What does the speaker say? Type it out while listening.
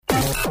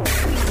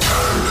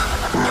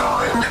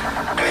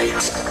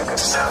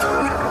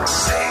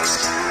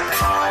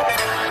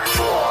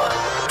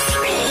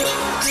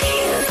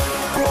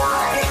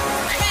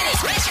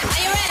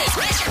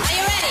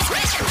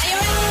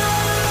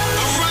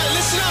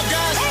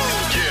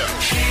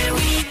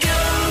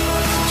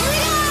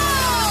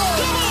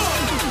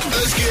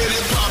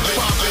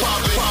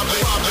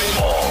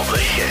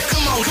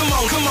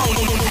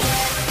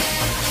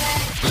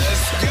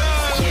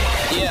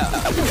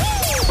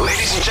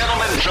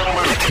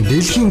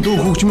Дэлхийн дуу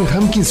хөгжмийн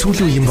хамгийн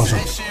сүүлийн юм болов.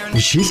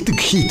 Шилдэг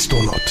хит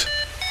дуунууд.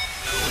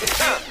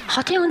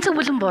 Хотын өнцөг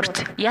бүлэн борд.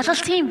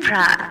 Yalaltiin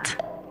Pride.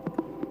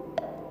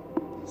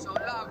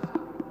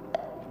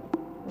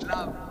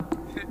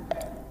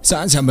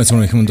 Сайн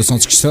байна хүмүүс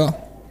сонсогчдоо.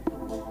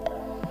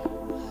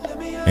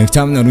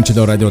 Энхтам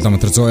нөрөнчлөө радио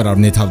ламтар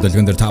 102.5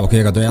 дэлгэн дээр та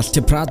бүхэнд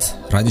Yalaltiin Pride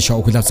радио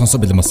шоу хүлээв сонсоо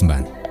бэлэн болсон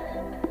байна.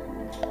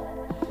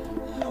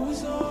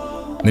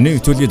 Миний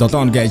төлөй 7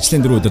 хоногийн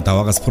ажлын 4 өдөр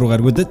даваагаас пүр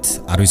гаргуудад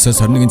 19-с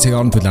 21 цагийн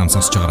хооронд төлөв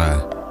сонсож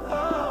байгаарай.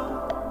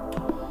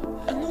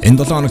 Энэ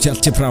 7 хоног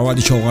Yalaltiin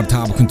Pride шоугаар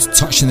та бүхэнд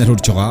цаашнаар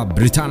хурж байгаа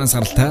Британаас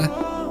гаралтай.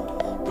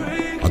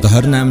 Одоо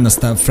 28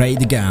 настай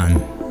Ferreck,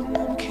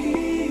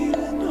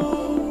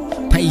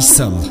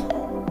 Faisal,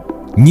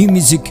 New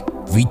Music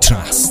We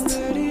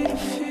Trust.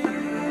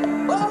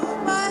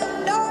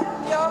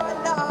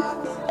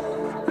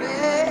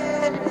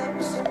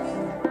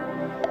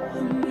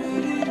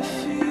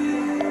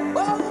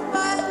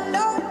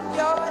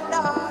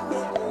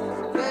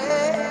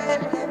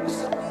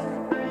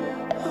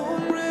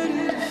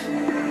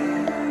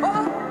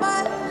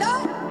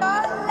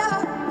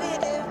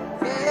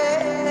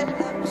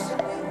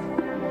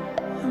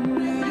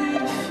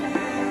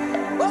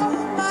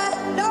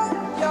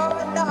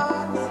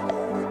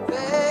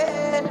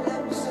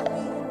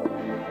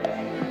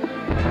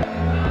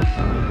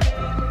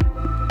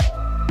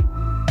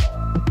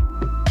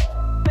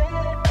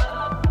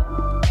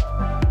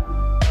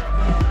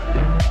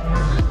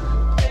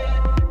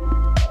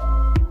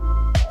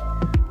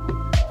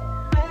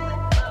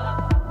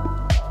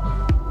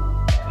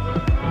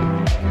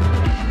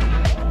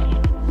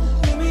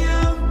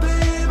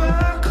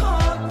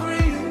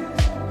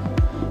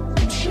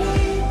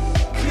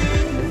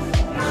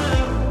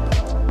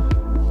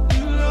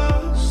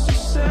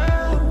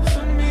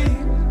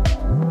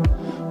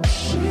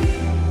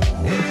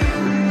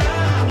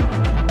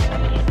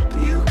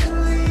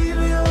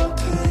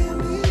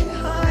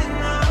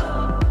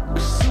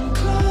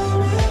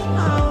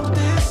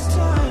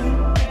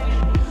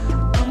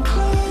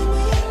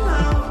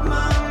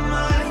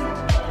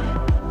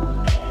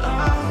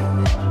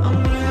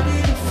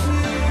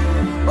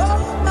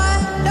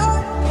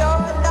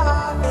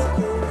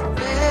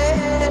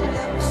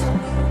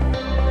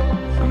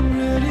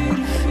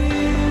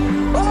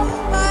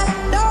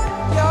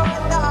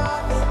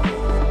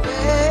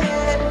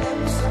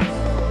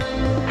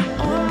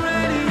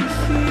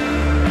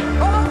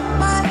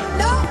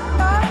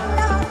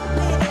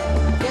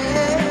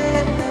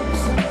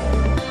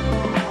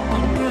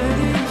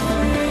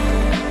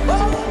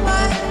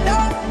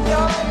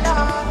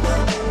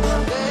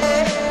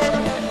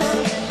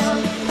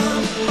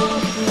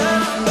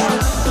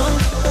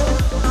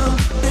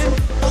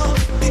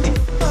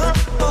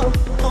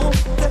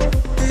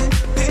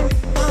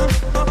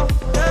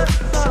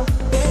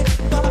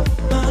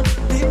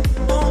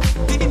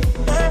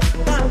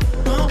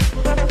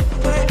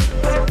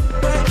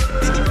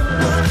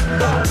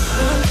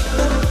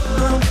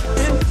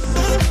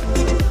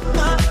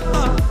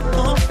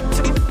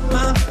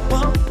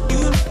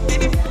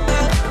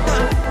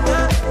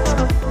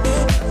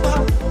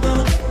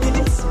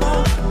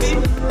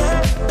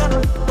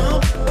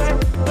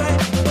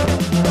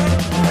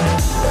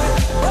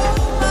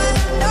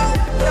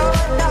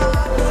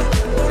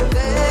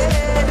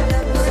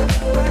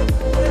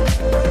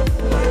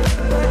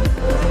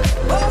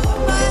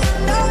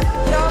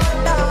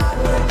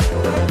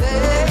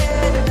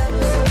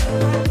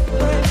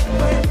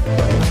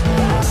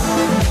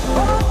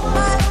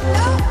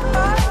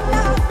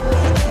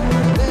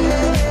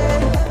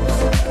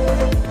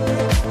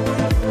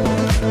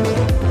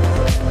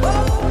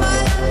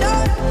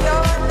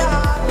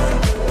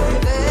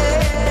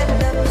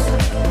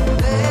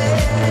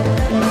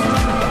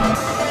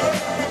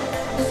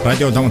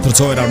 Radio ламтар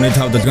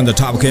 102.5 дэлгэн дээр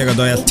та бүхэнд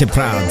Yalaltiin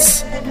Pride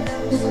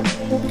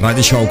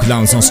радио шоу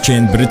клаун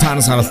сонсчин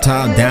Британаас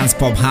харалтай dance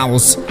pop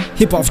house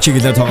hip hop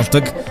чиглэлээр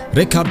тоглодог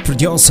record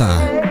producer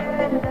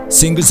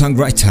singer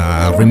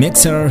songwriter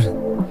remixer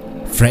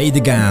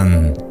Ferreck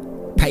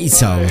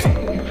Faisal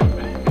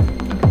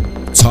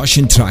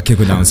цаашин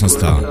тракийг клаун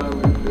сонслоо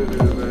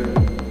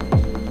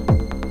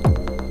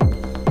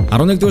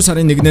 11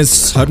 сарын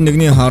 1-ээс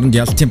 21-ний хооронд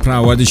Yalaltiin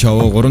Pride радио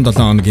шоу 3-7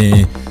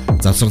 хоногийн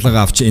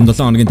завсарлага авч энэ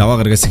 7 хоногийн даваа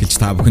гарагаас эхэлж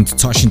та бүхэнд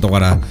цаашин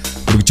дугаараа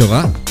хүргэж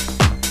байгаа.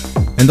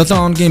 Энэ 7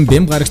 хоногийн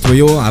бэм гарагт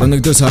буюу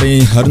 11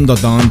 сарын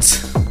 27-нд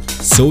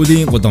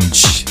сүүлийн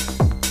гудамж.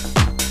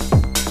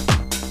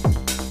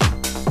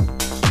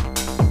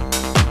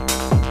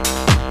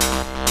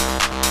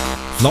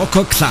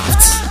 Local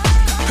Clouds.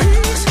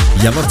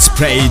 Yalalt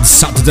sprayed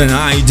Saturday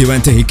night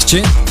event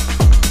хийгчээ.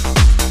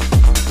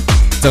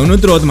 За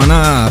өнөөдөр бол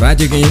манай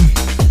радиогийн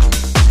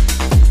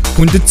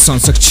хүндэт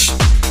сонсогч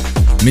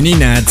миний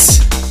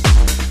найз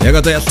яг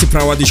одоо Yalalt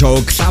Pravadi Show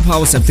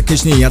Clubhouse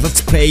application-ийн Yalalt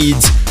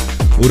Page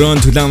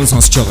өрөөнд төлөм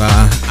сонсож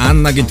байгаа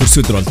Аннагийн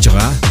төрсөдөр болж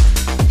байгаа.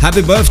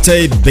 Happy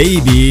birthday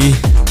baby.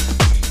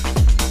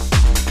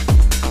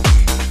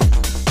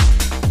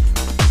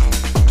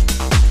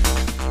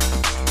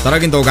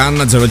 Дараагийн дуу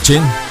Анна зориулж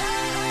байна.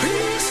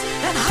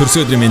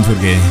 Төрсөдрийн минь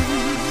хүргэе.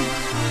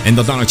 And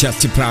the Donald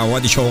Yalalt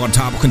Pravadi Show on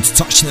top of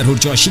construction and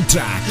hurж шин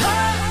track.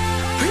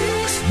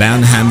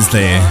 Band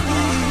Hemsley.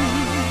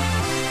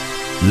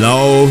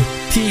 Low,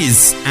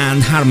 peace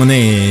and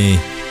harmony.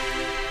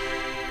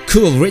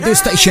 Cool radio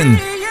station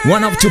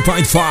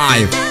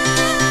 102.5.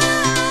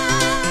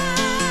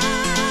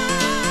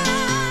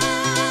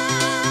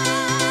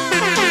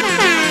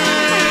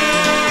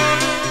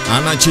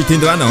 Anna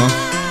cheating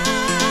ano?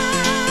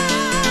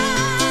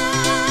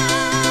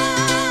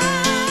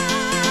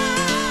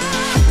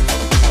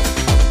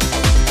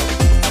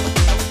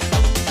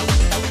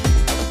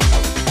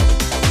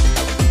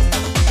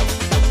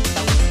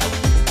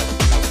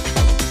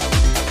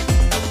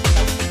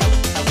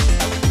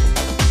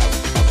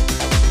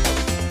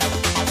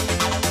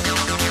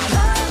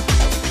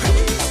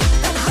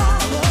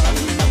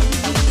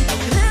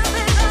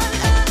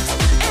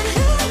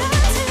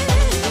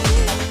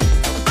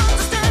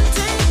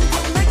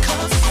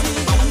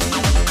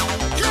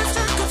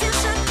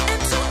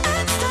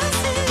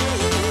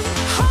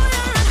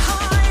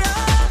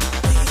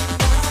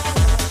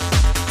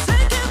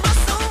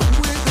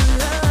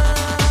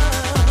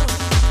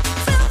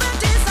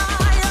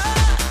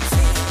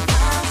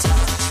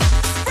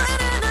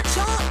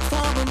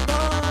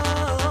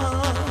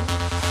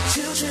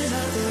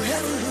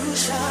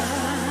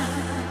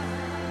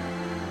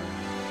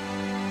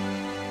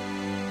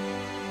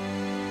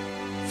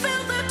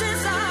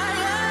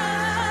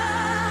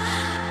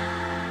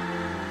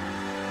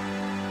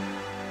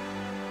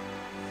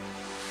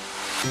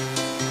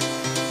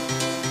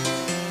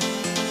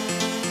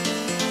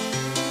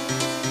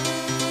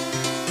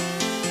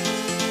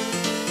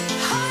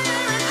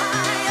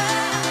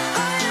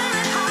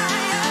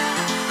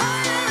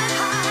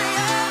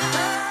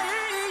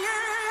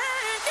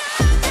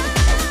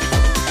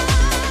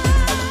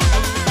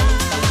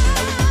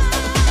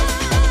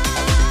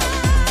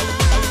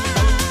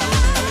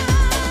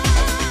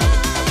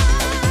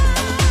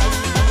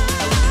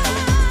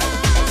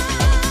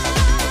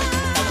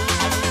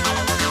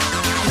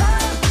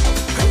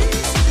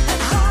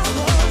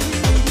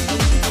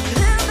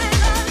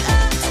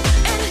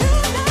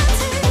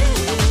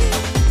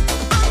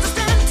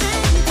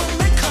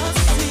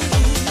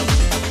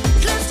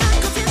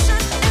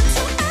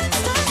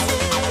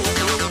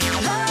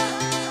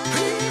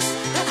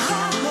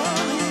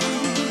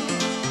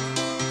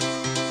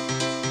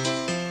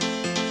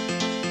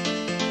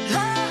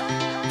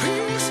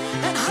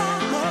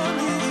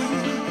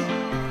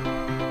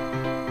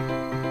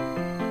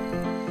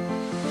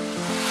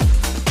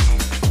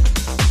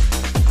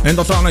 And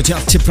the Donald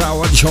Yalalt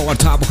Pravadi Show on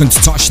top of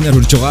construction and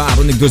hurж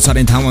байгаа 11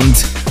 сарын 5-нд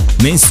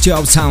Ministry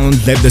of Sound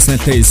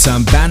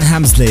led-сэн Band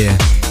Hemsley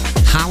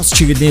House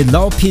чиглэлийн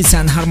Low Peace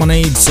and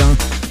Harmony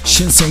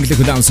шин single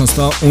хүлээн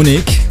сонслоо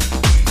үнийг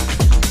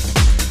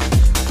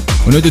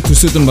өнөөдөр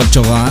төсөөдөр болж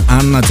байгаа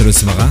Анна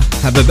зэрэгс байгаа.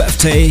 Happy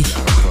birthday.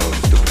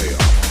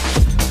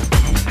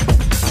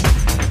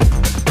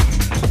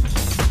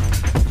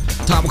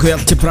 Таамаг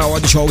Yalalt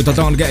Pravadi Show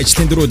Dodonгийн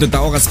ажлын дөрөвдөд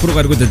даваагаас бүр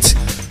гаргуудад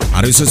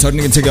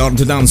 19-21 цагийн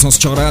хооронд төлөм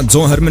сонсож байгаа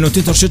 120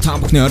 минутын туршид та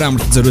бүхний орой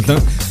амралт зориулсан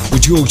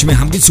үжигийн хөгжмийн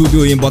хамгийн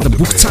сүүлийн үеийн бол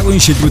бүх цаг үеийн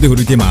шилжүүлэлт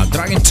хүргэдэг юм а.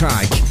 Dragon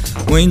Track,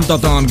 Wind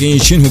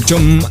Dodonгийн шинэ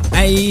хөгжим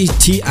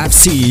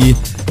ATFC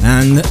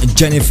and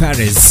Jenny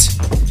Farris.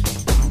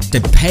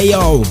 The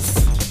Payoff.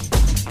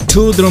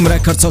 Two Drum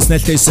Records-ос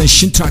нэлээсэн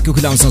шинэ track-ийг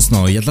хүлээн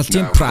сонсноо.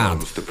 Yalaltiin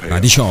Proud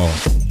Radio Show.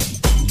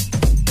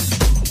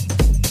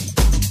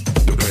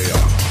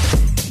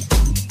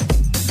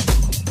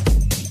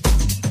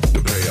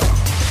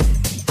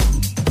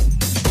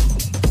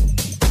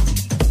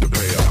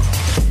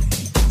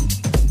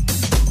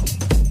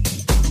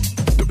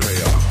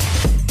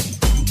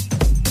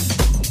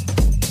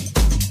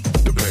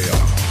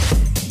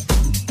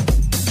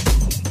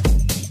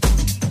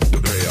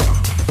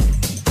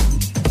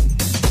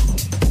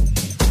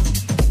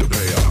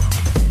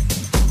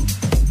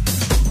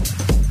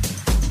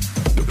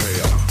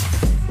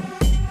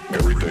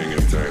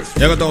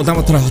 Яг одоо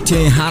Улаанбаатар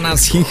хотын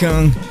хаанаас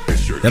хинхэн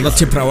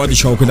Yalalt Pravadi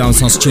Show хүлээн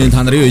сонсож байна.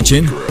 Та нарын юу хийж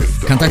байна?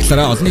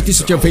 Контактлаараа олон нийтийн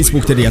сүлжээ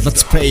Facebook дээр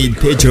Yalalt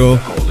Page руу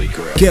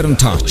get in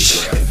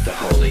touch.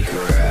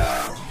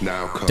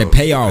 The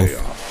Payoff.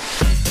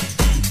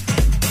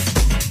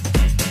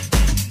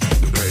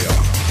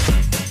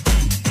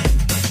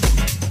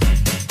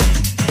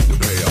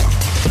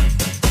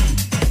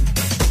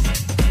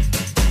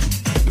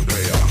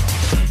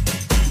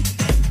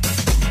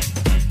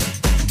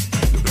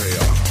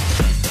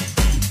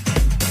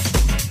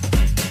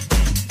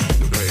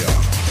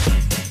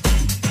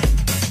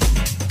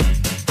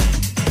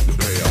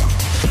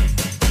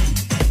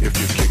 If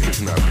your kick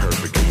is not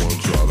perfect, it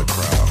won't draw the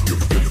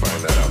crowd.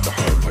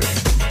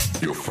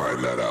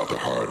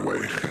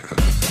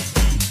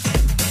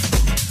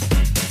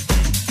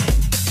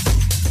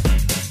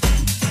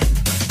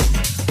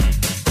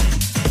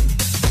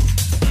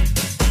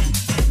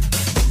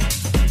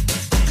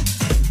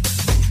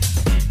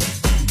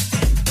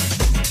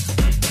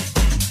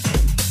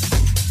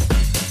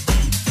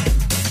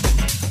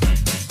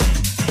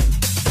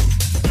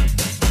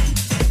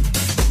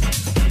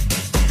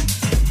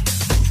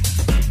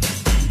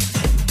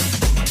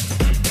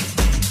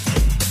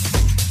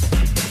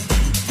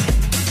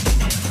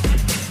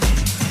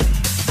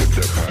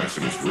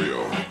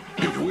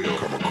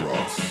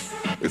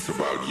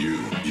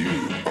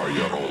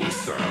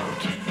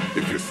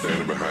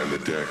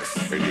 decks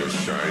and you're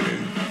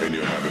shining and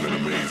you're having an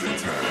amazing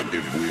time,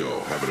 it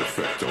will have an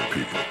effect on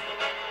people.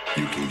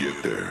 You can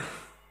get there.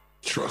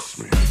 Trust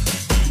me.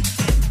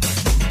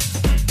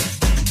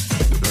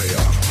 The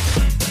payoff.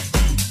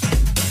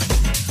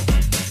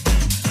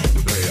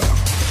 The payoff.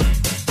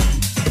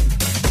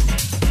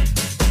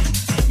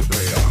 The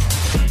payoff.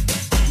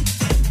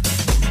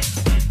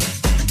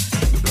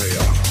 The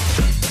payoff.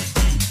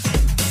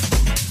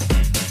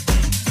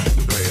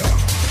 The payoff.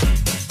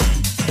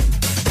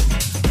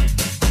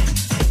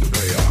 The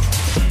payoff.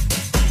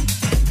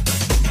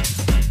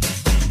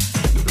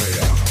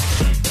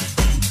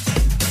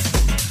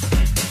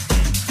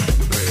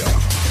 The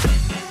payoff.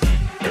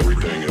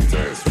 Everything in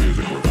dance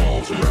music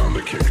revolves around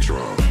the kick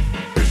drum.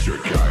 It's your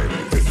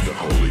guidance. It's the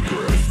holy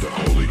grail. It's the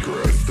holy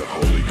grail. It's the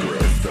holy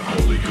grail. It's the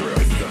holy grail.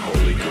 It's the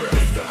holy grail.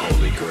 It's the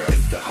holy grail.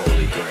 It's the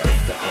holy grail.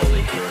 It's the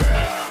holy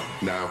grail.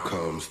 Now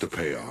comes the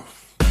payoff.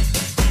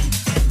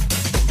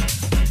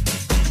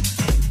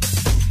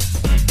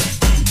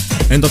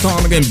 Энэ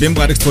дотоогийн бим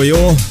гарагт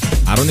буюу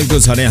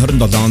 11 сарын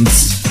 27-нд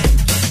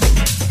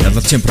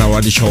Yalaltiin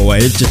Pravadi Show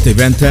ээлжит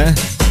ивент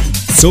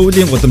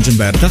Сөүлийн гудамжинд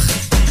байрлах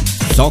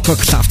Local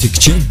Club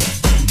Cliche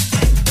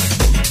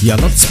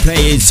Yalalt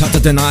Play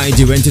Saturday Night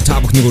event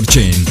тавхныг үрж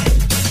байна.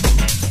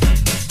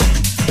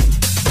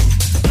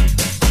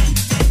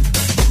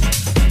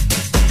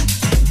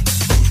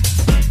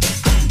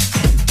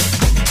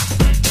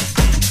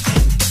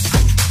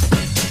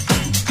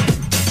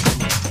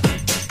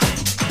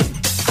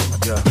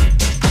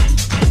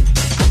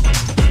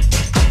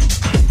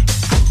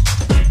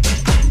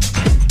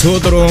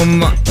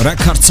 Тодором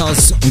Records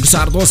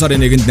өнгөрсөн 10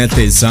 сарын 1-нд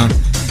нээлттэйсэн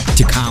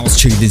House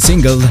чиглэлийн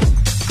single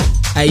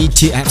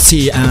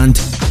ATFC and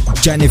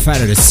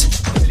Farris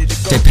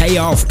The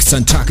Payoff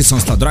гэсэн track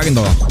сонслоо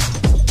Redondo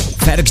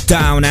Ferreck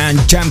down and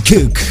jam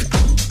cook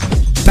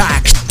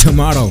back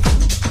tomorrow.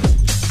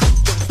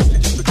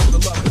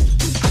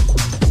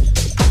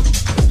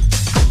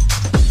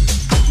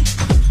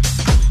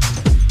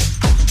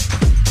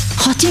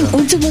 Хотын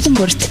өнцөг болон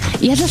бүрт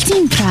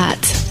Yalaltiin Prad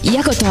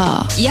Ягото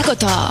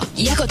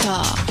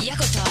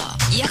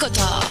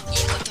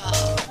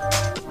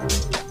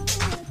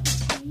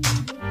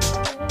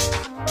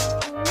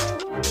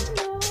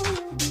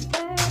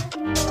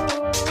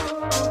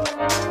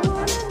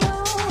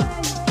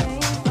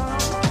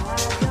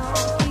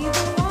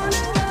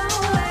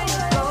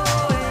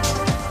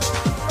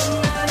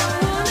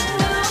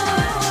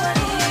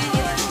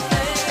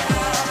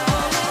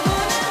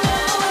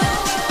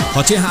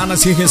Хотын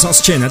хаанаас хийхээ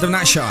сонсч байна.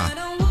 Адавнаша.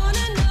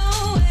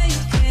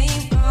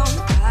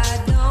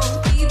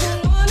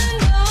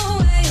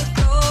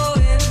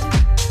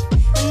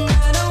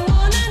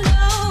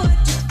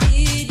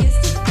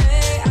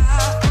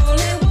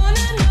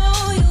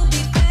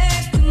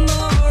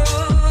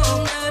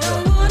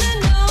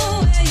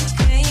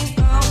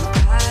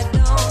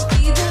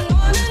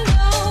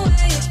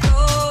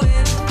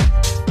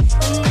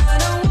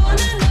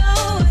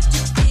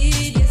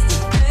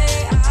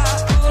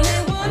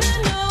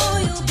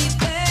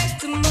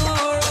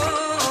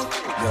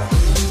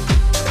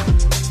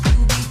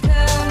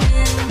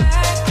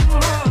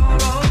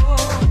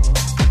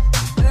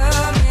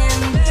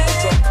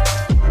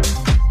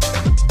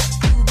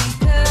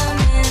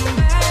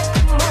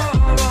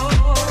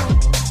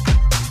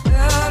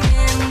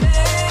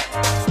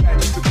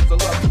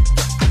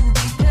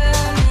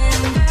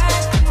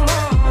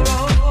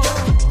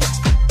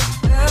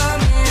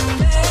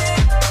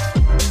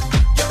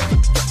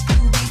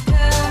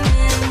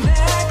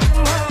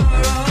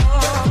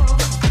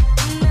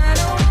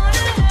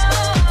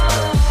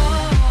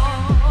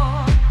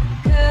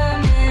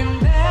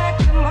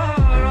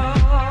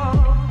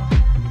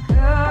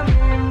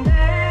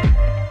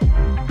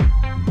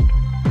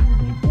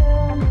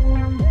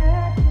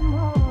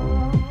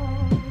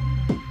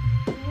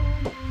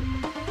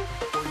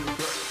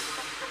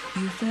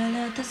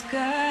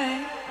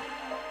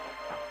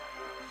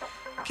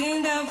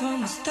 Came down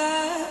from the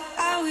start,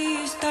 I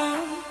was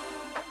down.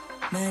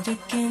 Magic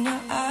in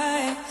your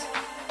eyes.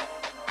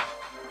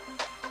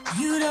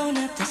 You don't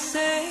have to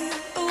say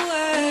a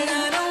word.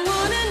 I don't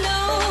wanna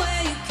know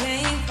where you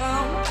came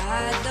from.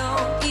 I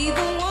don't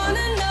even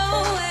wanna know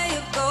where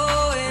you're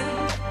going.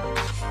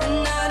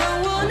 And I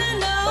don't wanna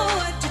know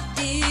what you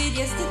did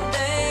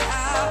yesterday.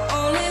 I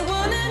only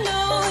wanna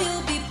know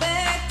you'll be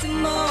back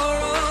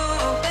tomorrow.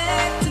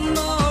 Back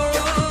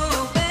tomorrow.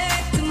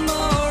 Back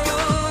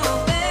tomorrow.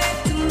 Back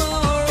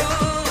tomorrow.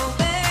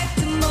 Back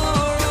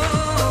tomorrow.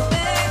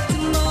 Back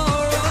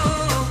tomorrow.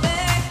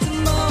 Back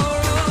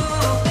tomorrow.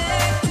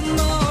 Back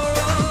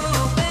tomorrow.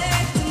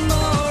 Back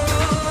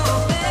tomorrow.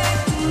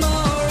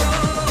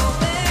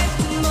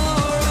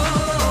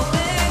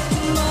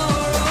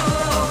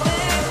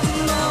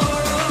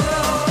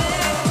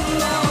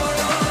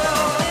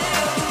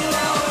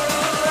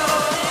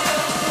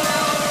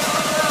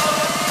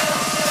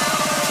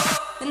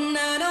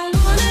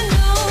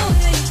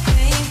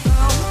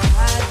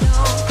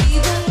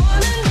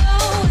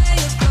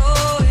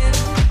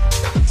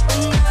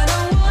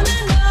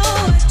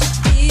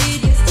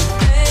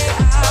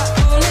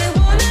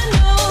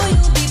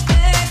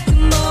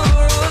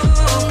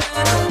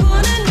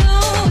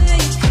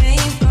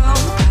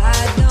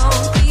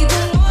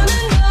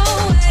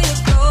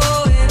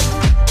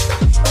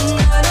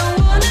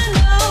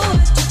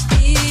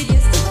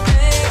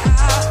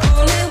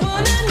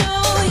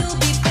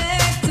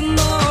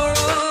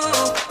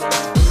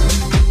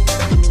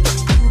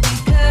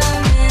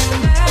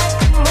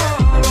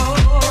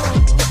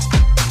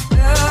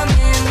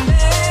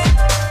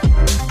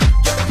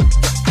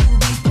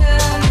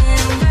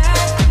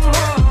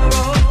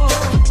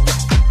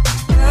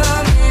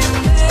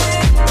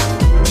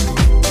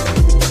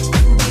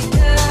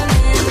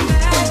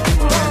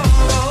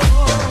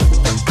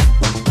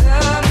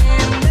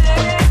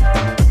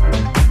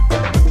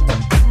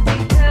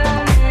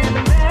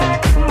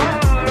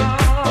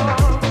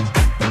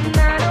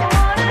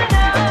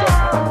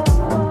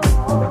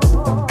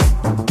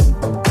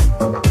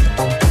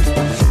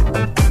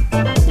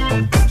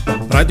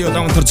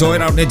 дамтар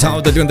зөөр авны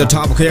тав дэлгэн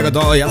top яг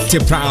одоо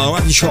Yalalt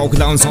Proud show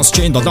clown сонсч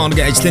ин 7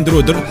 хоногийн ажлын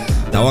дөрөвдөр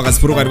даваагаас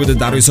пүрэв гаргуудад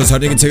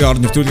 19-21 цагийн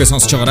хооронд нэвтрүүлгээ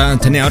сонсож байгаараа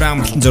таны орой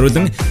амралтан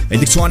зориулан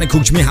электроник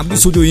хөгжмийн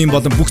хамгийн сүүлийн үеийн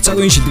болон бүх цаг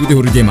үеийн шилдэгүүдийг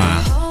хүргэж юм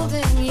аа.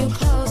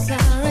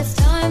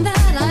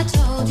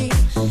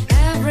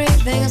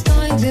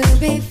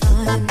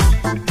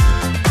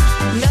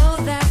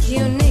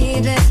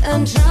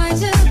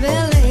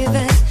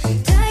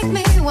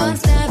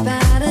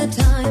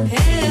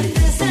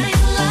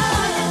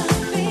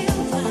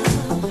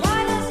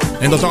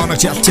 And the Donna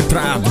Yalalt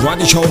Proud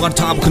radio show-гаар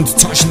та бүхэнд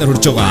цаашнаар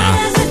хүрж байгаа.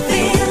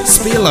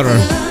 Spiller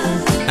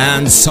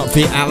and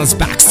Sophie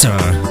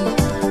Ellis-Bextor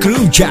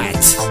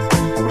Groovejet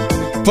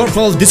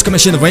Purple Disco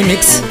Machine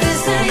Remix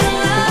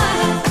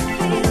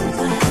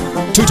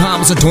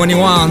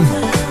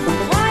 2021.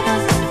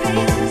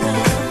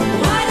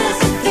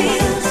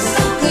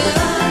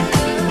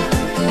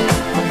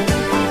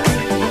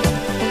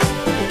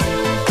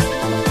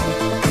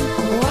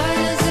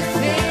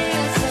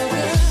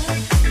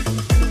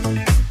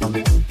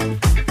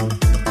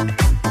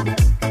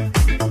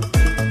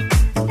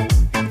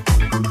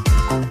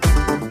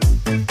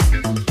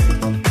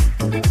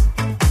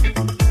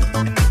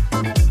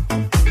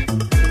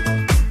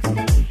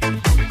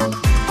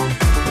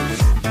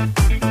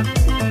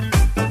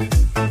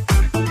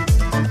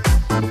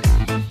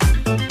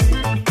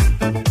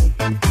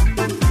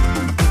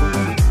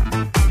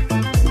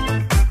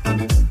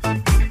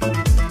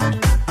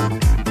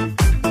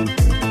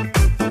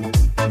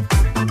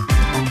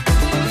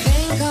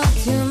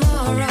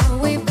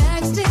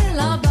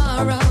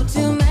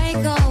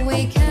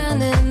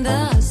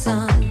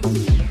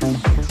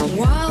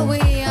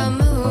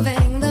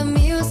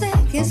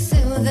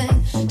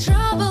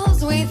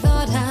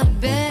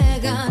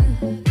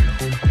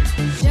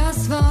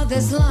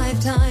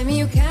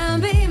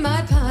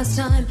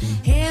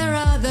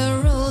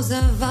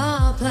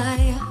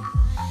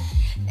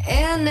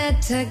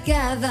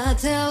 Together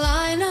till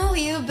I know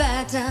you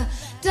better,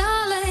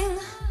 darling,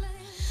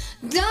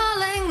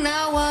 darling,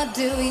 now what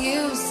do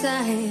you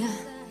say?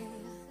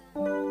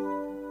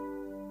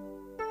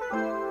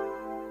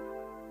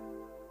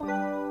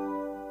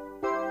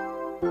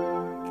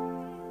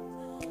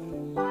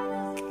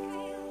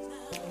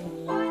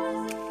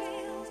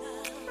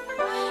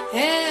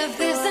 If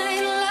this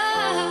ain't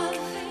love,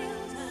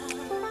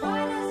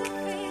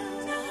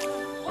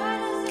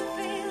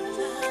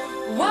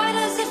 why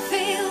does it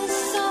feel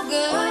so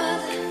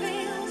good?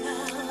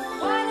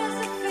 Why does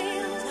it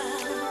feel?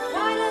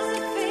 Why does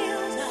it feel?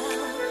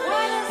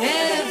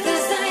 If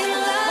this ain't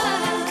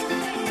love,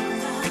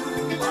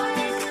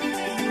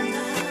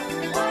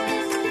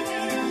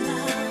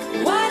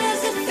 why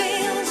does it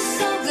feel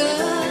so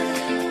good?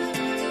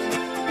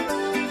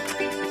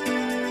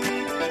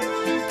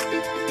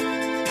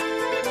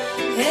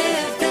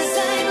 If this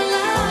ain't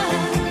love,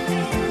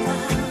 why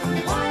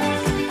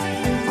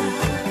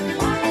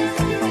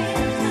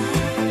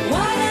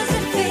does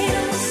it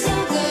feel so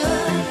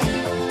good?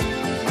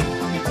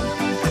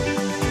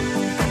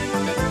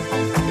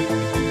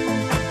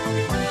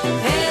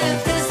 If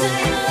this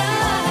ain't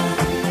love,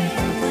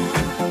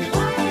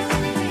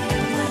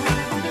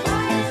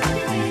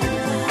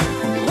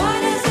 why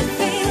does it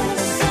feel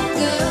so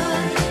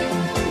good?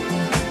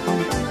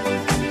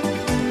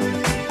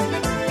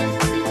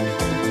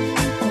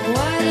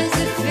 Why does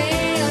it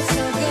feel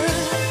so good?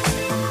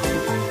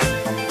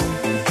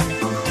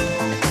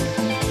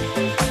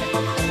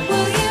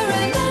 Will you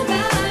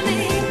remember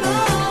me,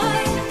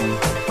 boy?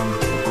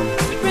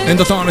 And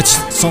the Donna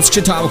сонсч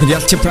та бүхэнд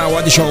Yalalt Proud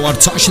radio show-гаар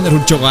цаашнаар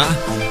хүрж байгаа.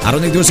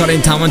 11-р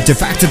сарын 5-нд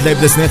Defected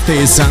label-с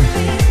нэттэйсэн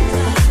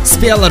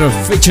Spiller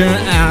featuring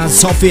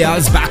Sophie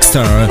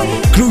Ellis-Bextor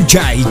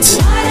Groovejet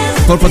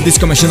Purple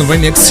Disco Machine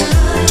Remix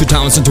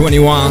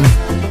 2021.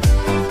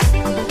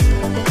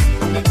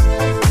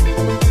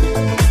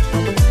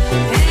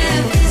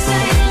 If this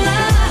ain't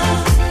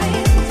love,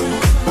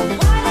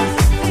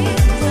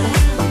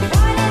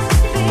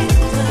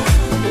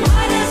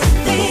 why does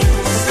it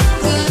feel so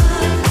good?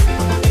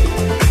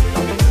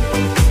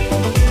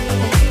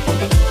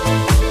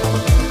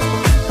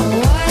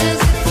 Why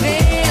does it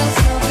feel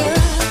so good?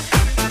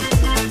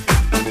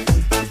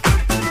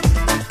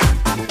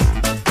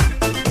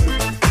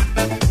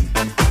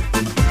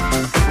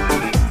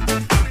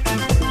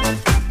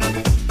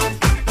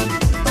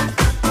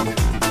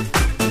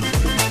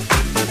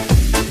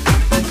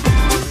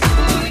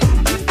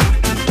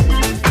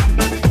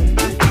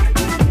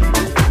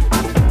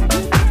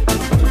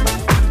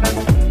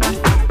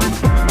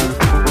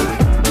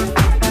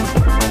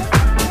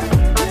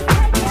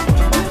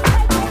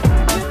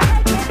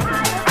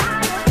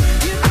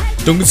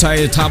 Дөнгөж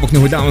сая та бүхний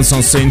хүлээн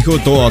сонссон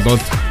энэхүү дуу бол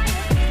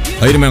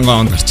 2000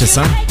 онд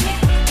гарчсан.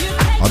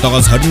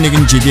 Одоогоос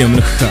 21 жилийн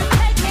өмнөх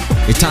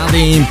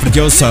Italian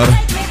producer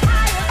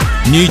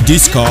New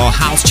Disco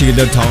House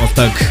чиглэлээр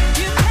тоглодог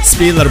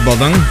Spiller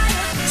болон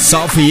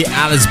Sophie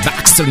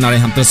Ellis-Bextor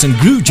нарын хамтарсан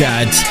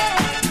Groovejet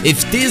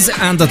If This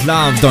and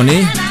Love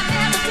Donny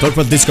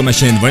Purple Disco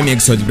Machine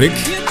Remix Ferreck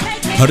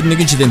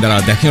 21 жилийн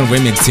дараа дахин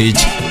remix хийж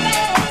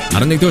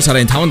 11-р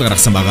сарын 5-нд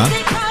гаргасан байгаа.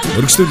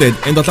 Өргөжлүүлээд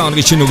энэ 7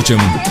 хоногийн шинэ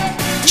хөгжим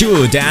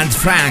Jude and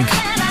Frank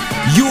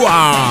You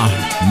Are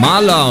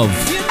My Love.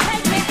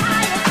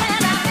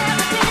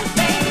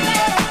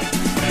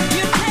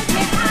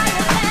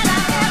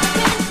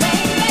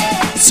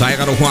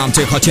 Сайгаар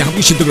ухаамтай хачи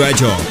хамгийн шилдэг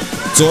радио.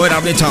 Зөөр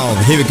авны тав.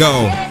 Here we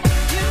go.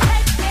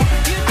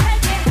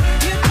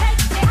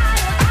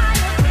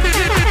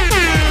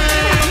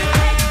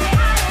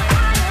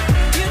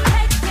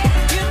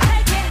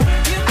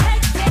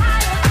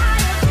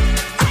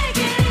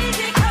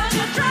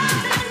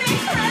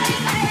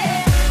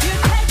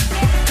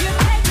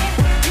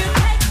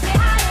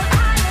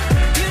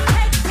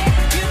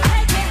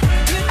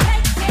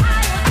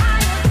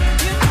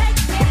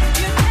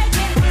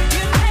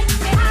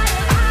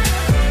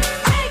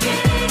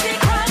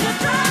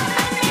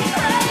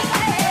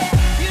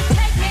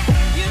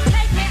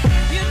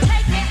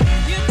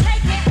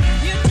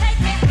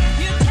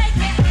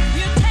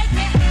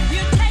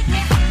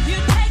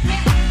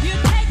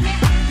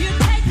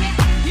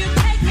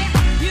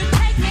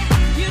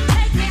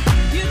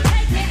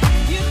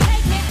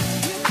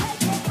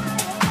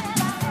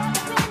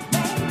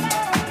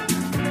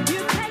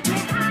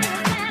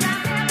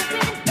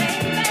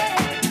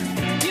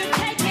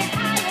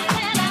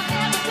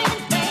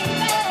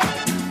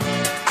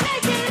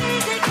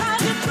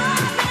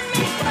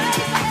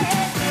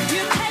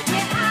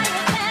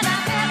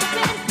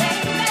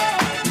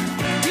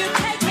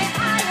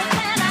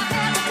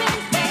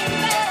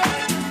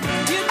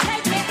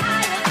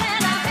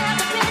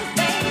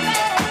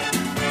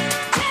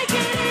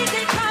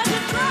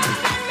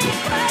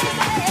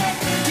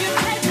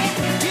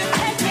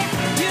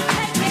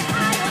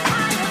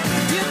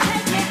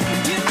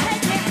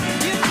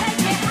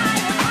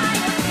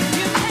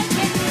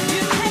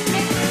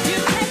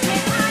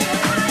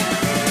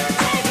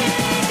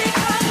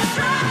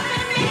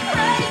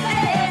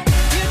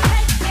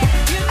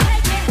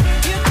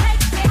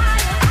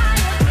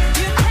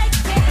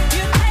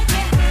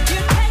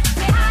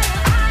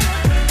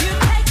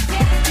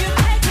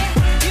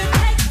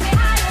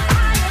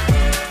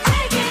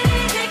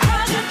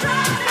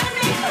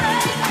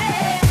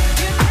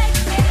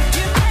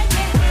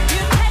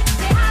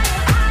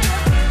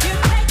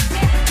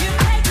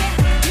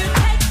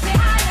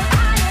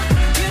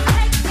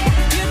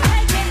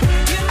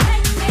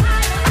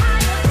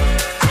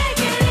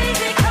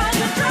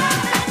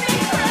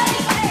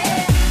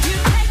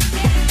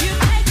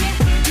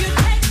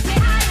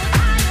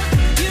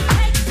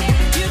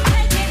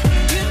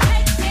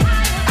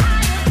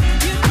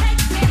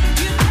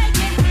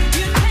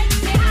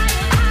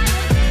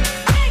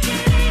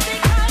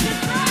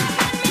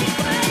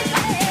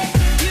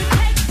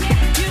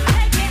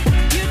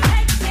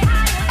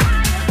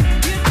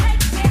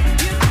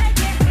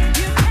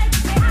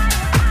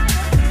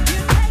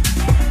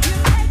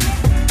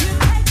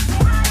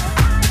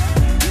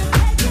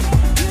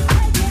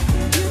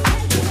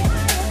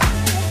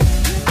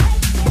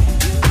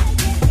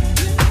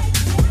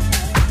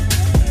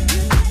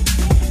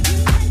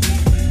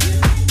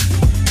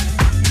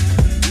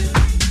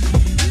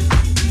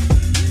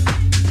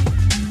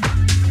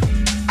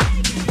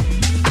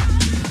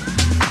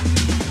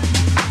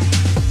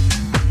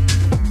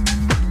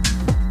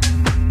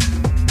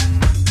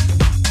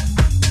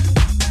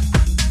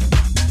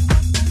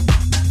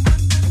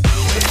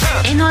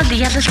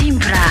 Yalaltiin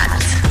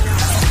praat.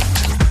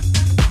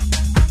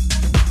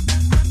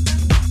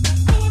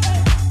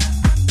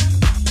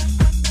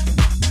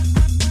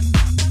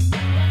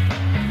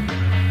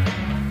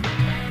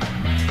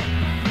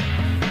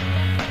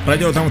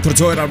 Radio Tamtар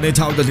зөөр авны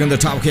тав дэлгэнд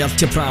тав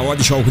хялт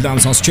правад шоу хүлээн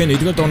сонсч байна.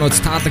 Эдгээр донод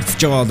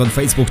таалагдж байгаа бол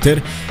Facebook дээр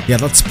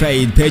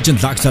Yalaltiin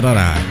пэйжэнд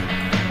лагтараарай.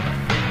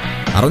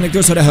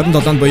 11-р сарын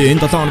 27-нд буюу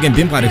энэ 7 хоногийн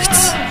бим гарагт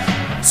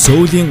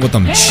Сөүлийн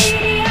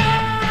гудамж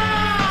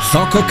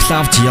Loco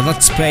Cloud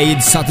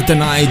Yalaltiin Saturday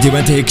Night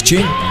event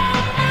хийж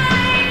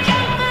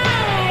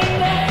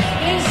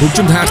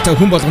хөгжим таартай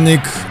хүн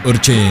болгоныг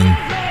урьж байна.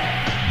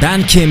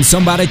 Dan Kim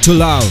Somebody to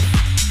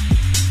Love.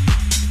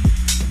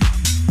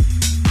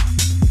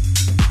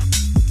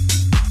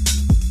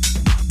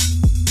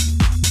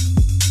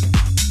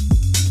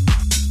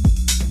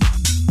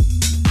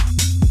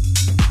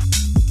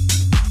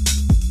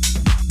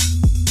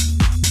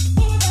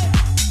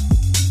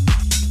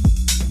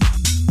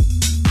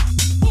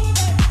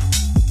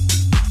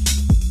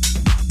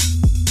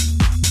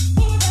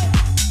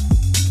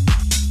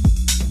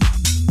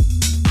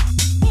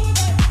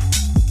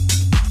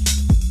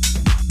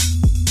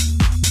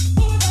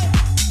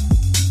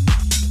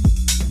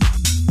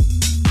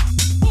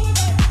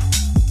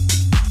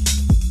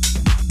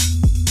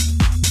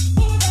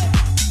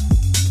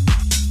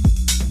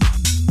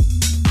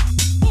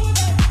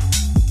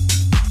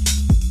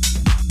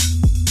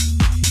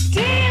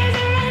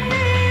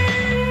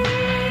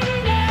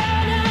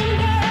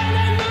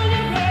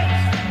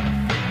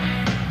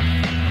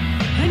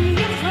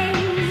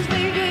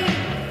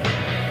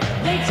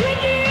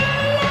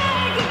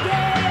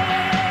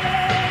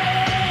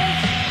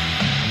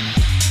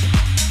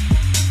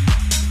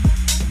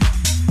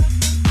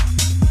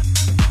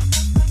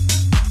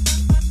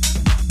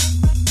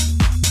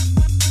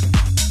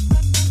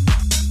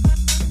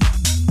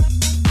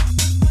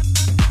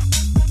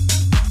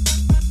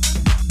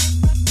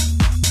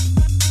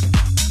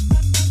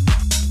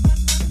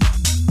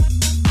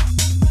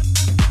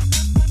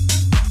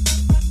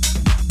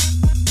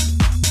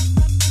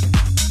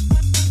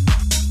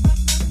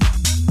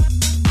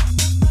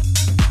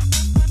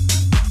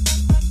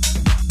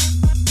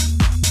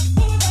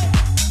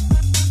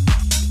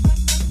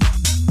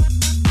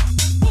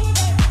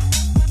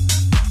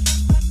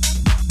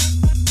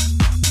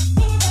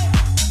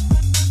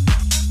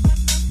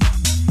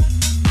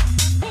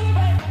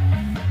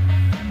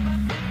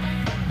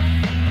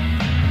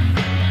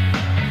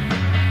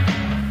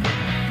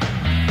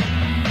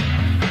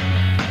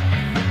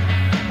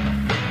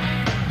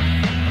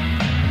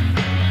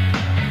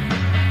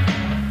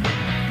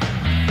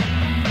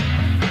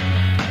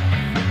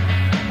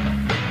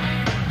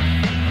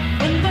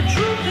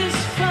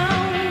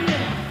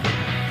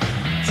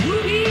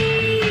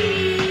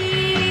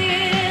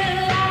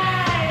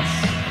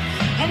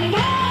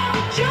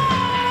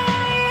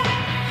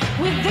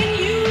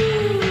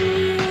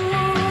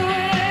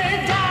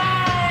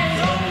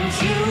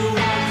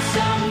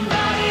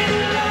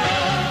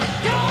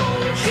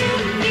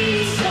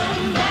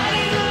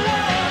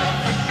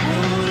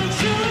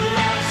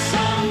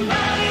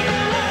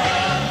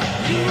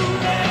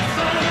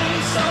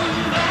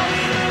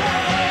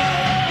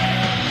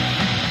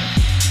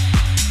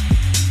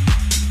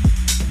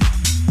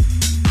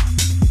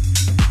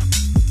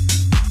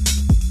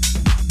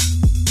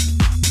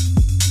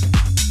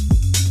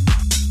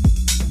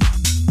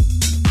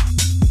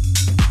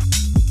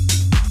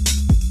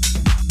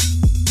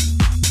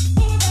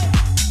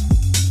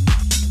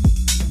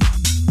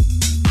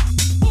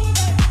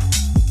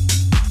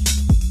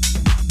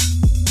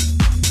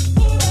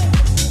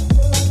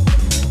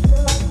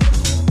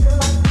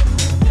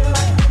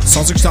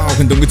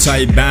 Дөнгөж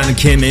сая band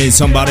came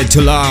somebody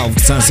to love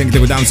something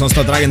with them songs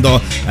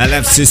Redondo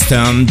LF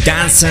system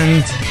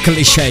dancing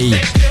Cliche.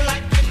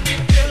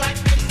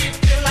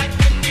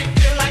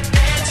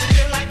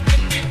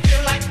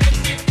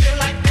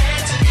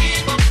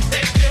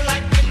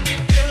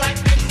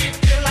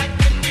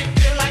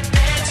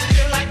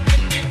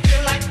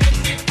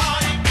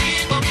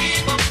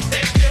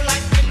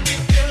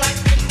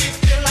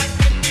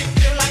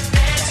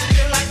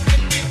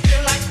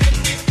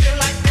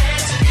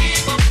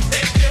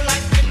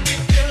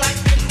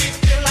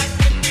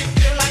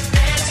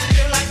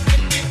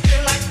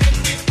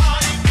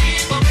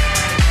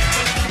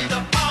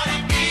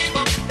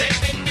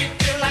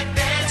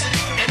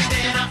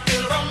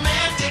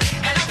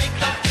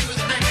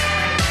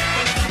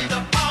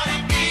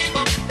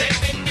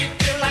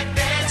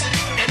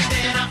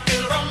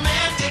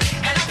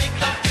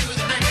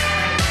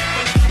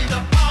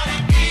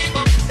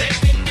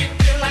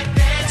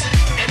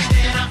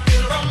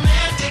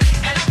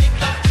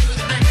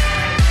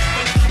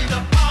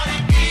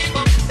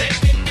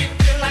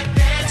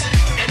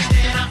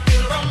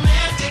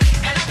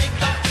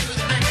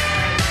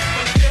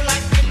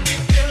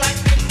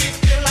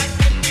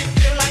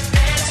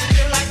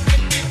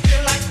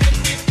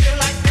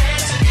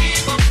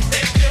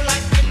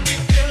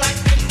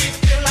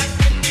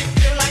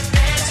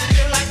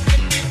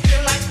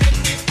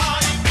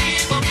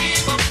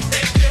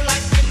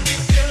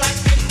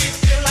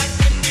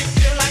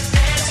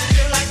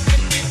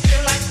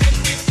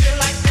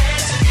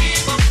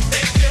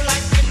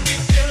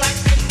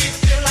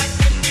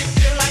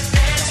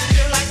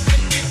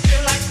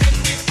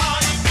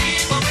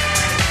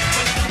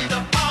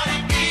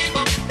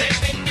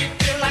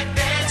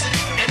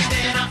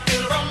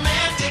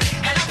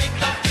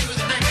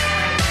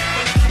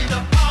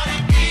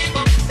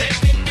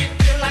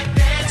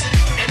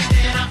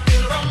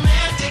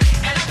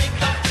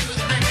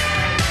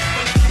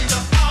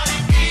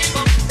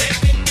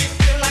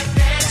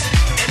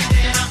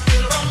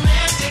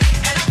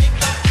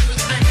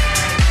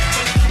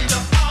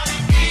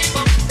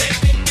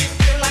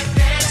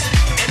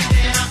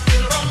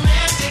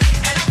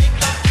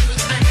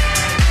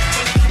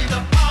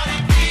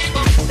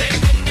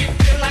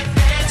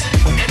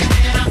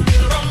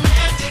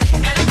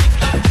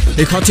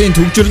 Ik хотын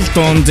төвжрэл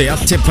донд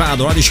Yalalt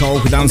Radio Show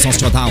хүлээн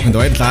сонсч байгаа бүхэнд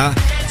баярлалаа.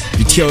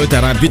 Битгий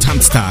дараа бид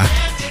хамтдаа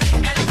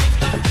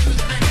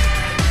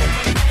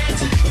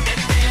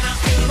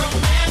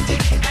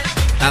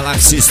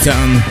LF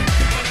system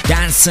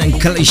dancing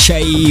Cliche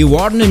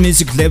Warner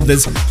music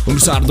levels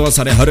өнгөрсөн 10 дугаар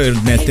сарын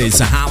 22-нд нээлттэй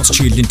house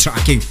chilling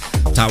track-ийг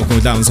тав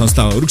хүлээн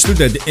сонслоо.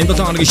 Өргөжлүүлээд энэ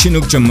 7 хоногийн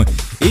шинэ хөгжим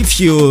If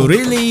You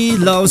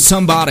Really Love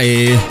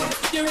Somebody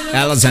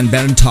Ellis and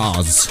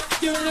Barrientos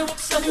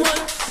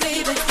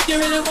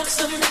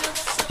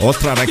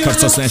Ultra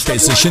Records нээлттэй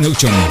шинэ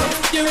хөгжим.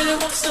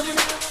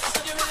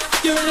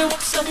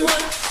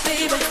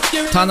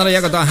 Та нараа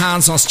яг одоо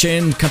хаан сонсч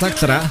ин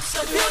контактлаараа.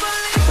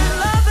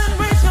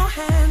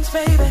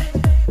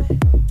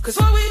 Cause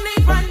what we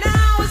need right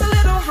now is a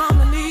little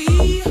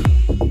harmony.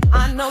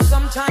 I know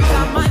sometimes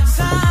I might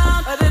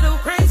sound a little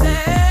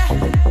crazy.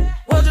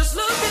 Well, just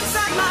look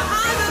inside my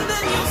eyes and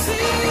then you'll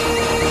see.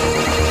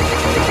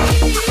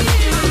 If you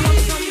really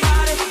want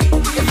somebody,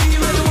 if you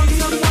really want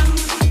someone,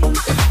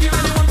 if you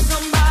really want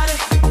somebody,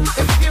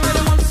 if you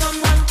really want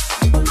someone,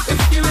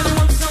 if you really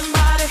want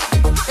somebody,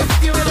 if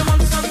you really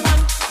want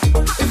someone,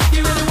 if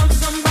you really want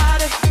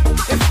somebody,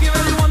 if you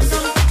really want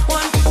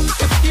someone,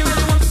 if you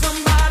really want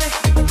somebody.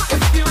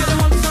 If you really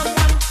want someone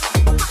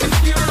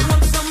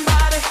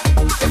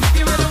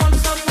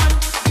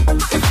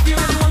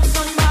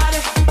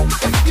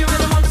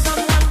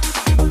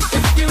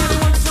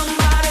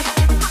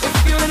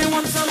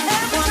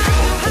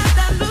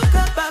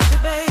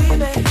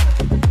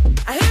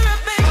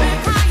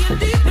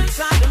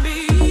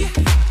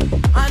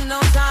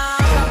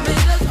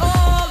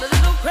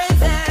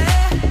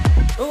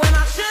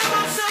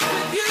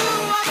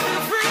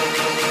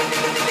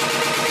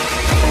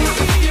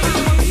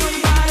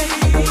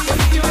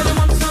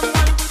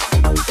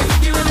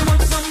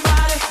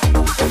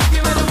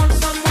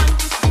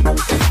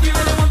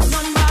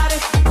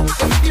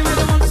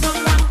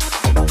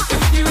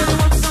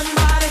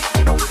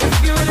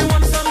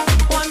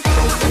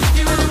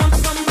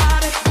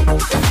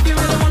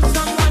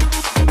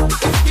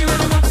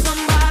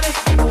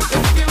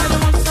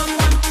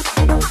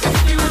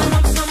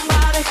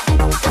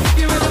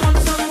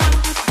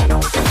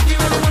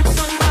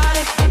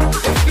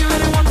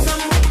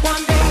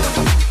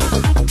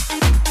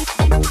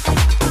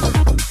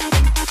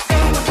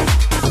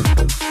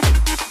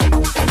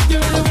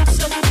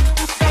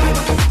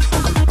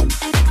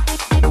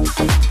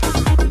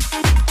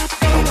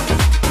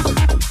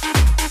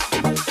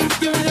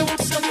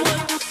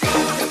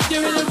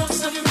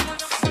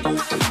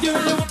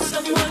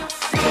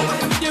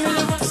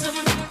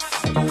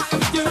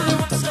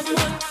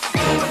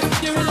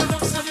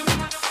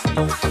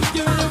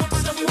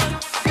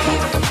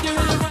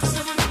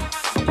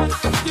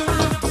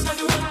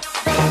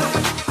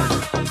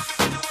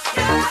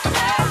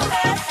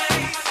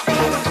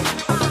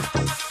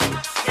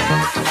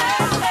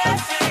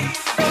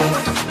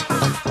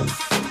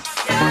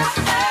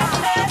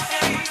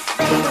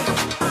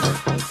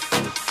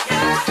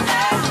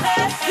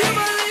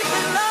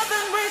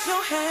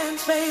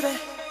baby.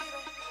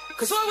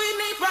 Cause what we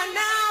need right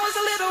now is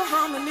a little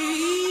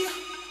harmony.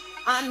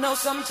 I know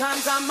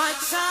sometimes I might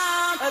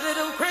sound a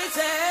little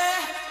crazy.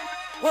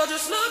 Well,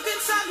 just look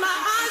inside my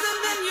eyes and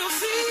then you'll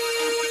see.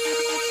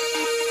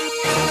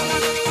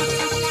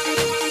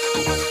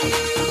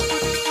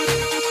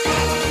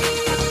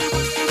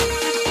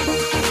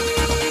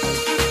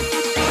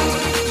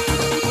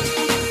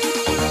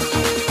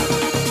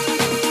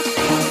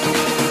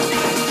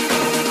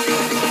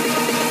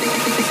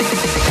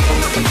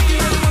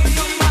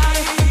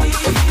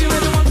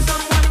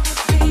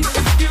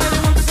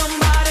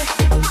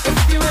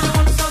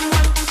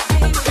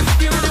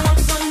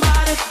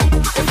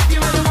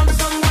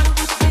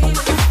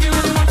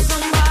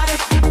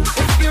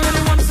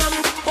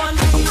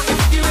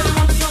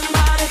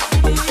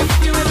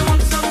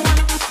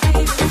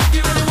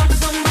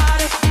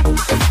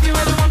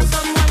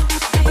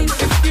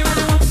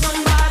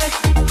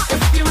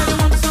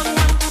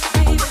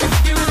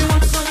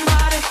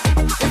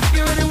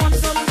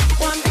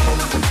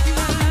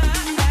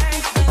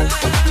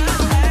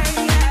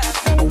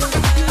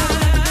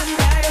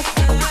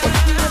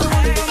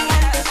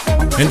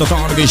 In the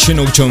Thorny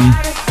Shinugchum,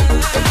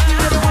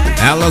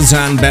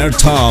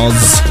 Ellis-Bextor.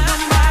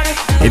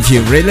 If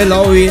you really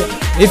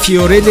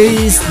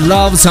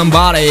love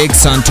somebody,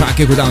 soundtrack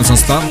को down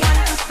संस्था.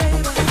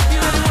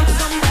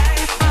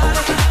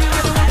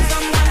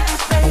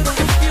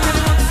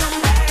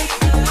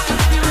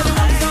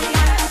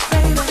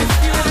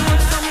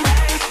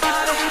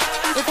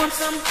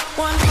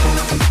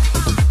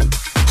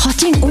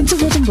 Хотын өнцөг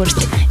болон бүрт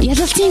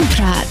Yalaltiin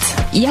Pratt.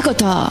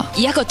 Ягото.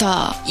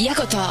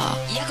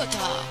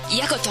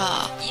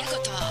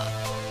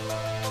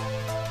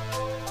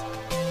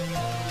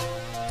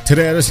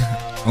 Тэрээр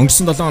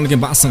өнгөрсөн 7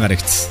 хоногийн баасан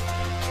гарагт.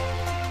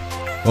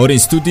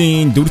 Өөрийн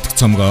студийн 4 дахь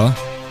цомгоо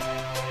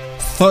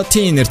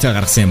 13 нэртэй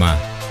гаргасан юм а.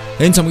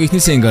 Энэ цомгийн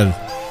ихний сингл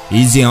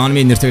Easy on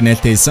Me нэртэй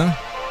нээлттэйсэн.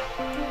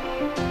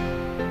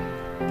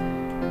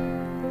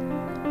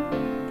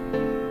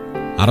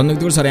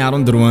 11-р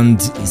сарын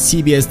 14-нд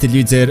CBS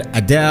телевизээр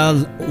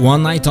Adele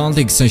One Night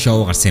Only гэсэн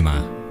шоу гарсан юм а.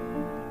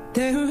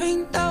 There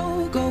ain't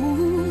no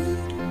gold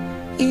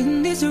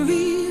in this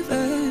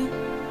river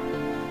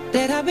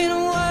that I've been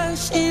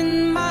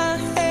washing my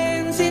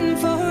hands in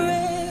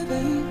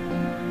forever.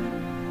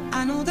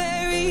 I know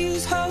there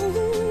is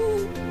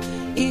hope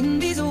in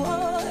these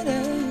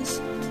waters,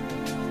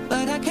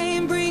 but I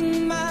can't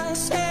bring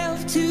myself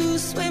to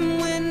swim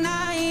when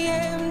I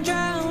am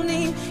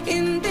drowning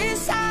in this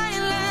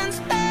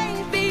silence.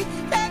 Baby,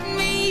 let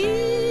me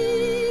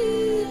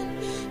in.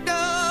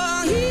 Go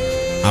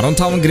in.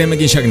 15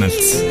 грэммигийн шагналт.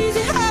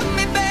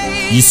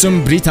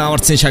 9 Брит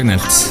Авардсын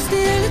шагналт.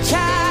 Still a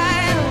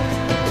child,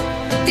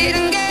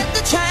 didn't get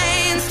the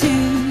chance to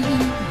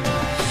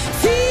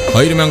feel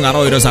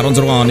 2012-оос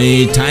 16 оны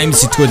Time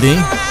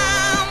сэтгүүлийн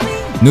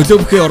нөлөө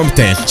бүхий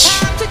урамтай ялч.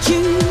 to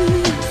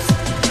choose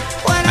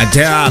what I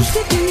Adele choose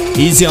to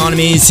do. Easy on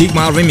Me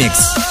Sigma Remix.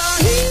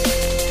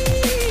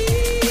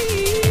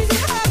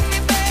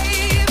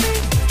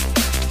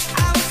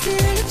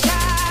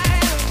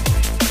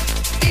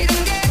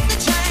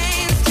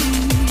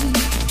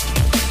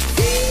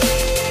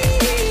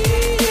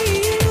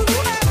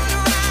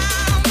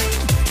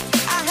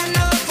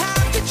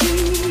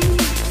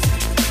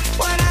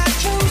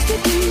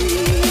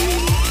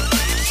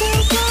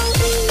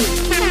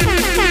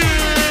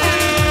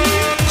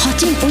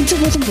 Хотын өнцөг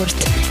болон бүрт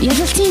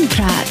Yalaltiin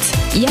Pratt.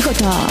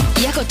 Ягото.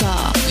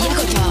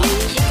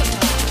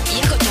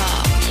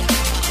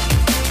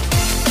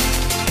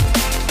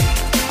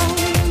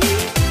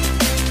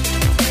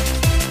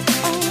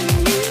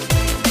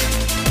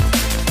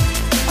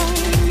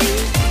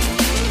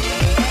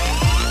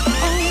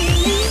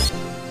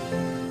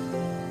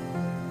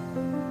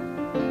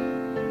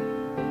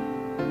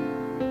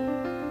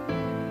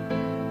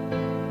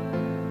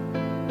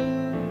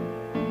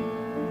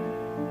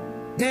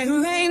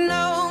 There ain't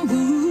no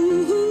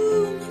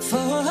room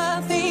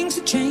for things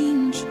to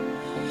change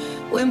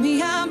when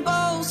we are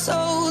both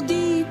so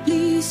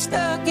deeply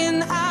stuck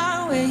in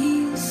our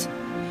ways.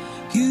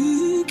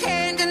 You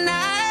can't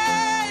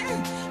deny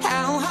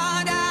how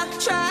hard I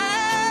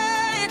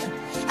tried.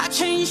 I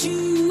changed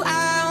who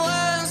I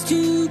was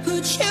to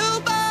put you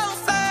both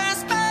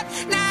first, but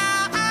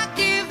now I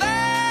give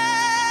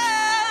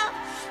up.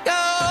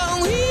 Go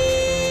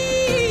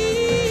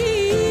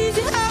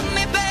easy on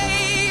me,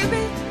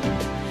 baby.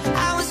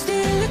 I was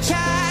still a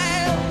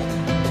child,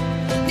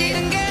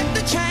 didn't get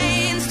the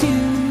chance to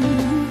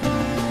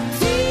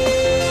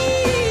feel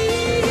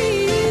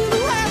the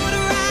world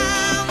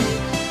around me.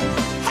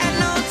 Had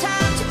no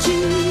time to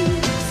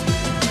choose,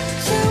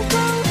 so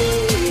go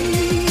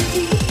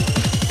easy,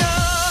 go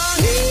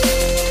easy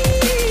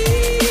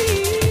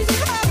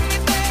on me,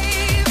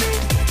 baby.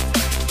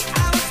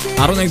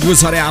 I was still 11-р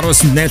сарын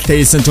 19-нд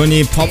нээлттэйсэн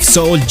Tony Pop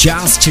Soul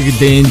Jazz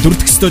чиглэлийн 4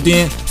 дахь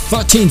студийн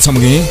 13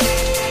 цомгийн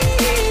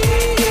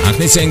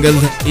анхны сингл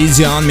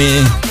Easy on Me I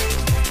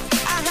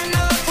had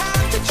no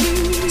time to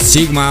choose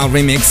Sigma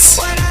Remix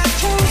what I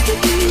chose to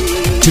do.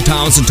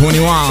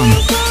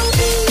 2021.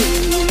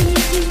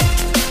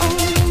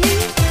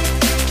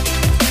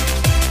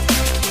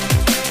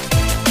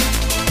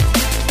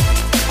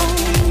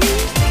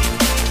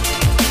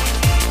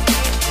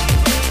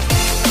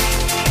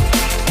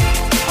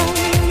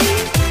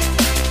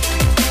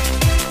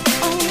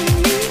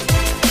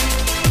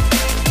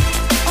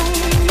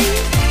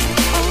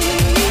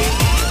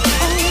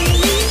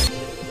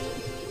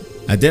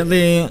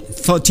 Adele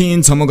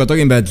 13 цомог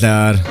одоогийн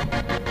байдлаар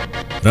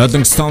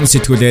Rolling Stone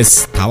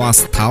сэтгүүлээс 5-аас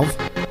 5,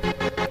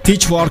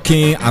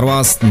 Pitchfork-ийн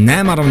 10-аас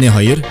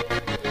 8.2,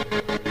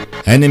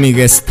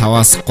 Enemy-гээс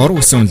 5-аас 3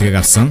 гэсэн үнэлгээг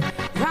авсан.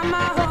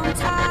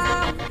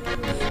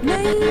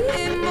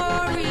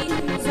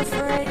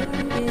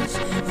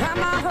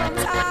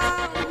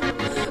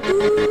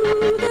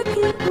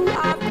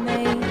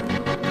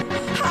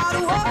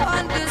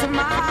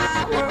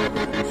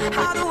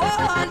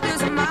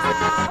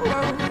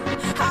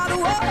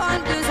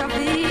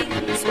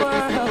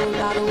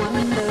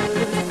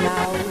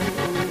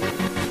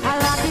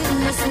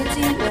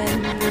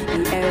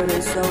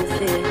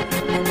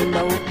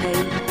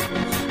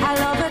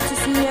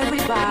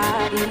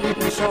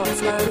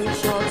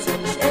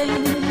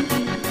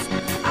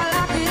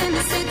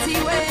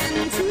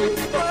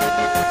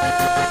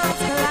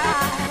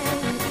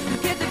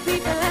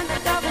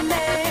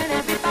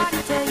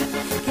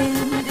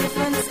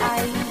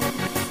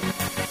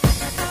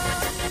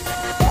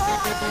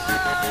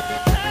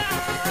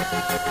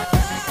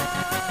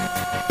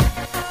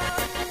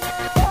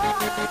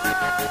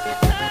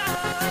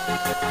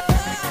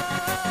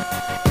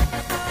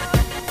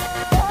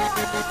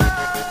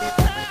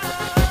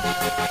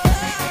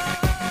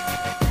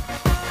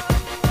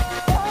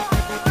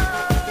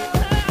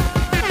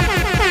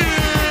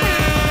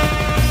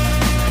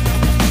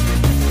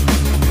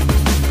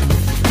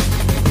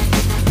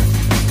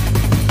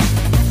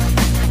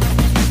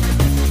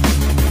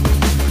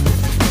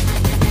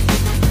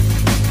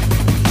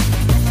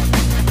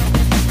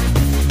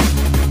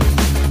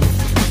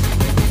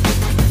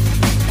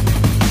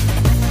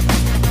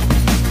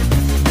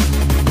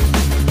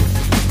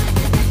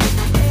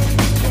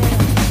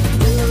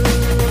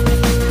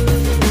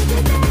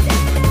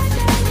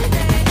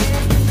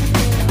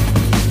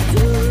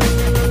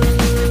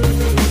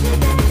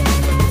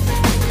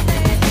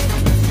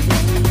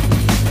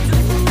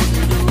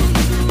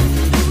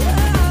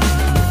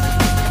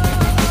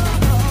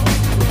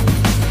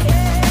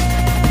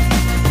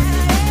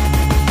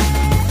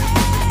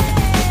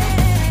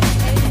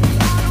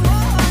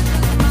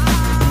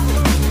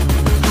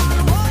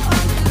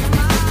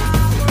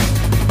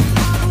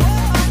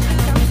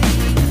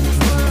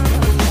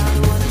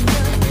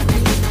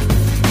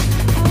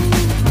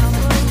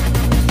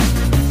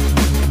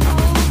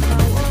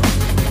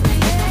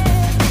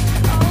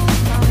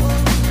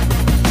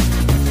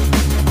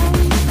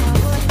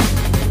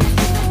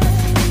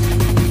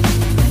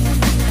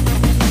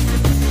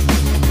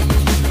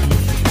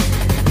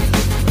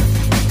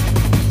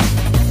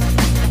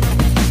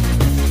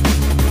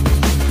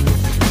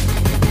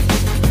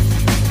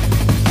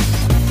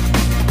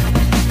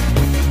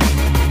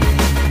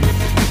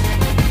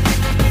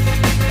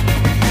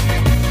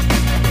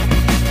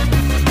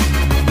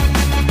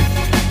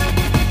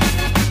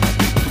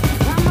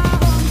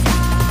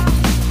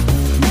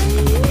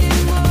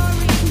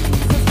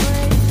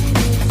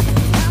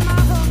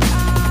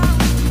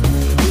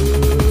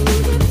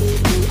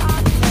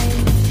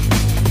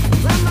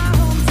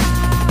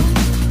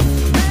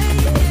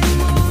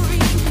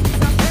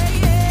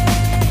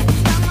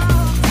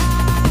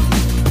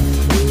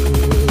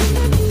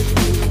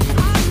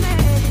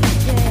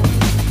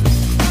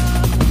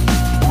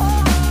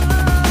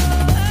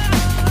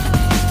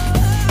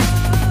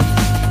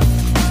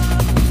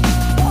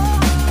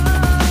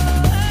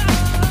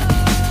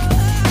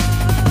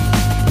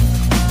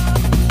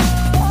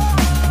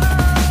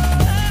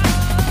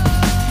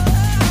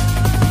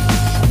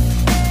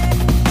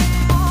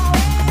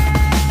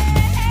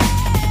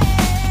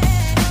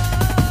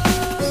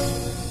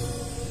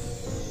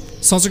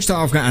 Сонсогч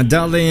та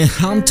Adele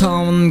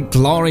Hometown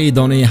Glory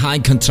доны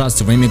High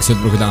Contrast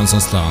Remix-ийг бүхэлдээ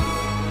сонслоо.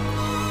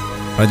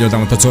 Радио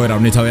Дамтар цоор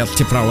авны тавьял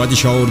типрауади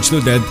шоу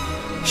үргэлжлүүлээд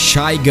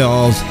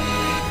Shygirl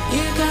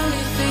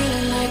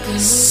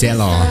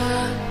Selo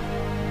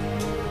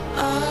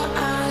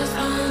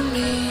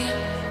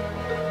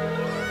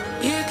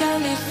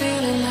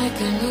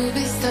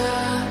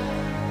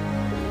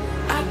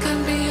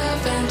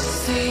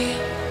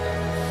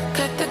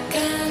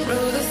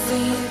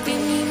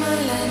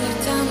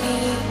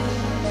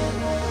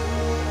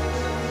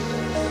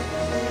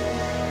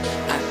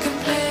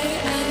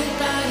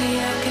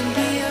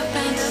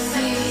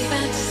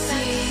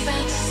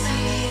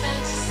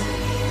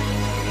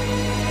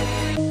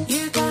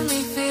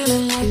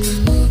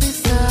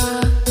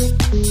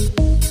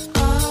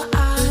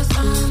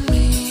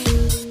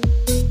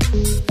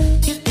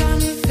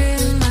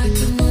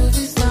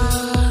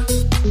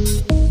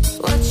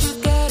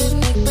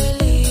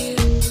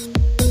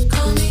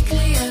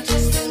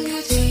Just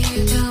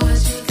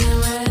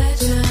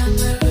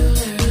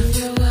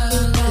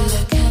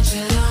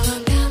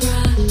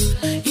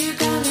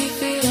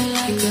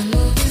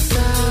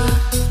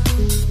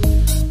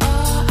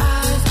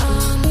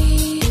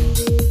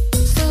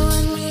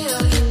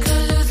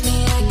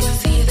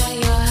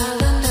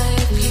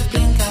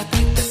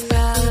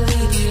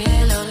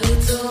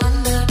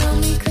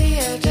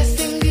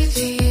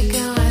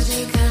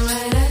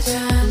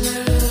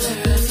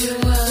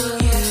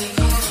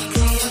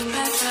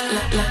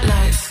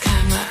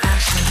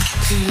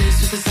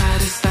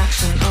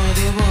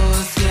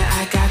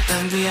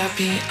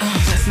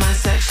It's my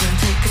section.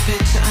 Take a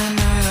picture, I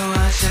know you're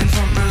watching.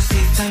 Front row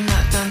seats, I'm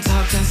not done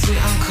talking.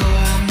 Sweet uncle,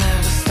 I'm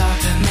never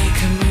stopping. Make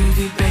a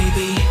movie,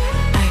 baby.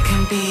 I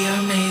can be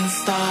your main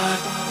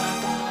star.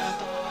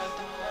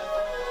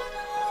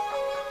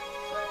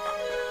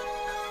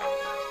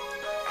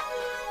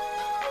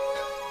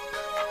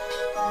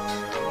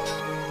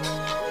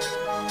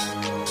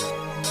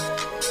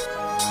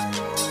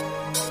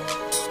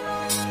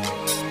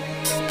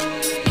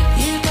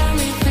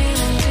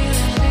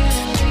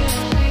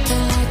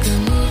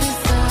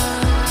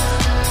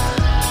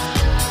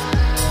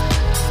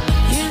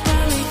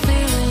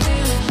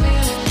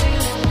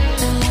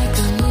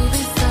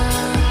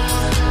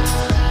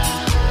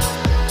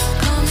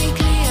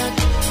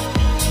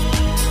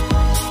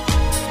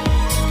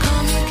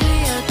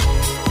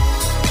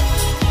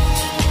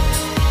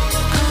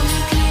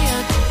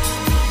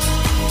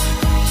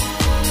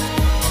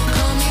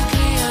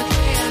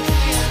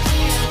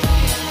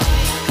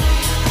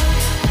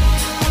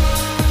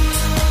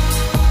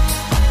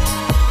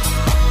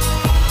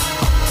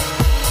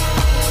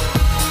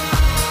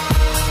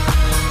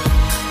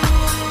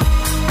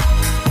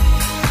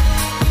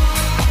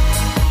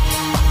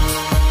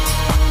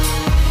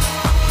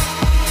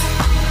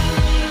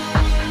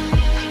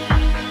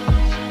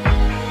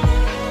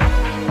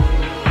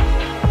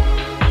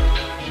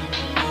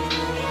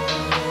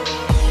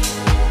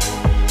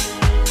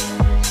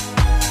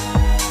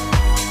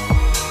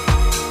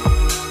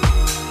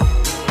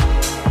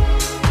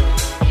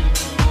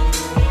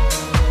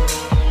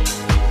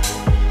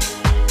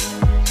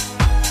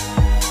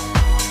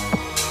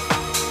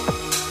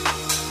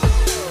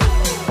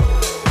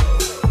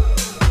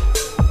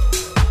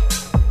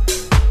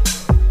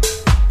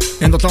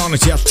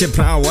 Яалтын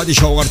Yalaltiin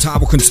шоугаар та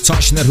бүхэнд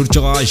цаашнаар хүрж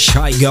байгаа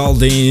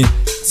Shygirl-ийн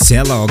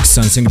Cleo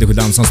гэсэн single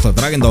хүлээм сонслоо.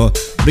 Redondo,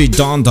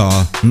 Redondo,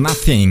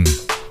 Nothing.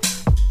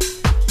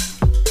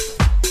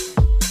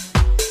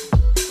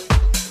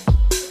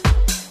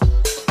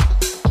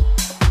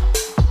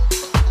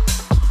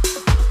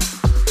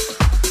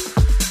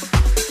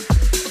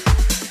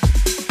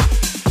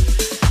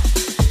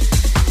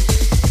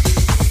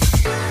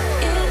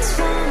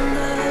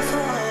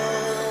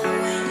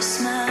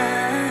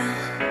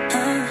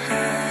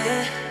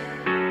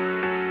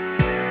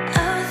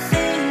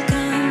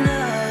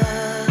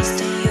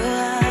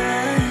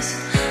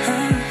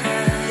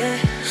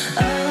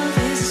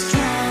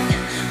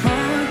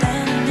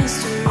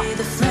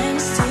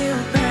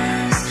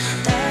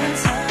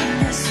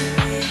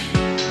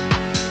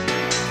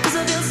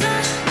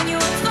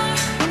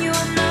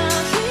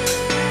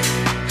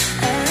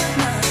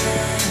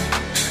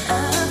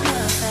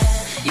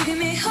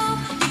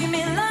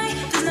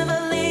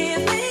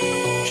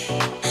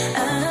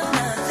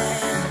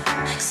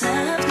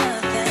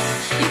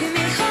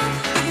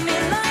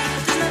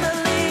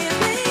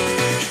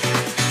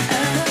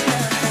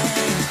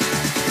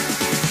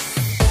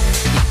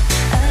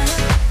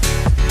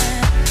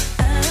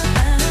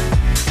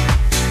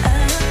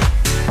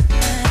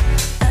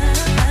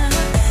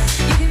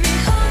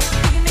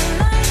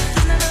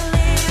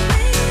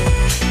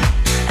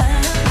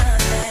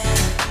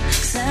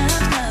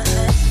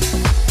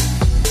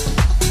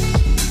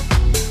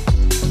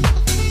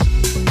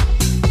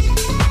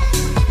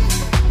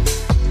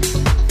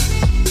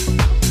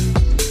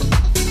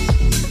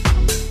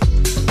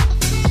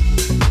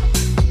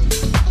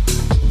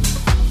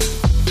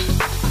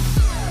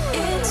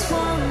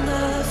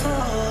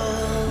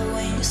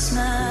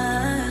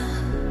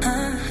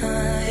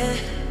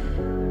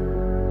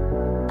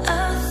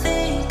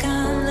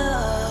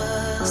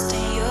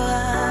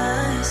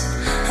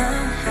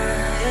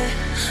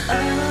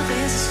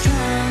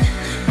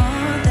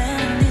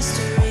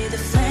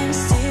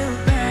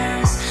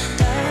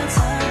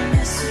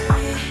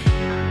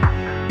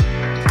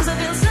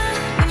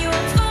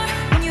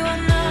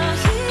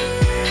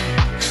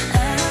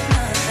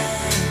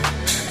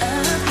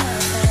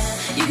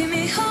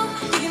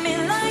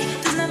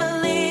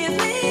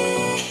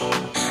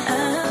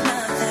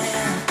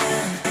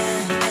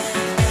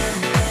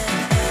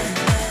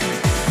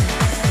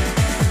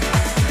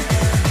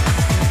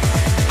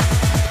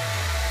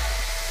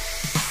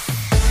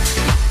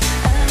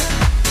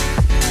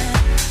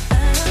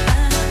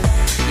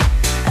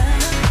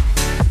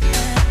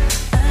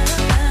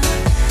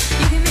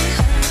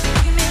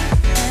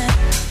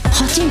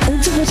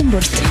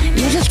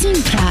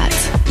 Yalaltiin praat.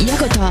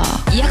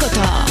 Jakota.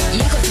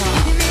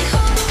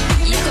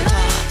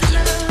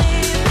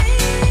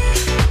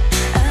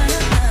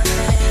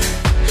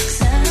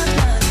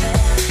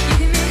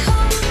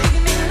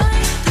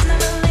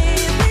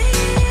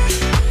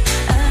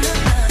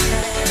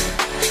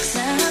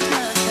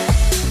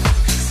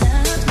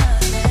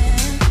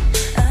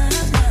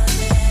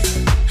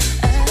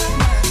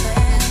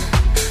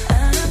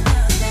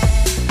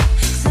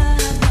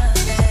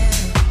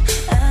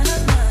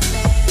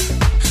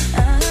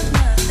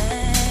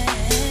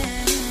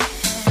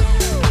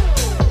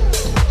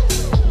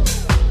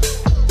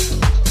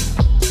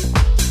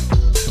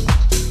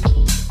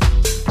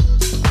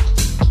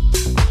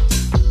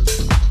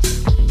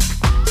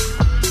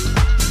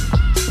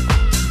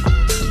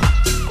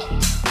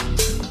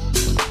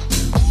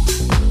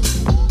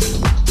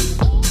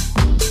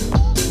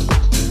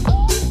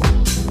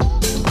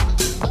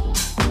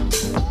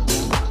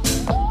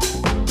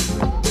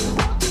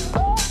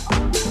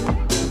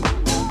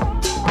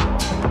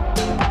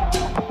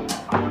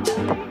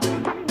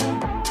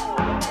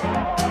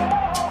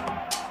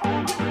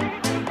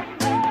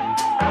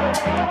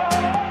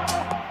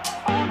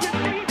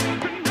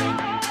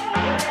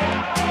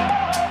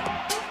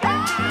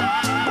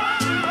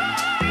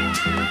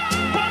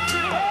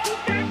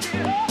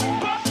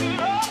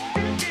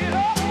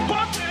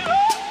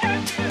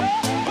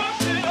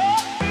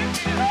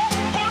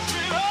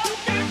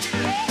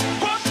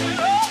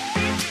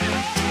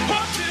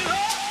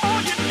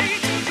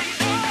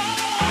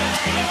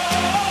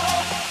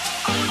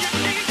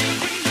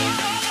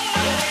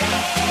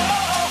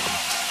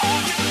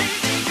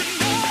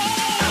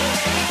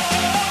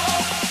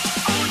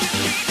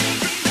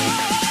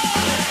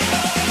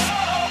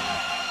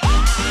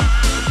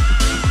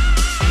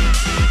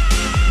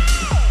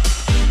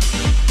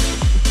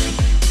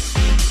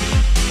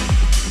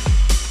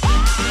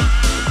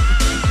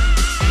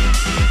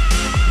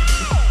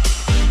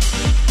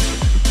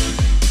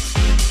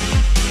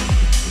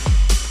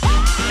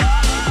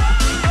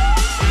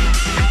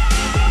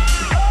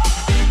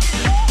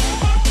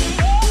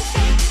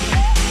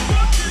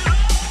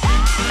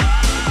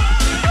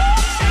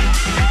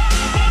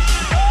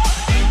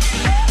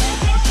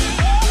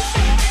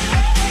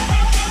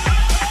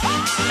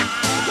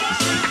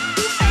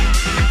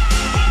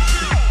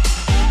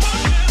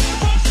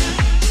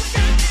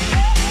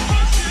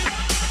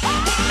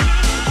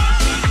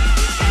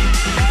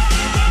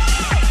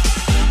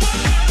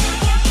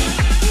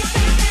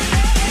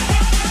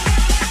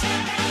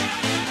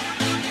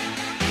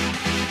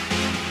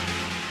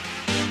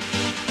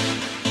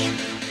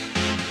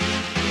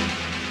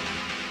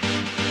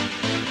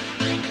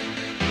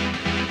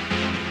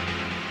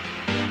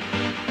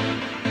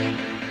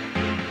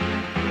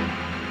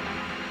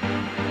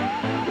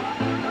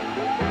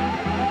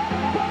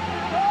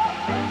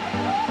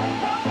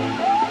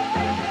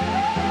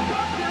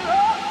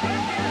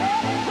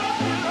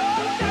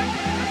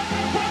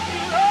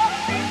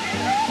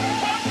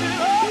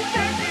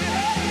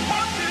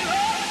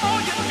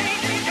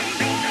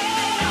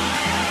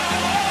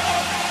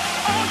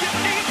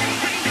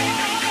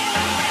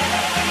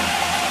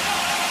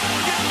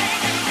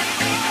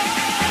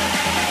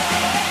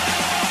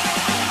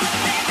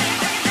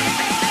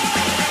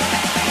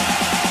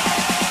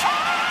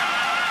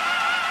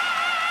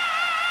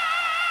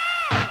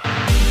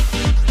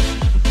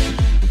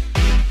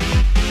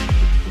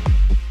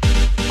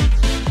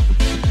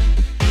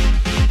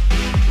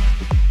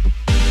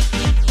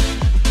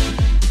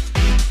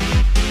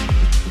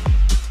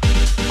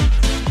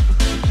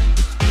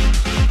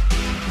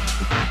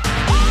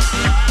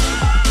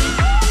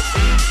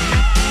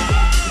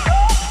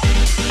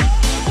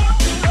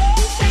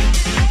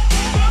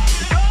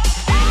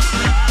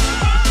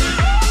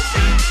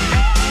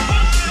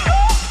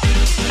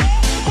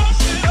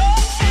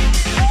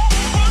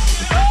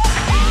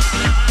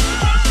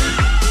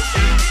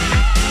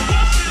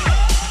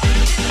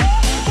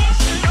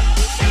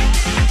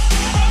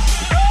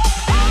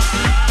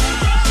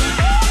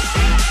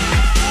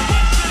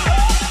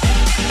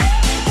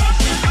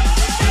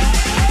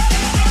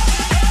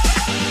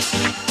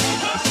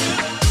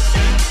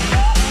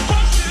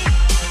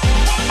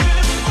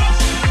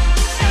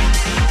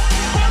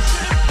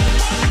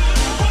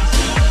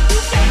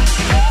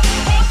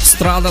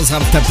 Father's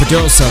Heart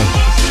producer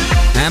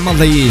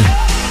AmyElle.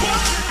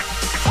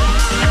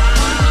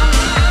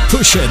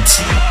 Push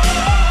it.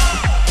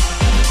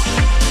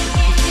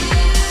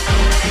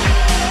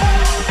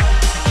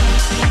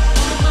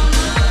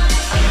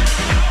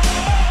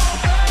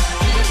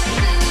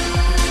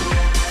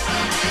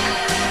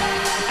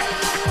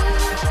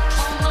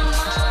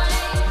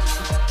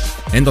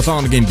 Энэ 7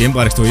 хоногийн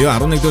Бямбарагт буюу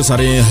 11-р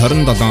сарын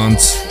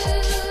 27-нд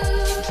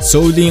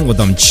Souлийн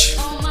гудамж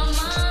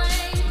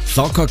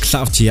Local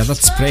Club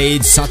Yalalt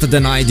Sprayed Saturday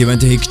Night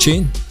event хийж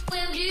чинь.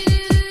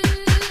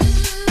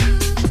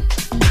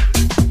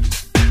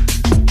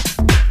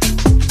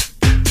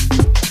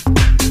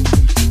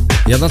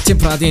 Yalaltiin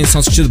Prade-ийн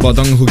сонсогчид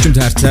болон хөгжим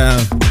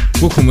тайртай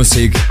бүх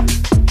хүмүүсийг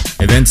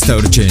event-д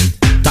урьж байна.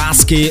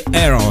 Dusky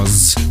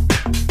Eros.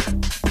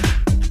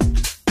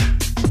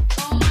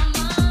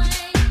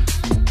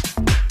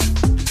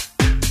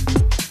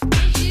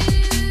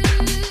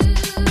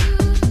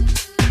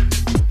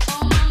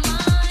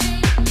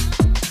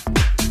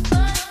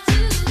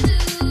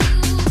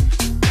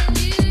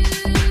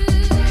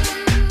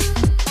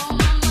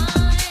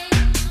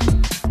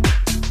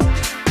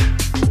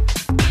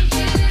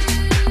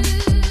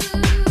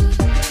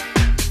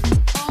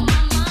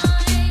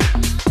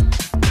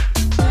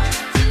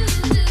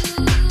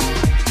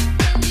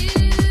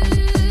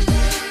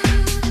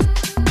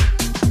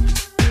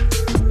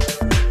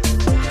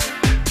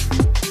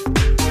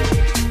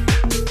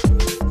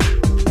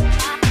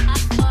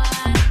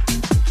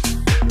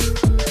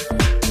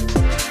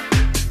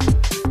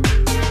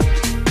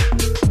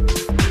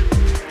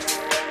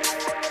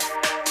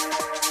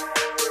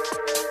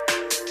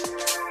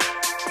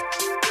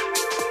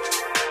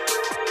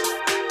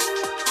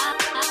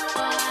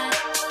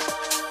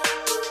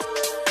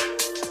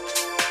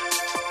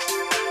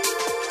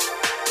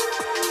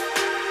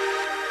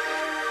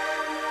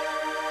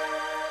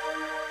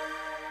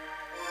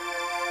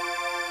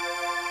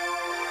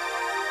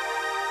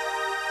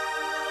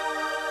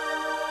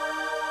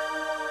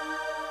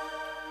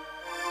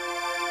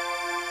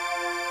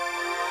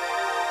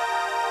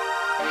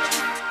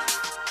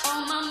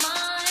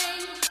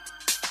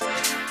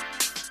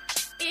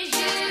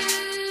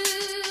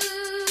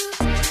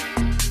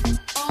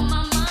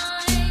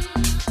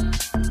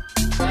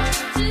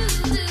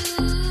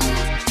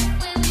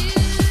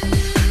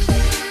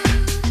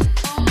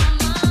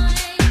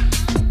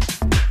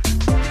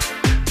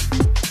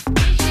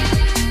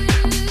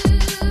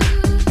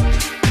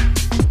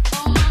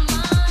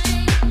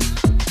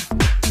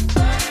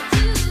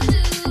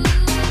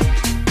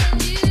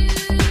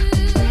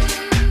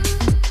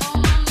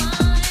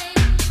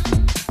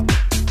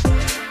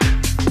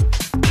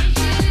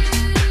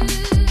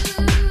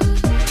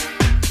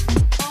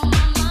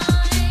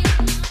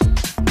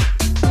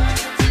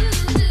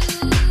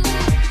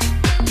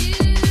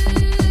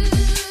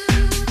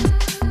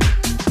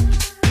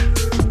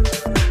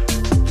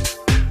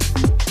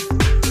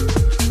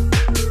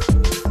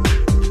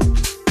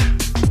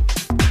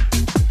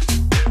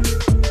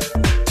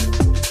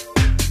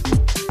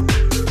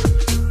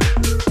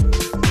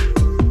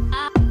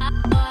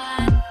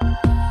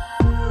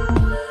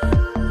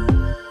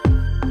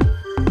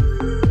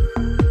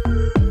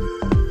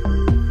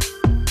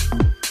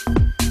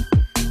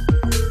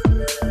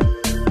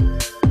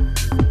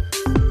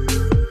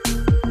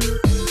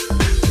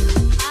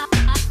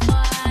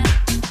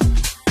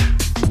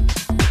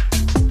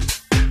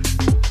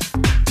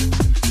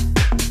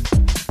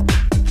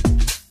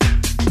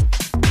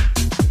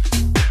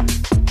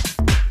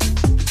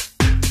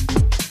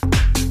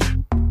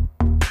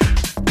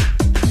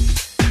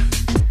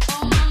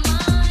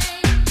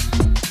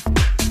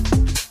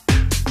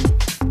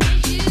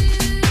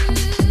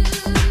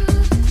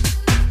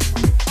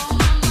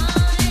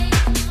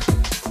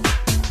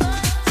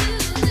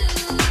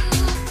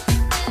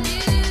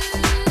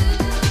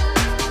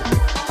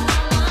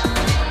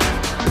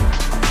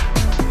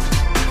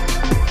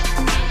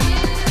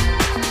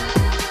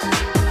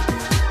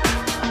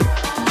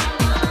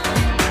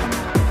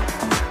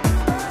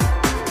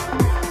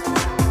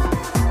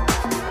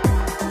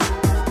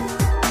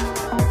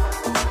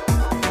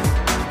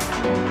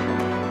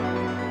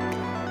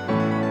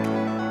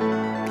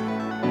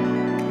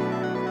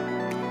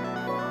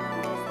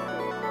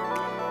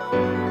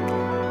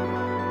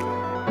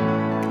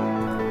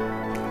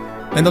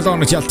 And the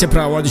long Yalalt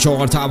Prawa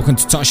show tab kun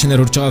tsashin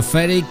urja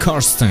Ferry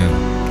Corsten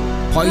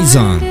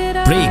Poison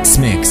Breaks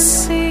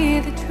Mix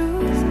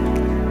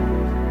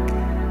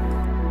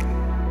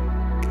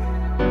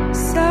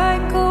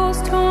Cycles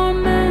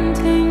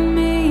tormenting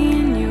me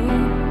and you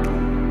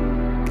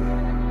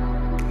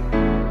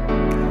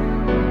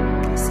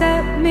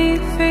set me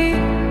free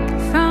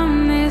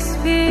from this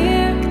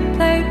fear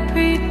play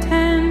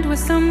pretend with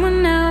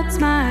someone else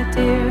my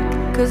dear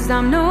 'cause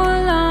I'm no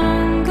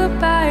longer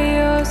by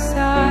your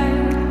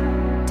side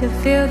to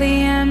feel the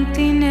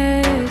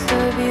emptiness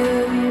of you.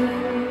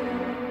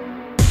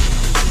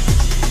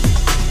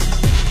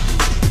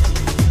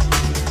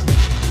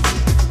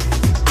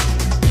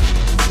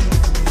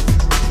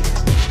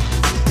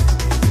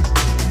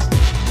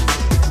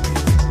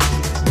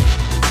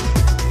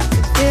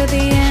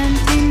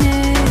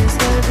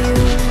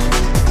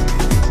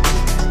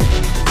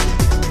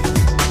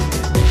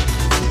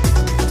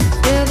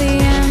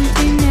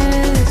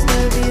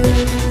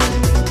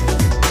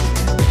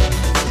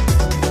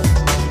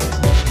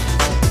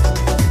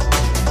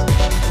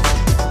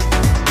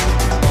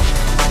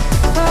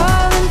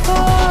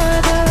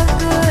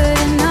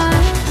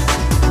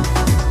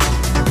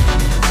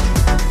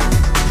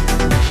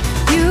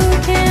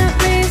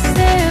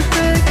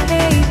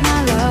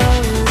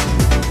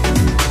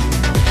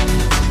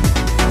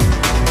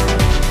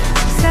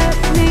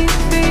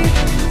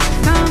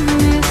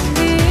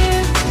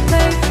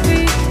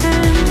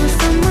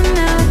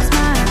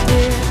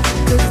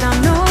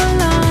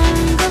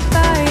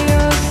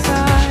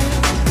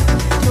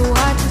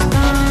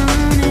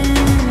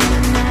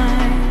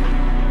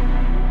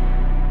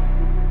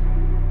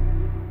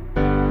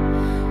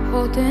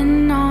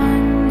 holding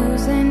on,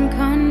 losing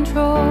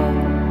control.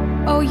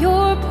 Oh,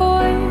 you're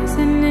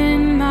poison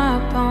in my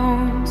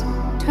bones.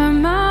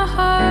 Turn my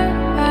heart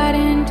right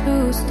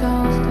into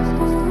stone.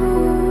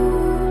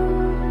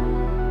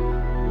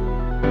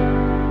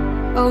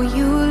 Oh,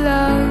 you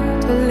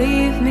love to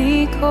leave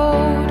me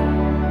cold.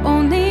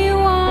 Only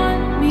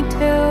want me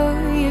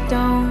till you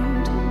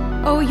don't.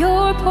 Oh,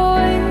 you're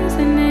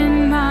poison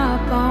in my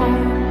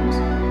bones.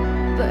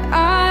 But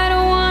I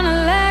don't wanna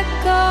let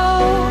go.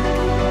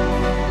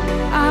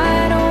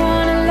 I don't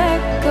wanna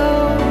let go.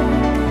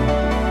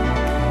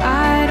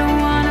 I don't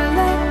wanna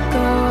let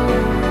go.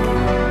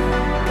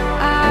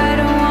 I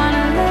don't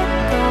wanna let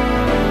go.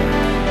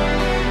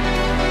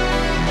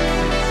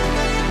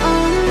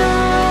 Oh no,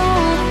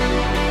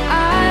 I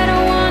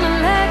don't wanna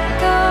let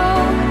go.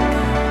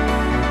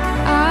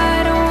 I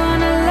don't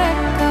wanna let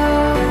go.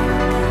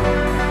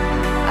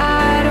 I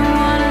don't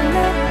wanna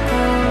let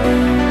go.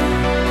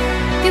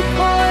 You're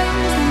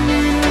poison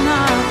in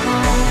my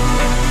bones.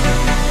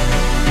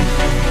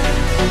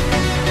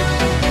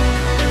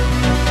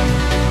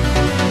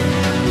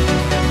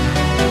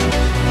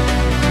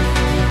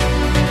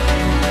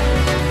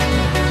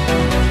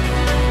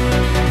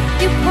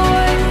 You're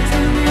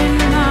poison in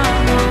my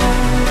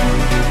bones.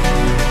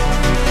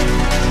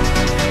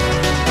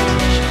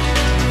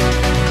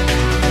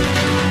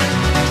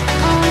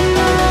 Oh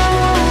no,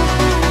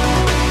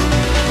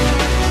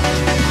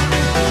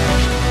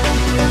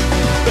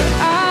 but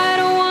I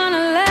don't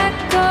wanna let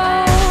go.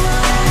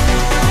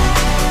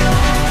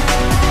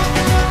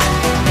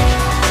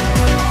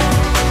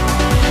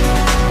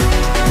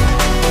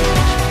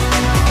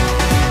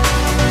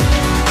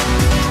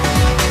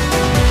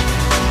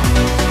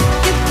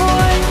 You're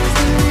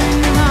poison in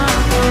my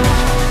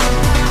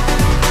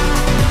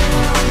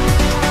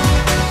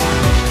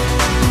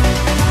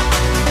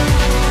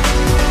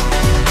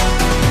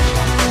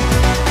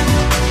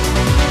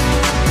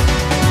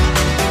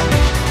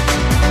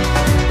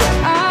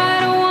I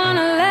don't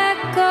wanna let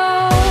go.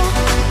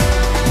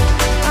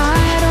 I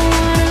don't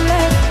wanna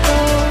let go.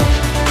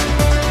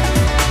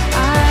 I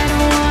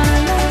don't wanna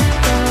let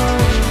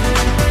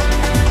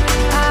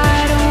go. I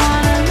don't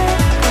wanna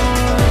let go.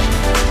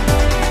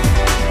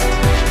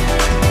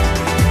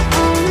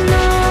 Oh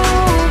no,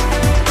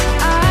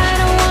 I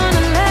don't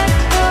wanna let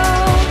go.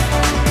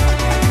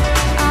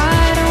 I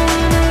don't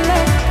wanna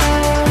let go.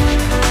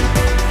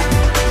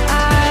 I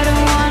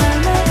don't wanna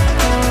let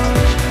go.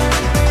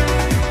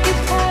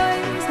 You're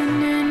poison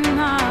in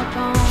my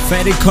bones.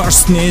 Ferry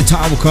Corsten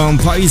Tavcom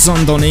Poison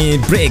Donny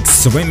Bricks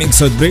Remix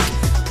Brick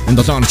энэ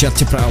 7 хоног Chat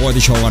Pride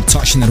шоугаар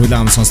цаашнаар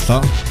хүлээм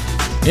сонслоо.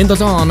 Энэ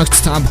 7 хоногт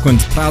Tavcom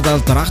Prada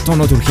дараах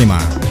тоноод хүрх юм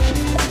аа.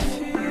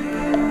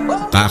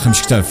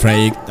 Гайхамшигтай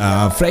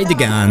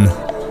Freidigan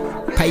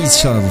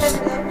Faisal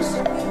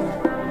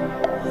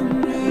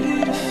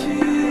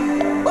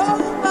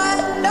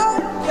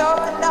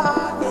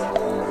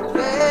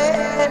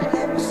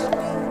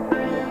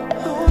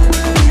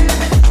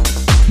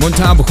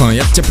Montabcom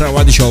Chat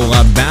Pride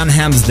шоугаар Van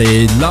Hemsley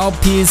Love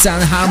Peace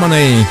and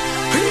Harmony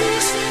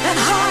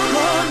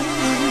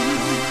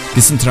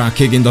гэсэн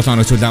тракийг энэ 7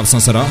 хоногт хүлээм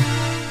сонсороо.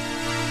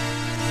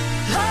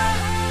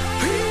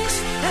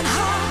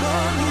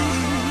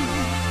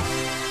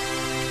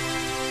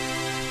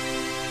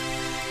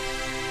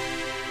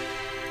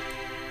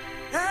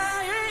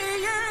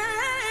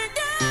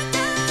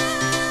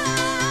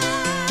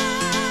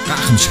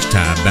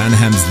 Гайхамшигтай Van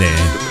Hemsley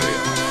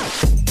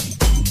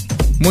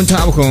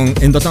Montabcom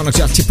энэ 7 хоногт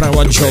Chat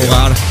Pride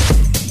шоугаар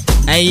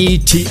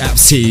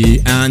ATFC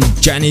and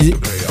Jenny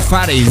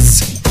Farris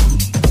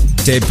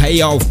The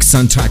Payoff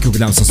гэсэн тракийг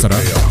хүлээм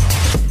сонсороо.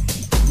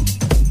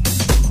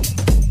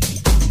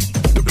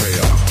 The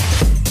payoff.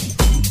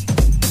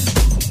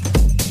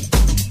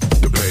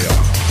 The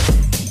payoff.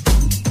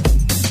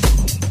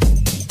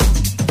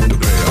 The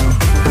payoff.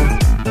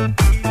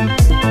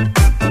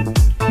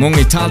 Mong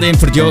Italian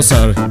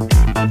producer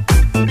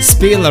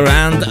Spiller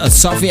and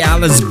Sophie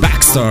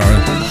Ellis-Bextor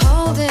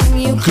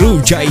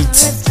Groovejet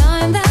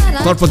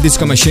Purple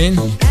Disco Machine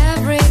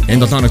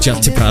энэ 7 хоног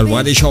Chat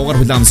Pride шоугаар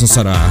хүлээм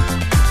сонсороо.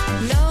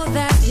 Know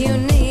that you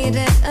need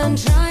it and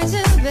try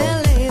to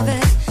believe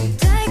it.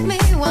 Take me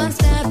one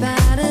step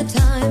at a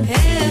time.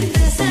 If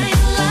this ain't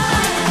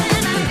love,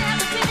 then I've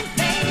never been,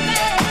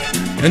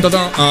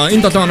 baby.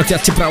 Энэ 7 хоног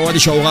Chat Pride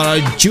шоугаар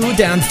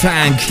Jude and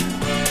Frank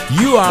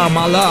You Are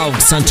My Love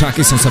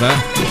soundtrack-ийг сонсороо.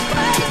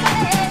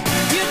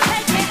 You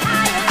take me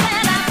higher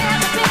than I've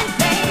ever been,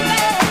 baby.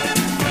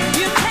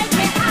 You take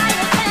me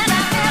higher than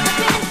I've ever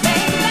been,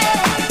 baby.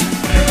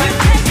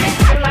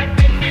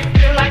 You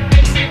take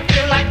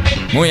me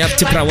Мөн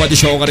Chat Pride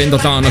шоугаар энэ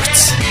 7 хоногт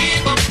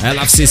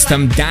Love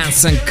System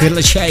Dance and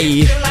Cliche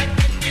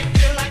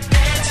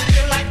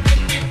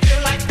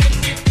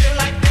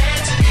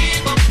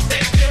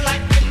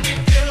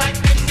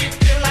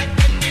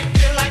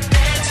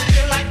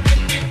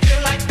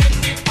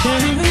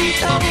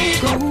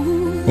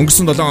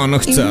Өнгөрсөн 7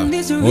 хоногт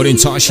өөрийн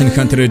цоо шинэ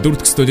country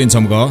 4-р студийн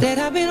цомгоо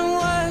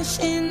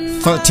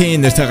 13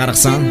 нэртэй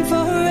гаргасан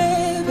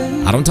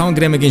 15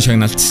 граммгийн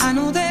шагналт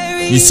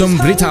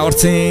 9 Брит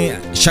Аварцын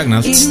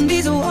шагналт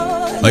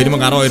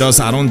 2012-оос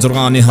 16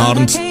 оны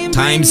хооронд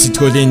Time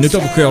сэтгүүлийн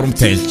нөлөө бүхий урам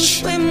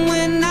тайлж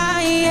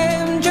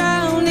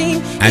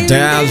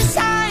Adele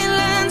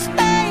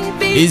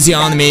Easy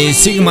on me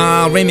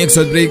Sigma remix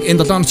break in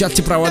the Don Chat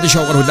Pravadi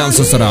Shower хүлээн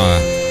сонсороо.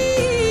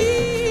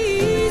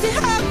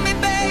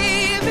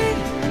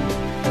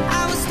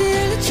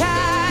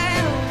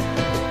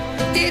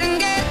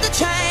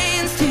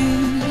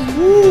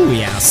 Ooh,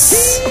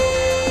 yes.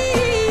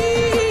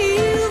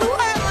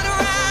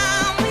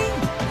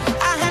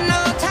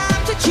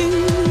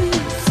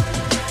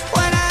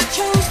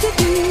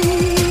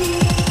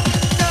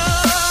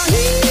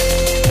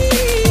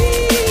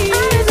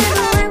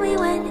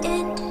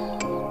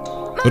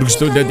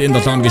 Өргөжлүүлээд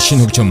энэ 7 өдрийн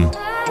шинэ хөгжим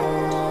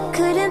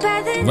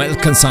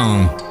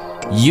Wilkinson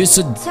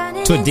Used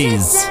to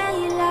This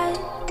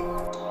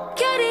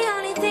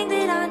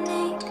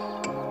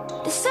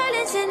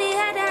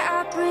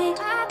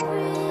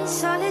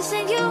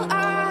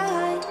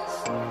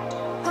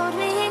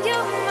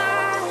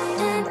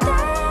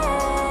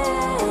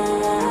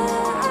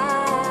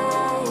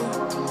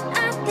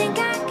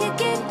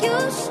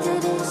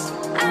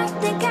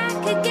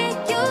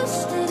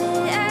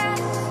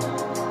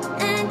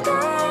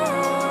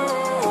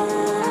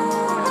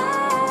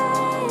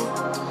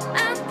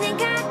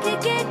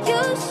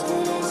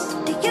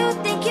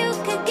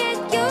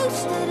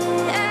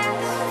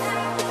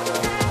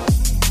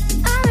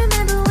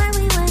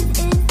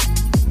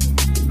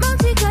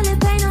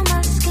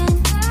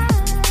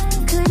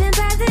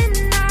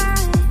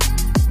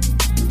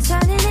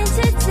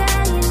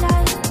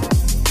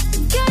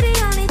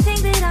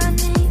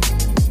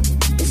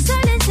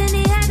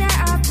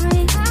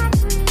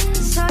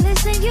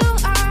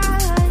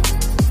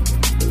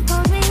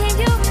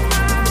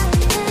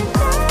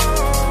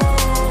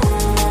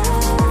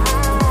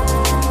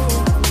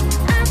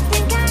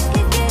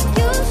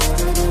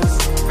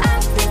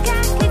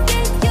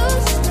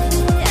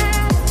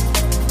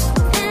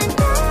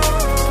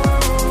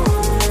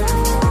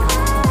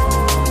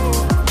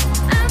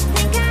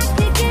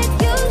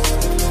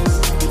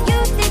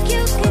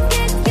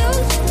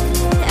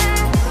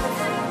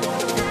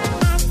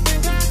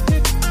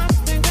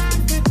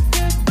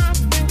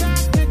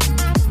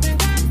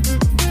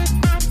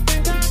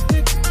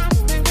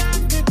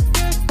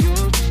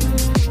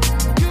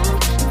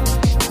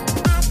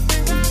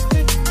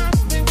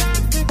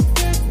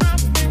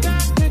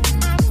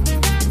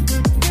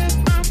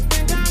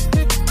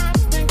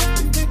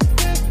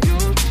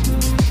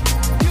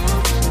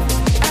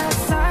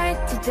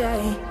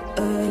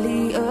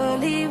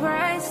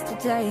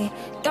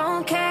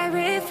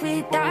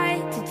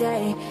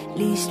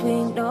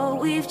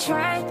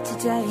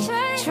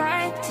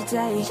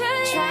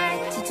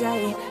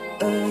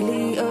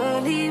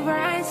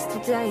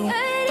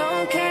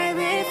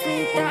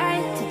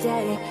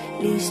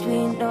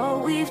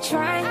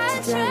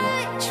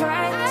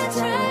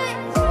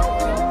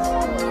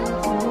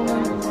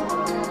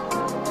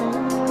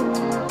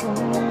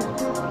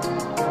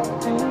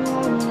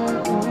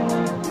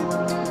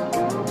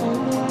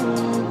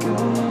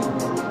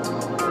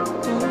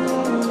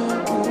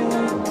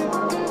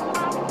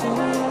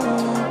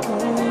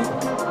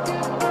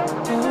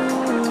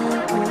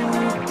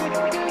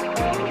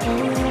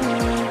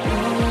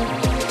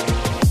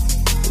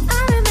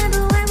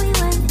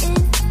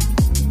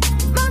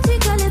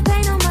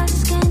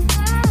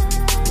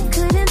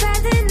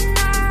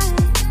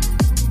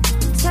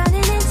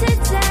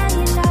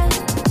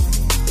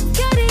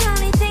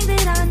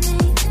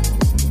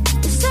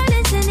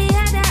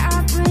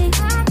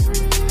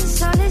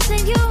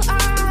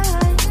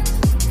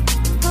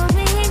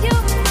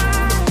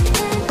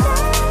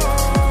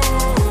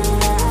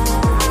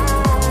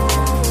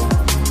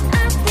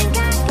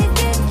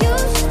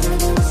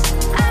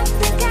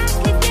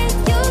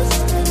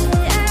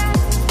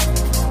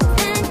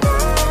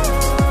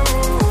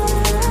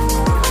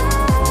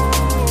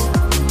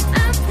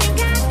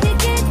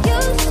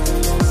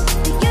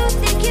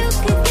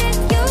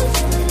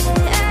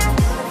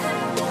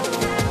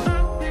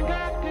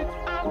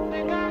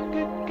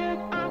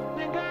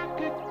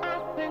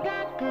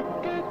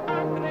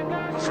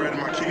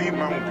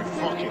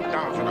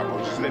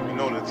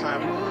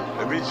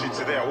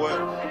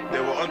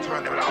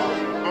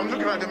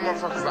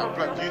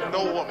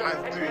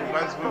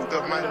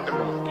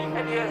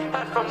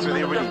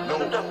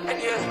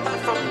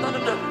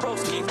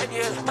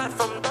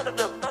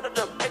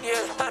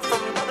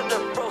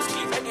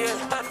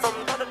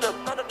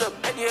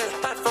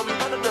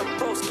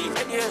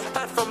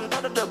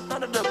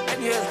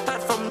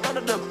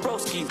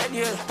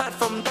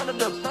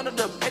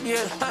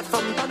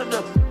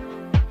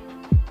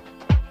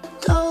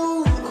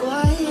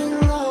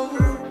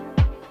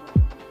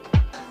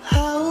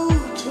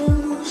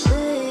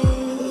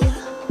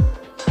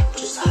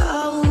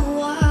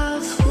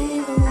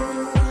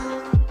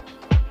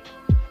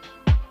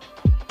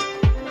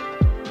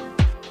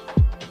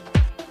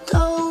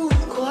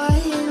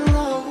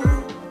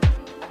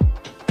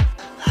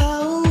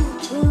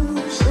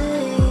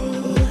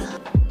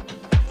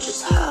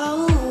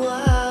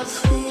How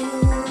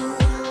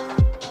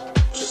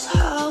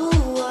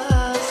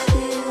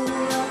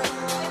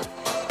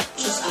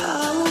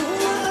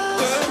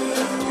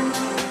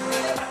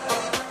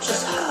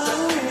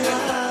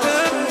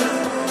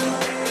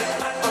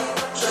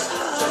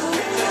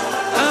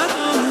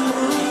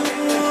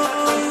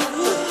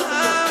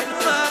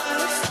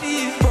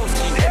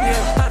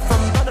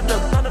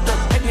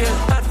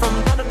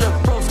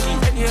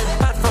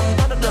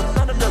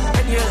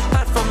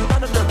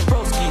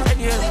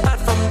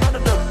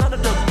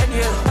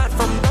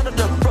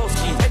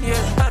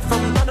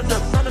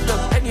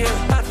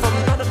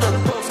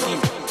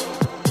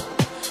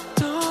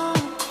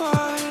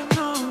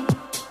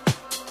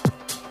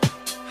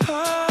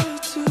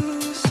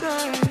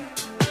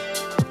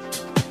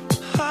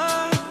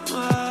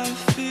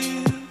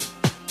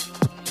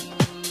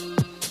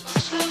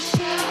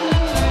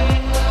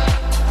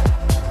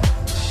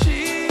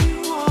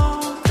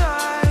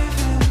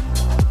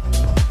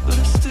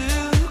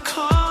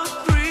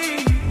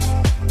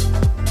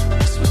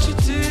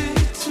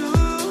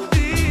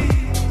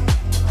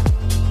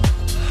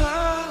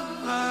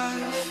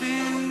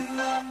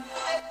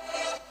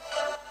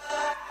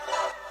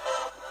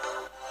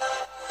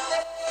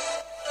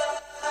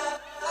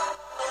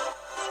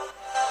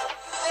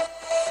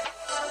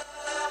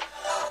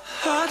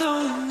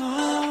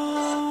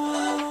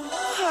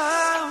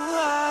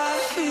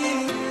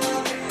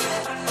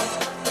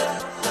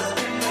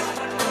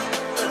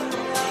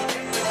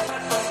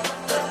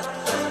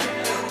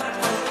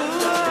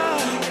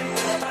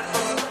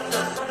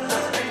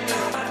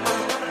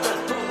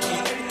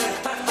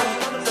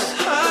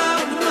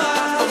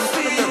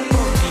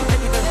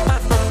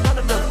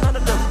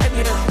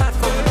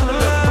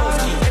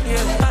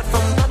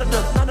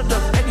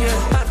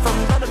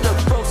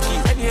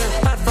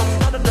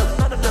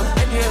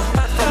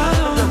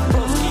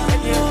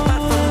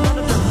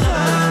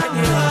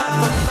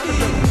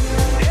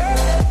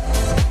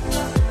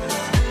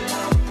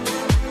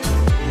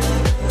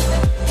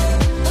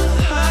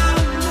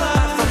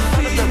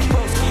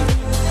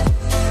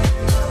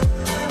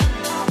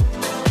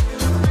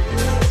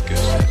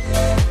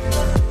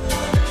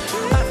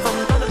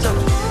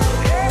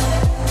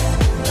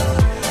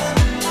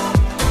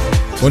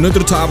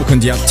Өнөөдөр та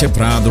бүхэнд Yalalt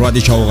Prad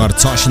Radio Show-гаар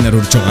цаашнаар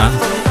үрж байгаа.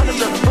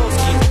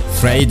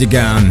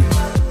 Freydgan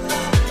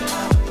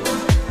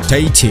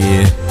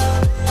Tate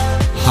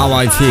How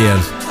I Feel.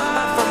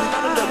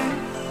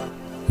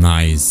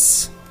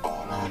 Nice.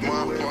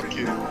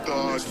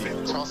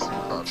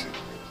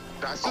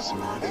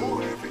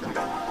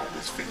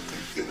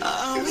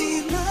 Are we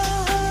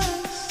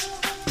lost?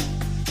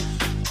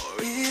 Or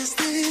is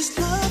this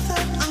love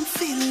that I'm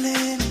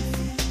feeling?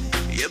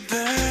 Your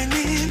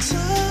burning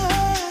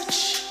touch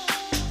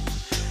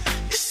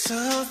is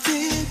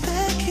something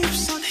that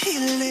keeps on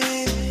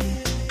healing.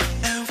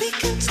 And we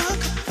can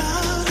talk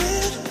about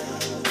it.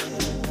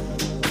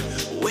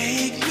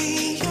 Wake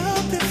me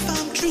up if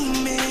I'm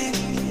dreaming.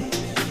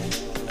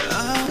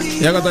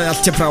 Яг одоо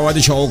Yalalt Prad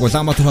Radio Show-г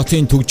Улаанбаатар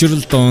хотын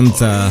төгжрөл доонд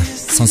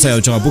сонсоо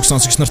явж байгаа бүх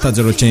сонсогч нартаа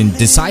зориулж энэ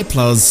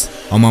Disciples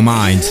on my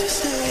mind.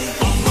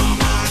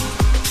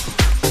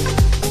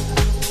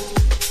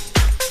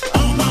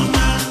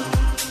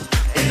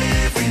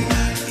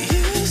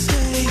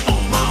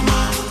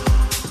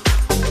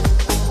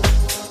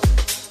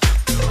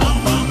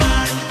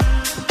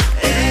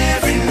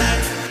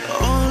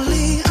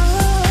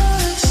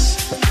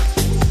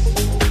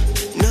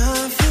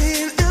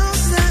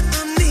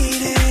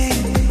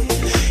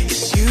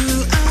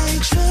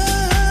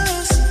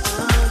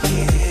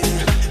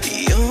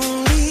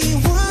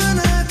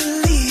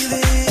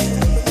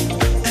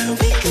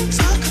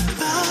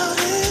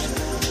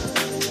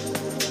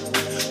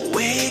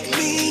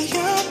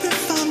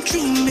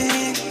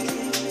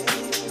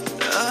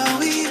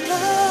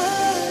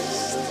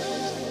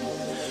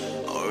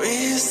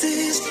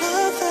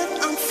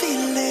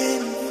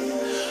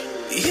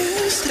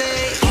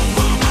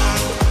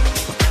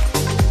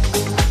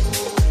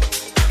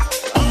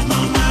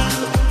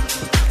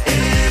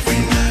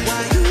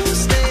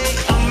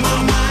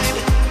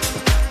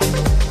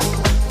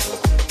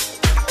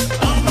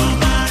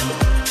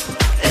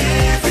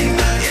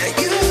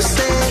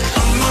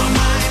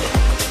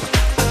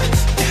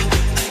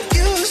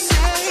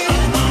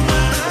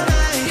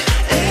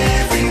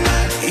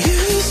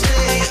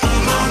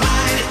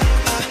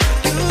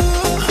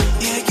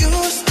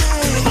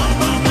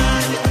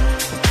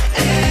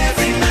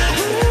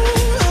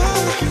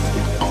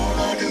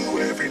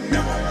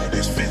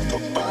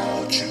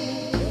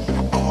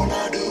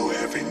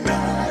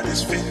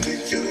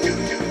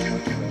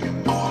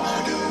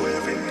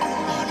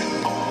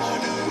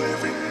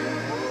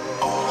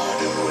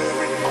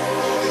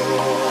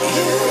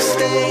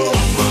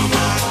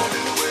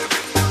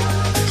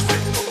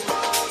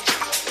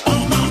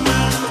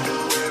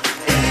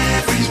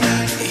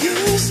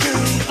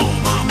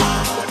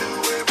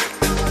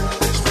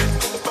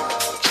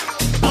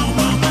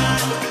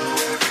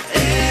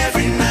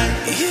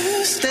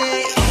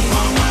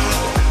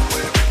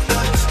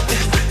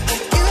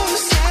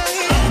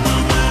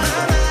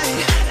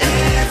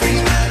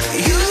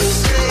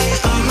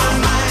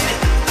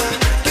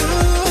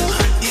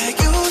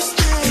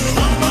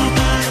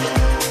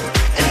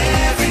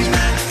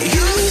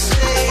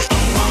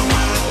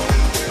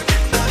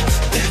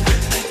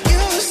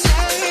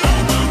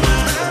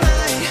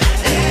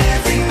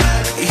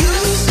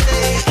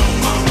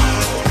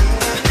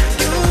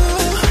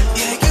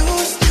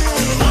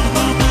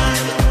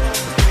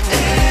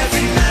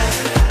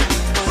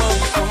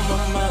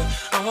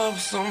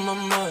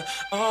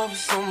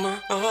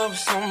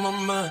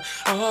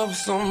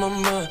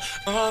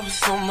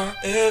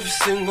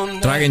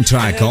 Dragon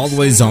track,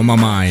 always on my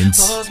mind.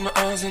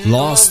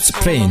 Lost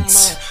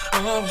Prince.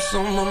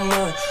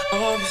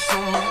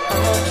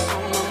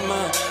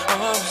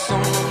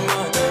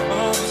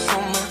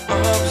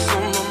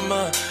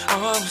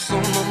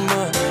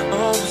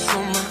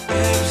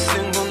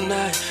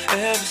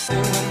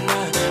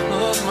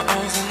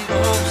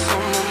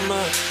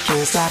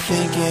 Can't stop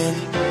thinking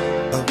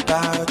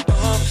about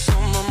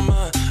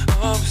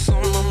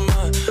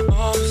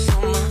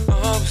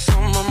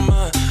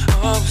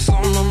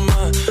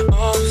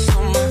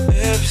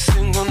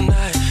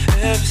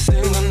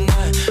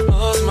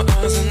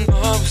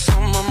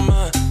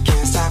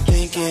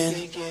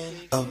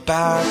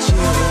about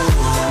you.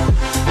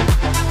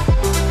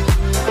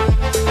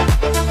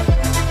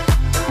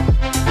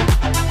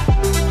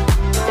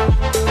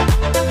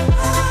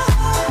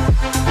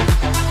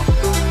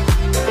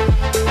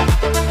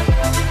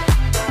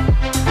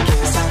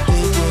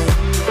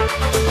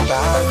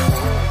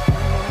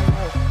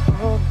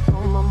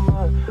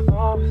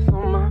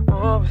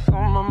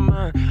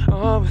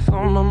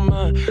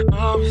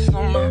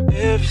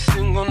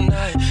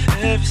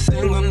 Every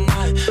single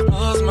night,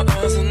 close my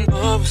eyes and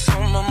love is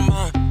on my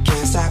mind.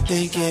 Can't stop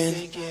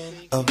thinking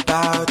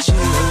about you.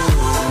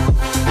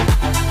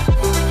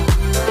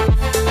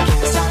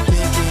 Can't stop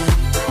thinking.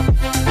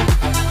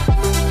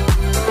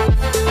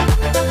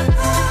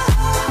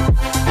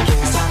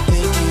 Can't stop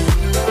thinking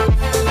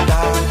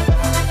about.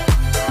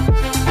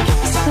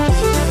 Can't stop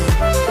thinking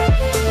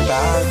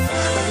about.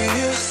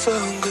 You're so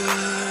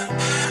good,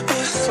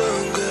 it's so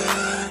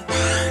good,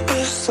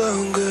 it's so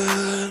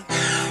good,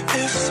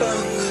 it's so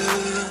good.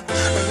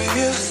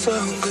 You're so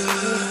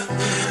good,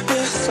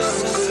 it's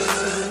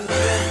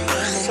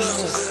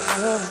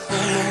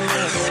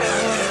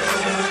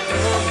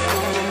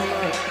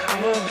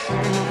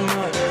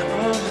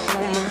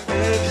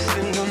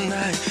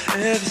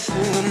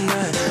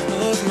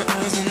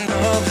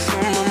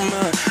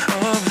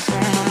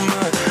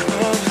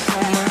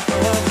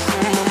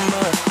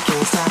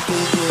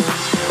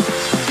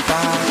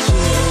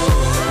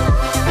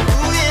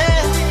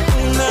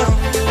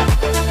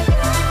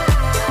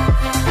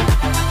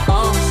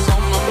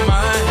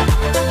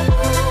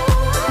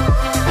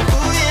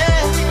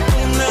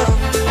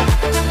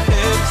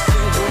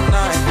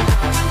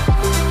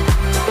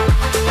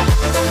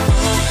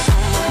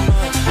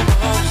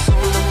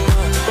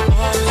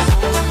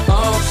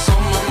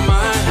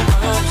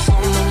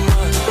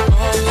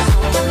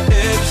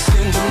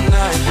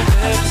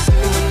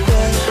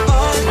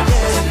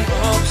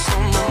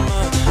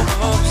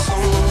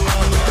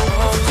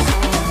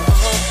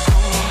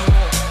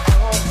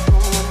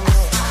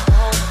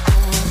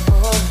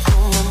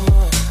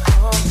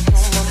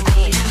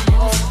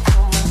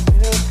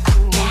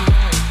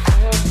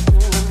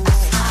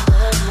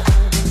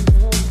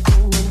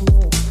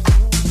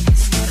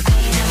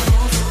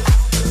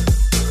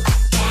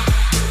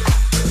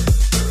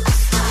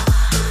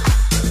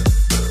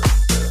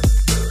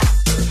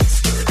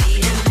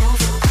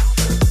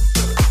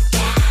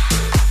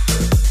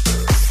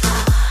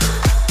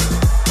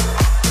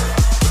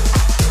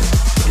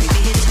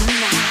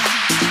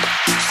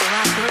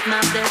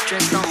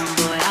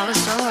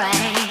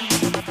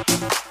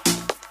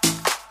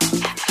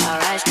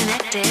eyes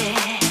connected.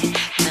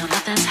 No,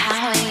 nothing's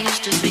how it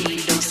used to be.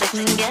 Don't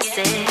second guess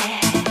it.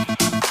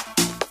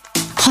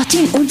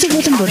 Хотын өнцөг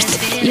болон бүрт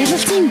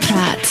Ялалтын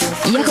Прад.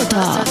 Яг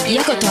одоо.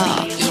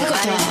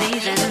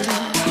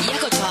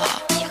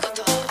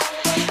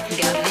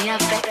 Got me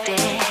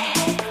affected.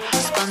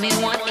 Spun me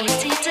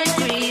 180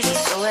 degrees.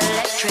 So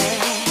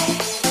electric.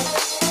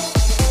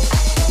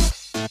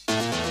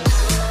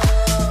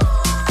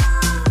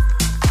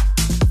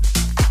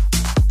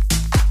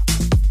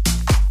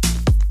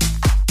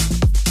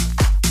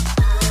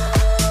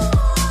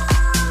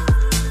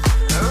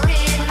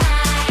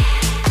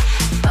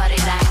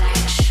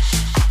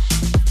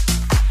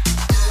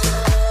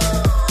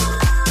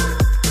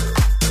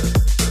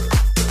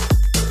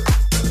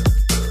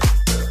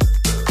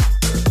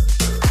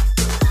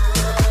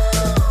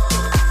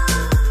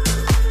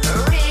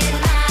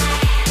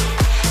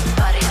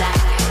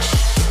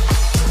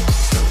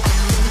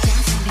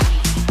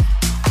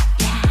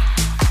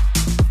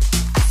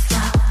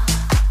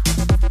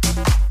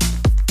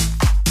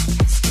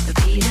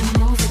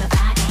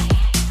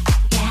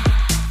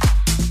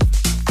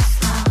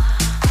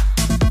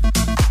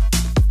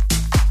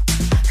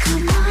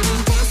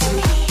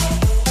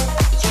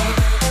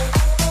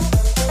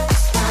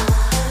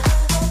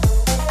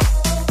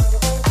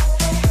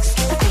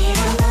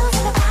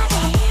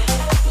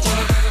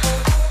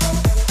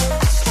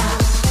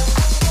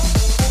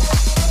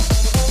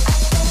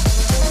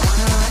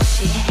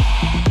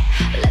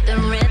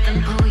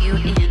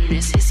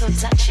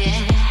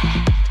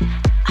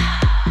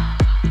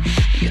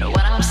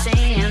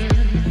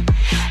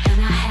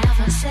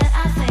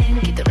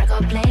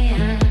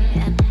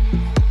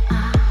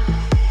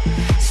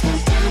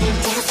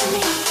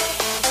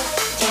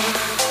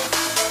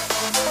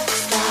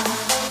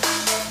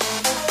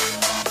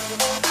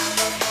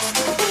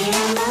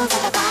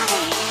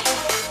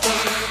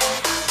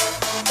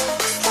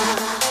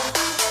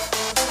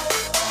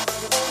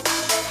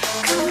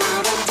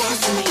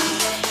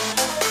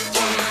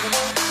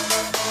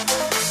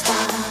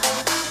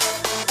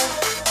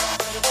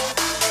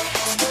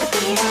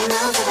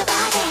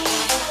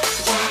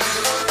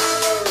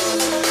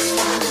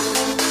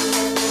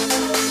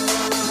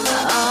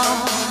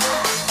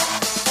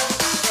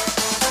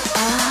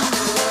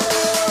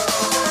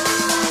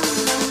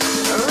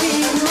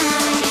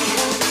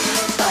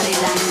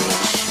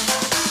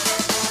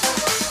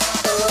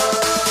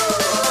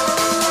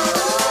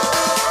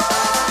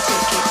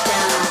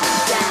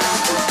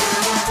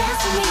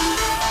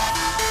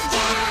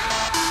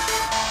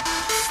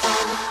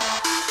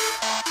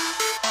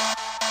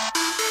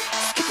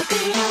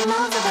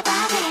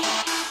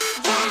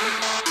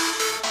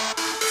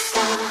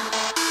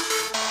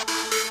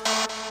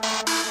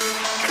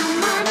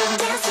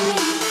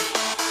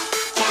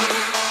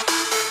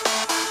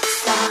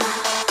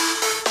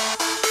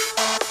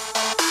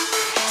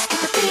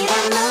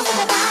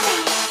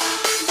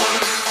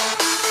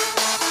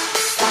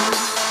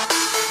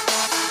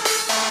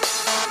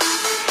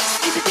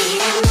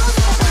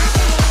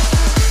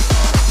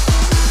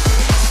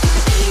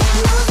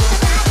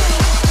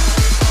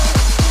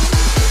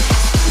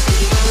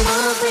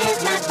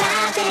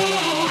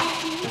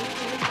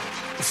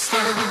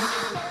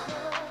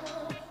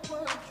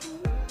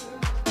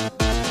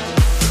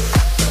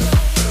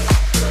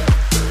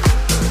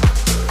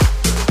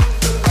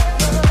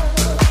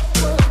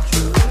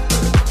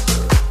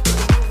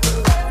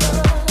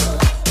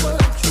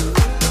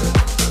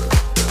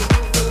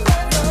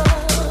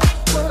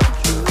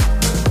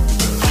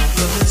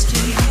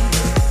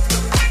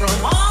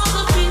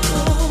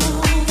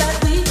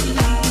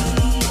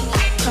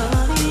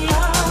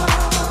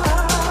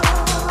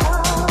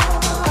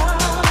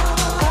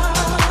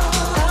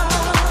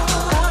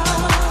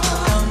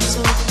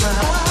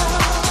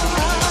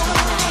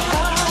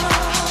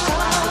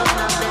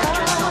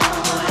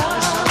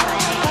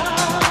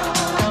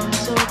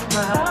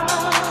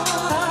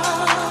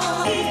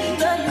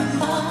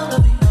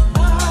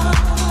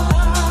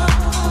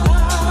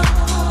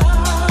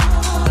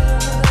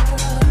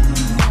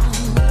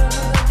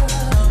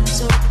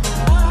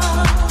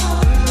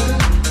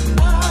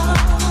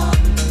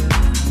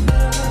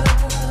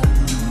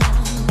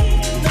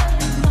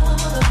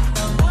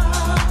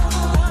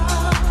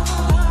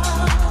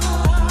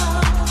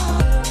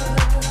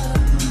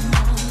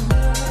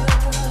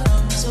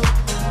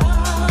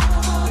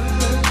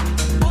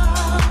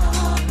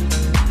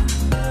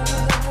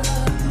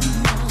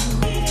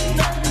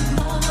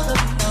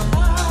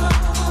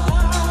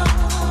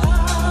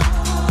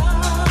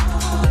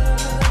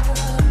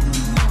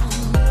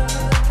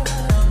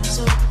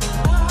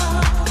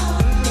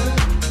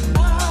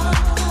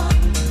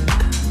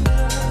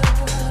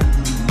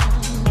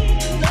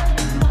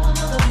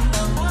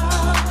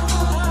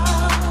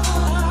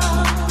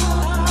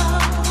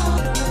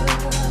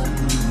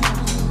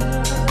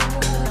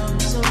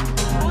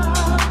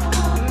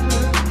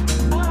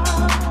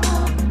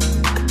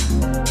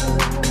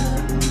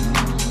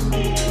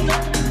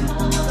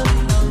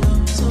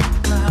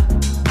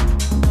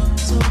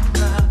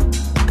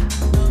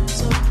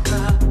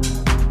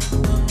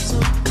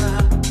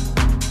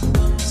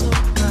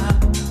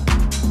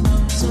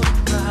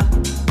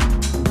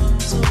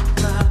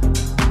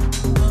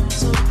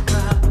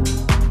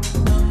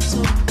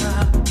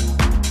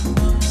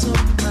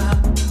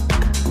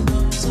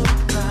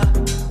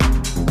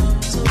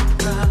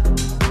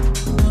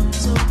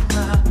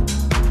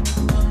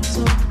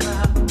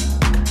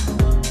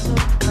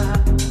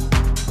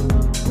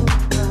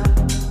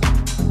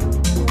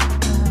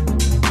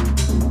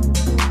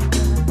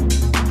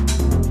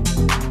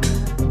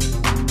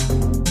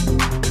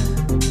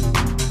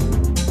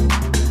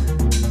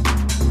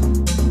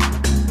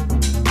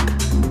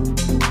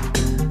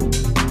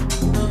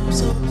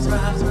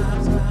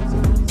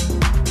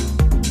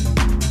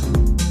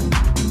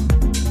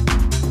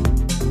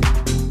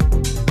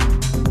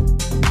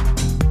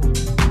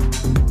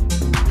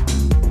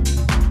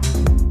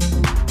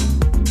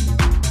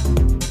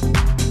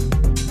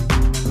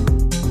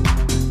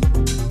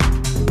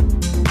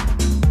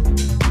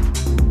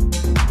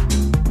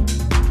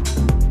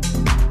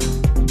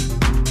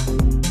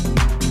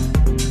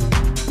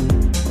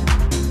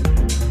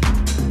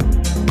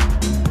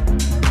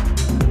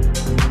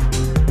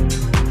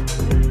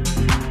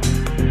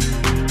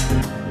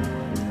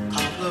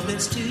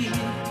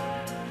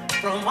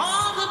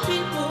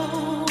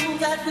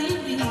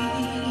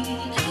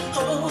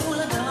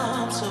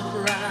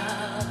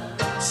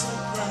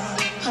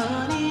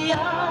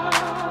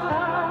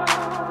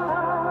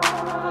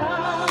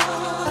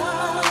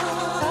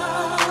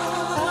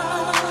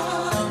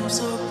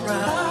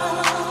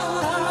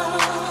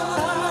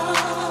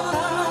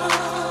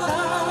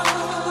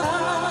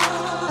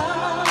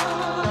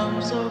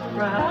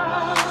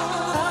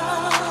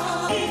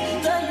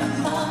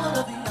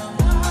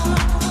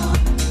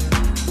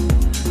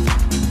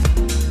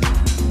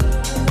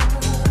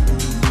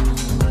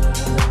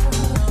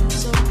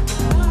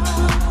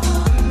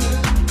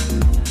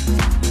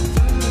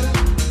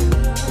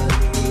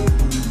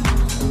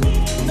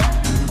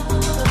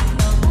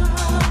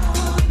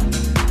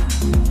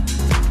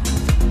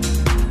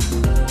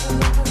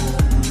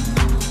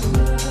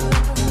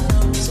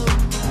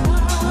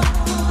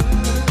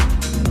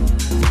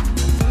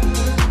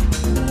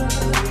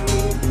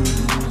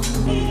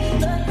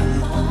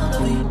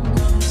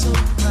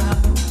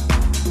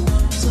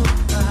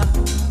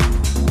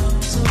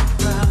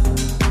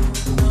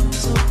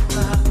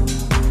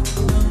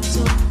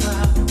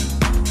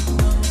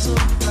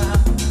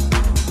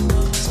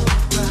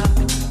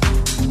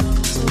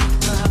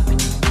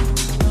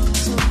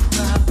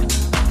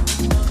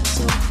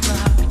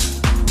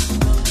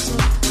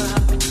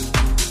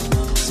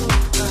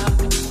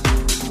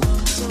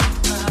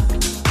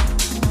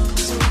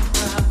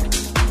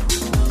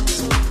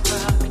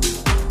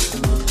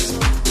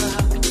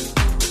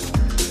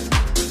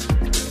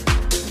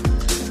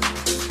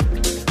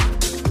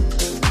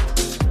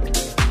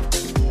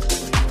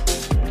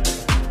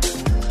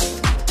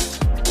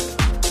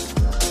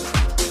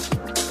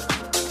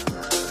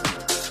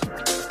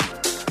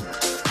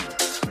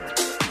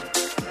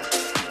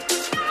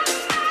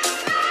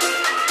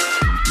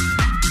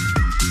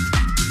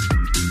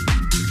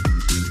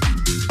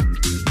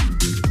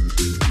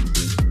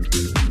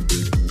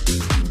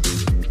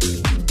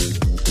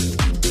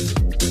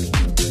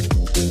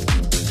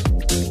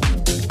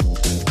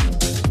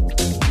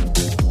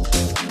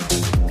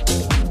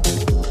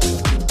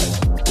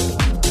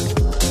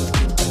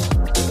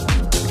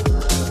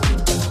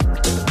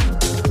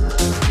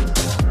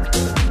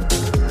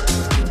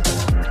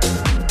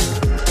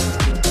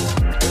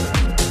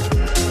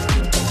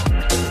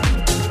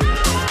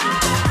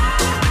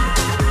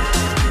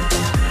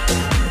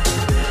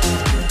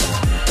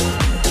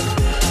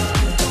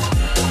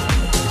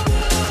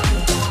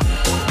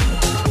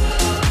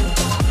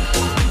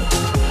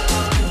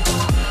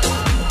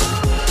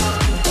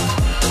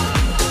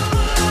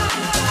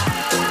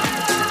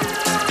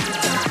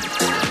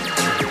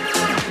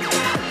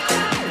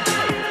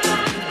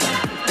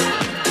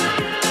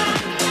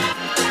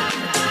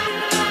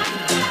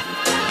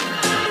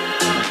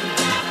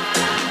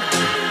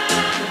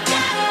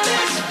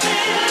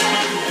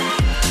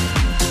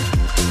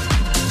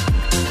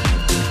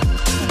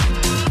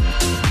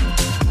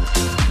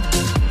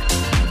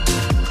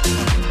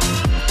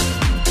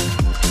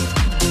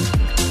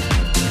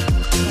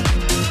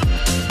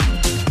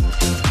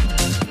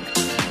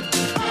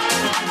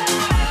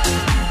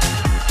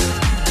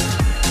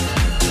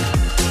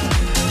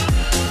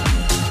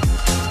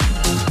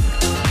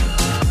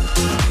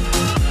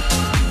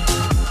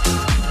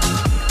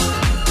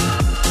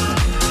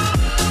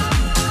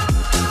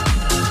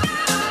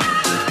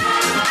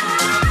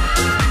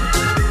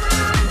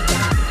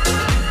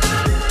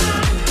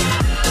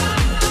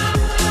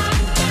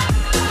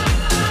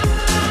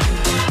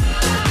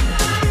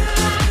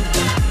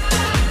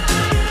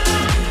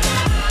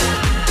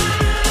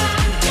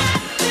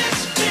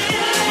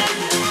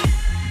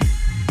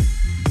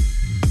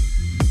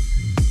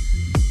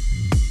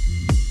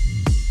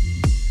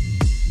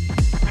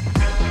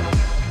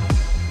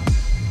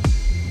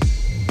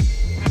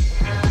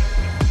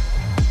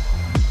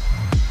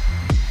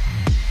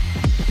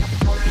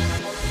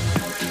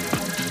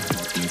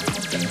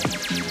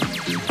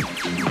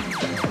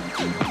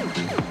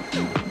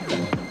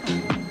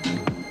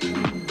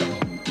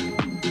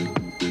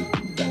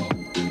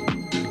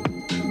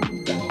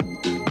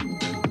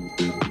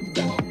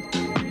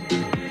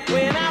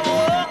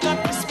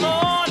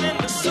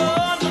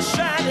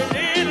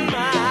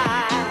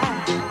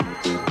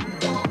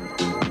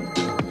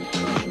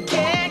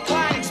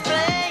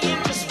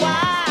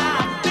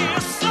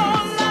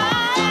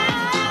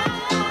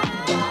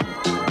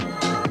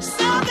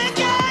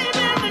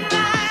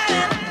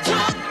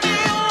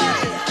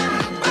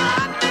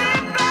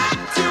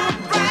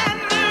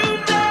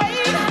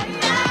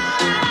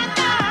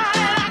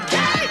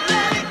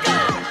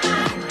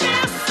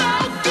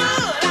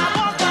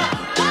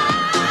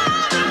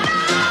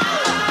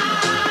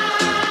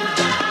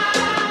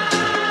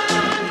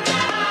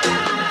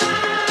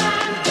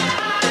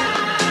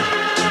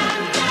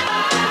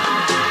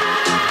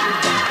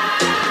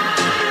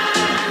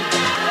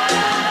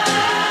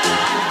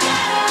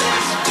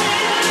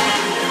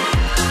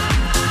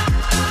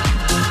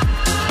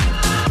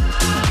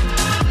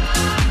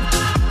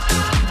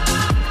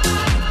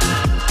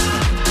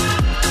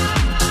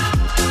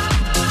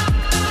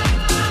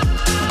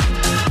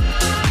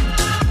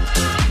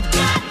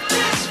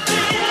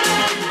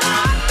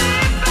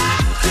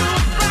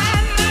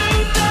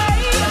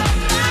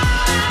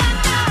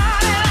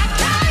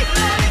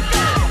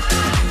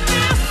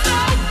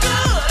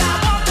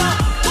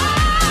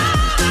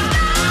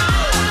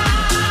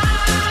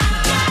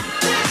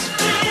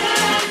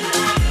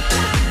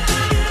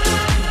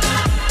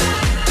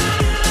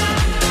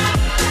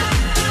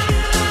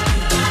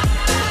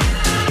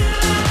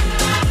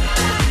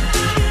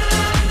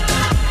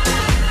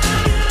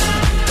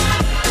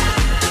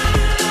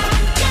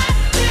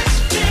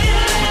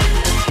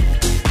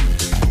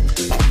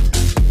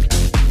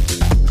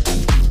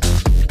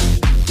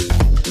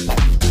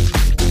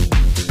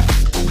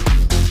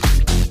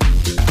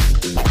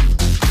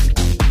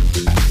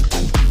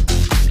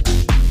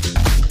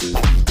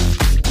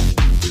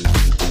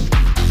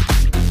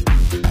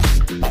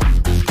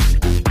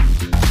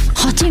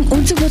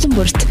 болон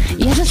бүрт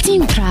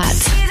Ялалтийн Прад.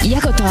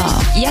 Яг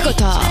одоо.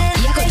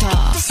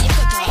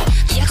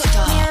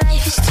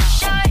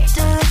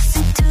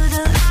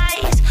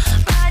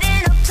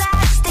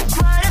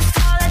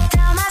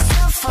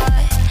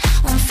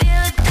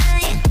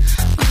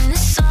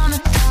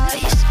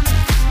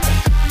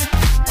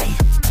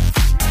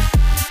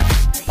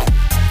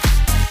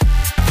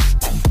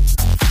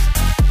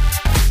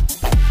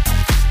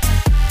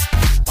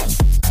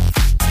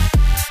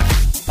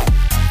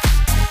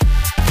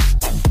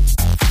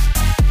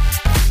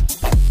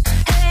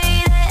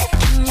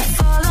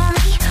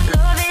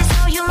 Love it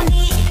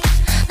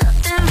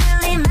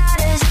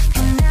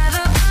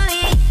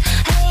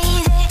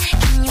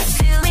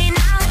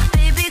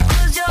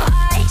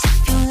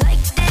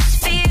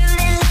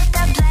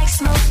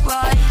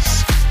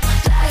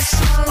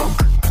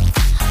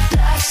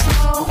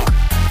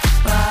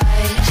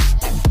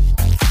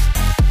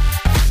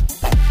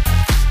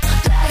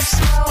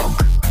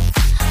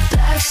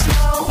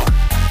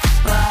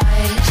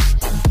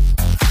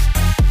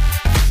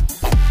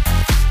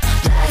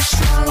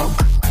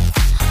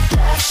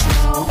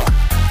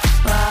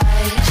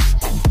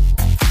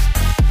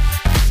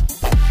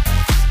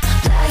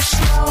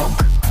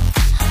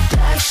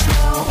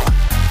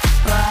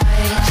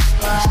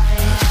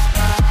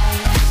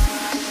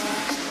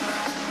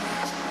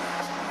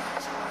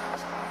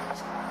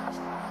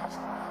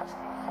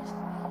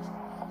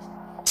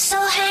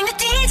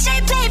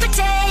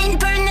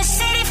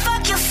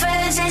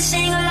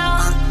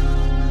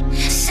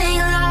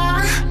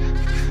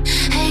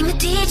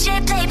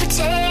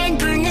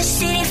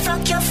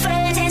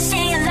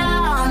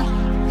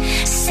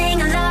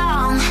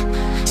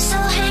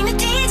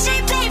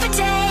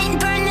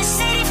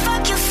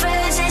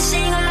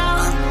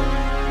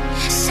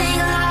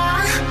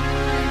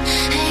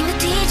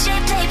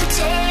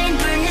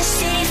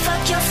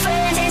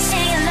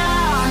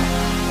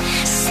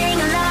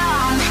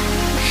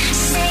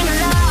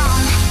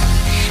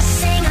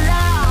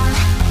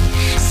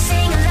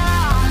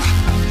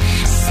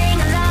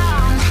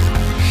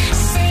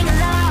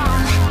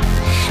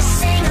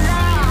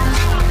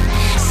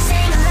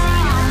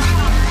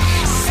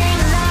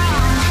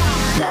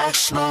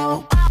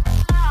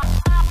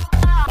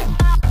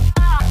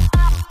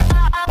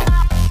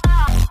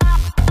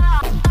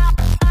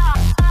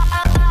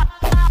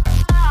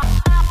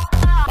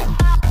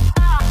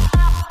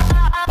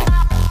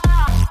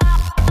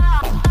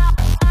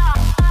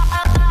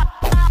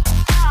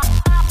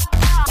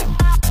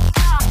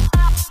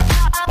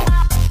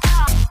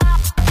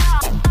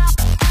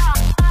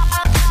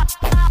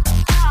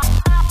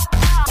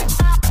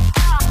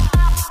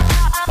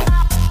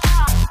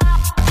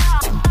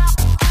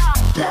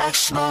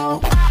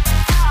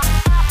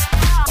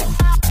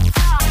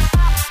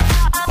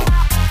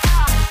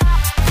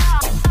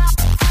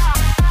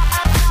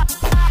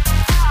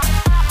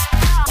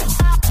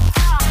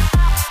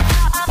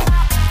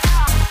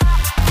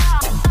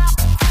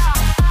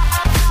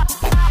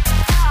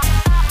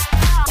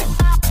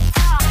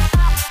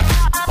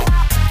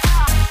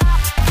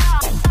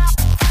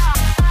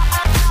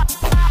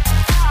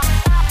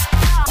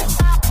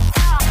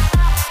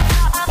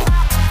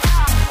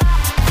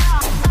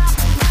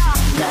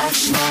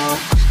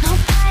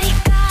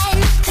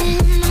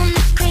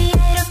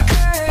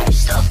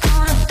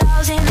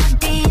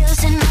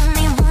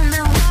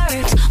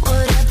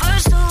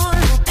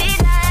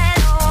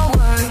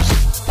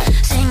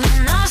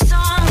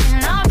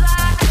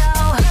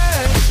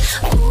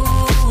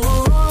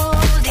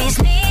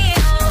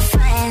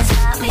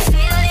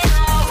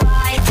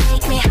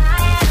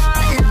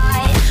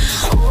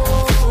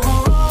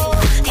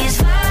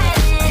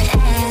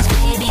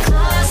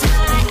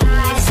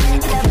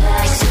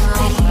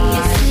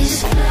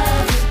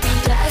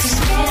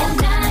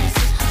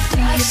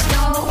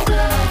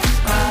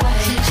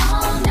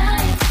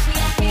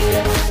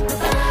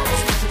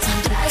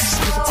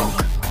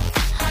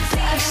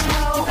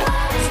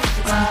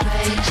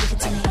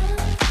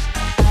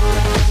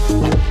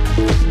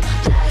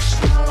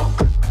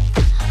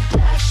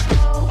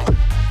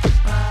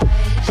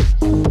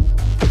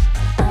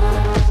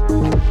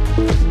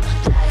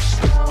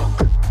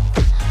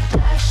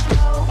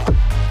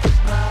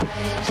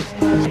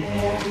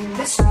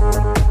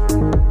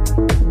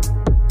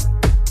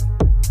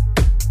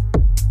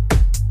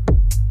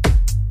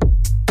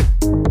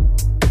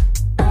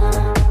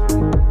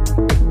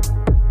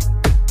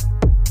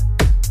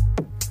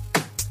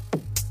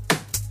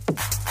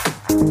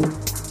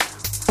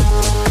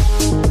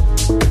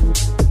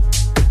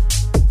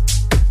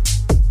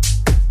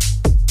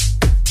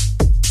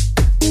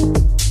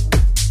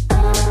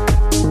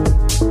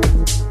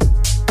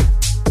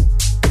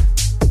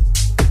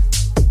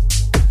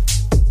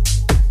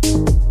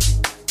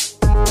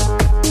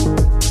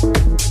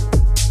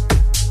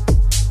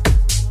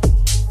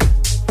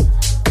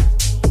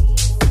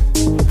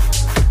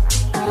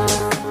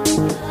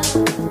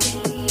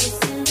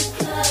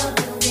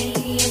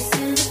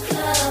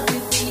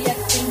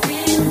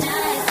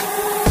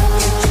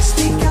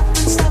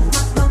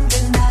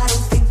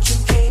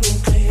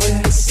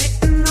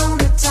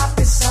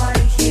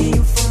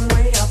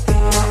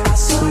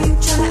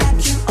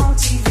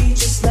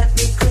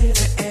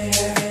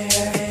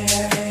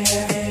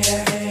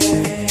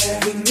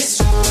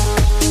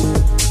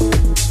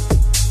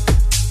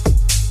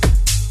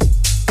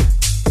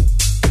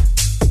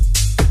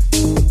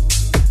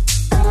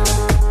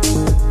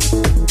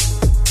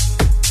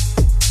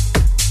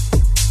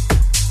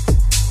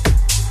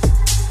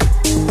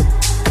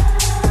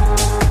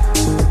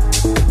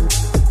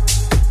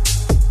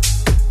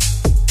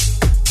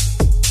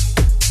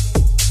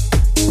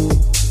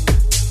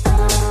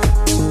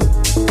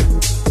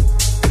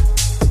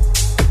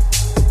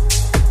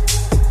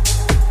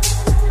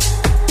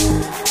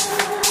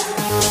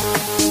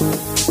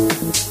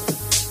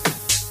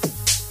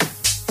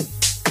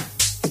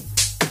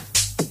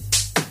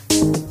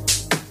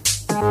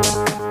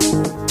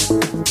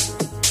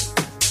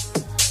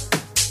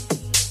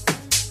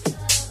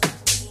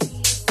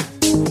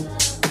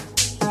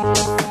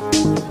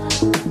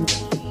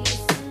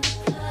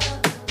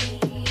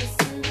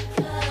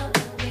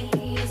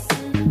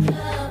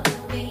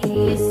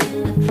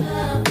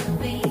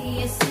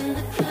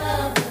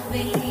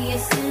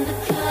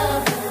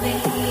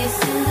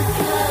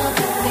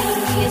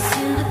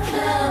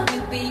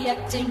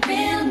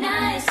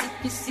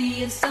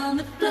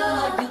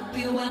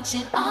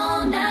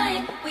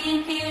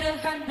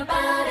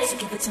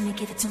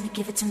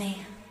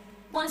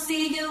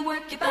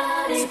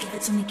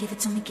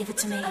Give it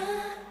to me.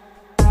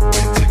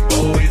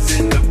 Boys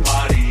in the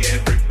party,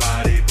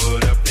 everybody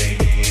put up their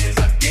hands.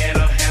 I get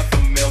a half a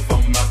mil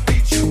for my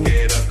feet, you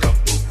get a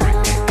couple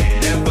grand.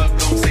 Never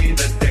gon' see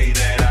the day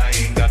that I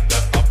ain't got the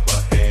upper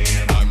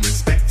hand. I'm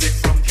respected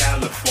from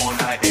California,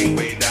 I ain't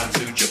way down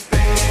to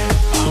Japan.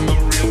 I'm a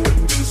real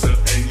producer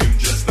and you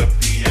just a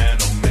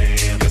piano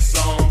man. Your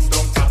songs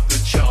don't top the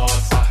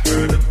charts, I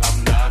heard them, I'm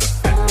not a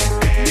fan.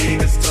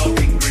 Niggas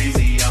talking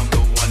greasy, I'm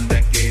the one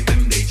that gave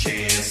them their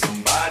chance.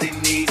 Somebody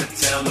needs to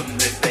tell them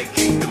that they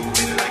can't do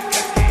it like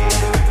I can.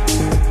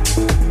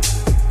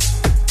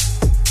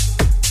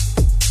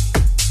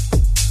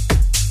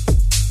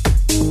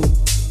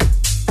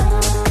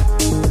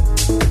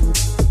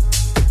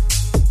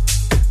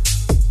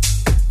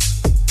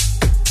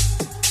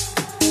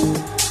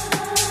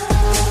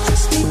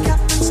 Speak up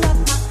and stop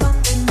my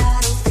thumping. I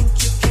don't think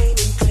you came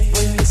in clear.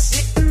 When you're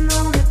sitting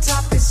on the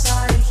top, it's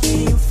hard to hear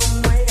you from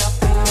way up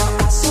there.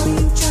 I saw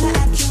you trying to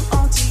act cute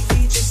on TV.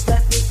 Just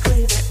let me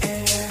clear the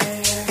air.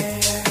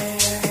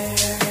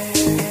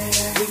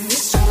 We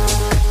miss you.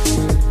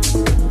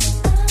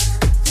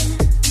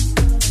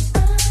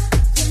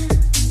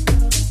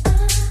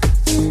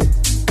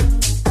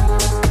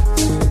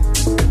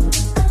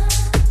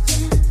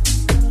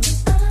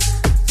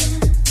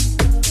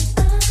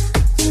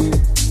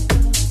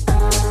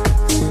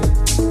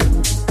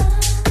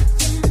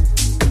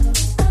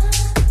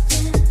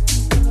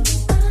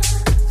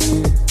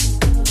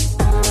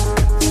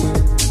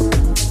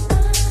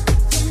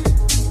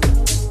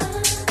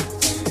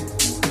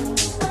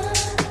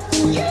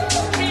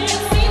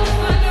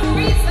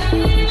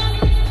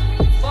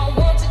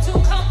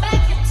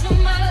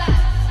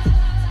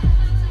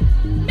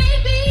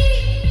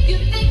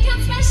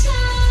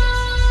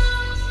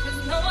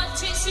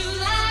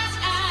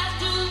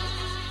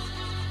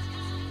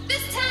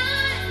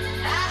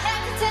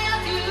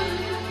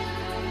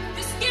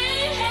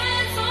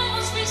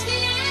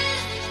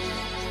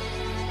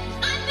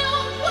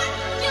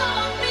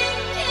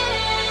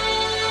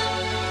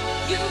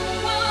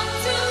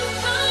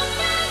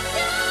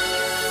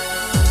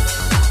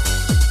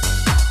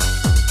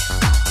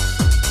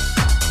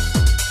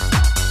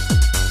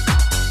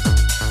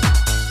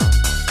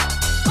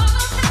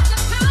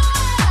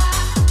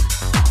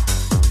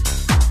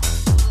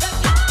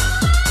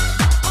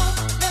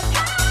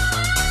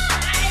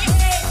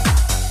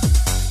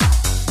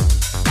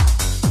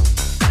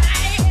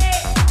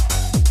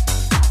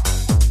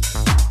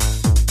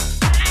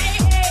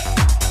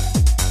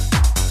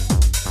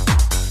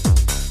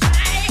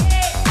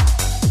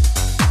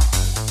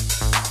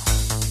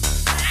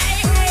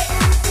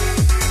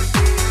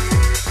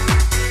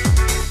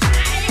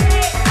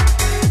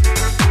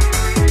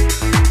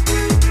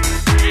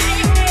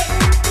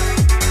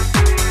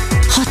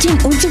 Хотын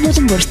өнцөг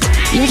болон бүрт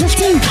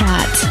Yalaltiin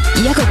Prad.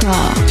 Яг одоо.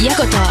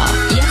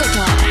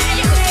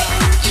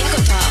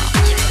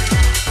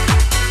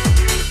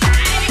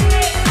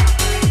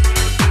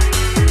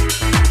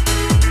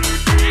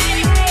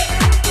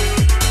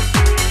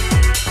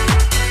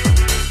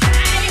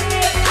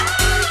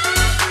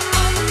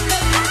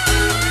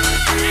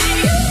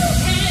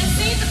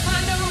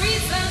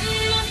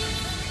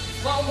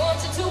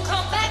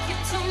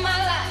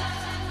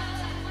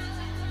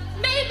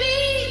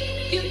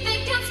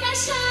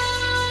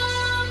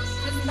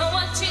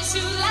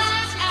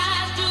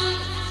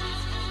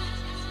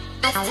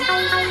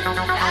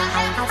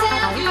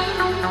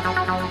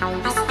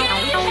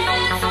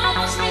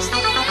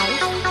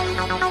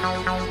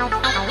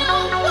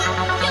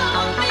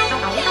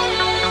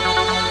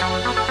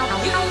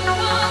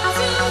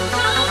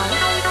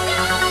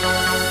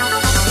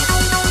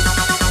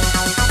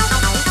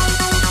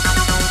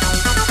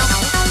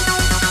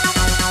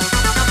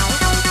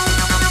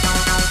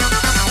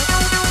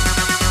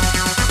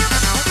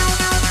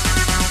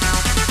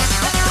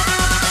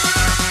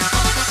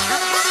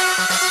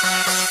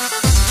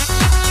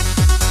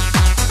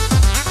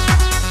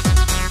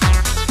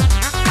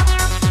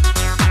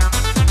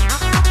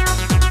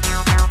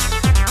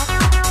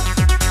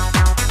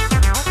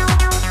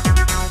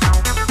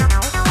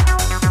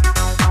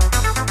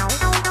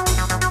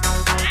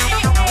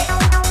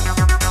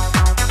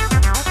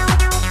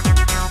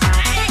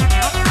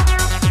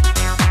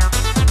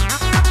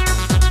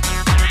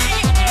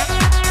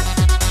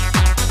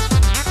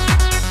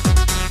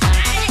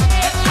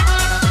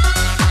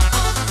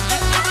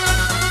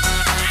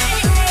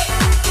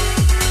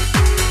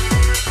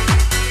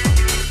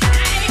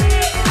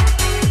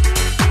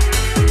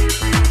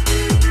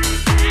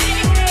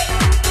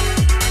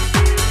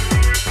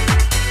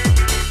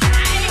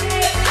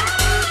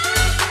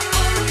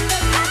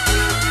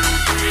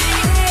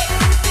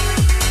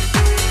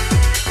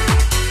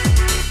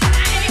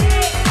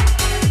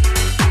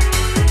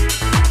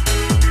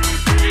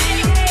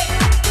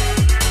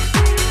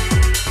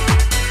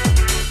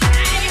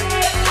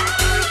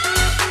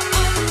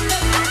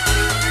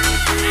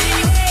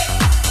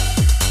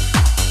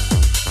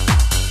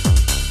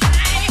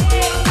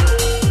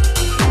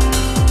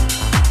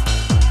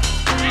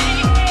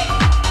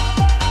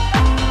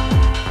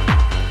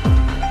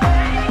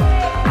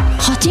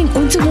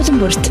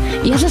 бүрт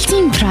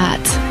Ялалтын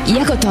Прад.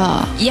 Яг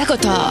одоо.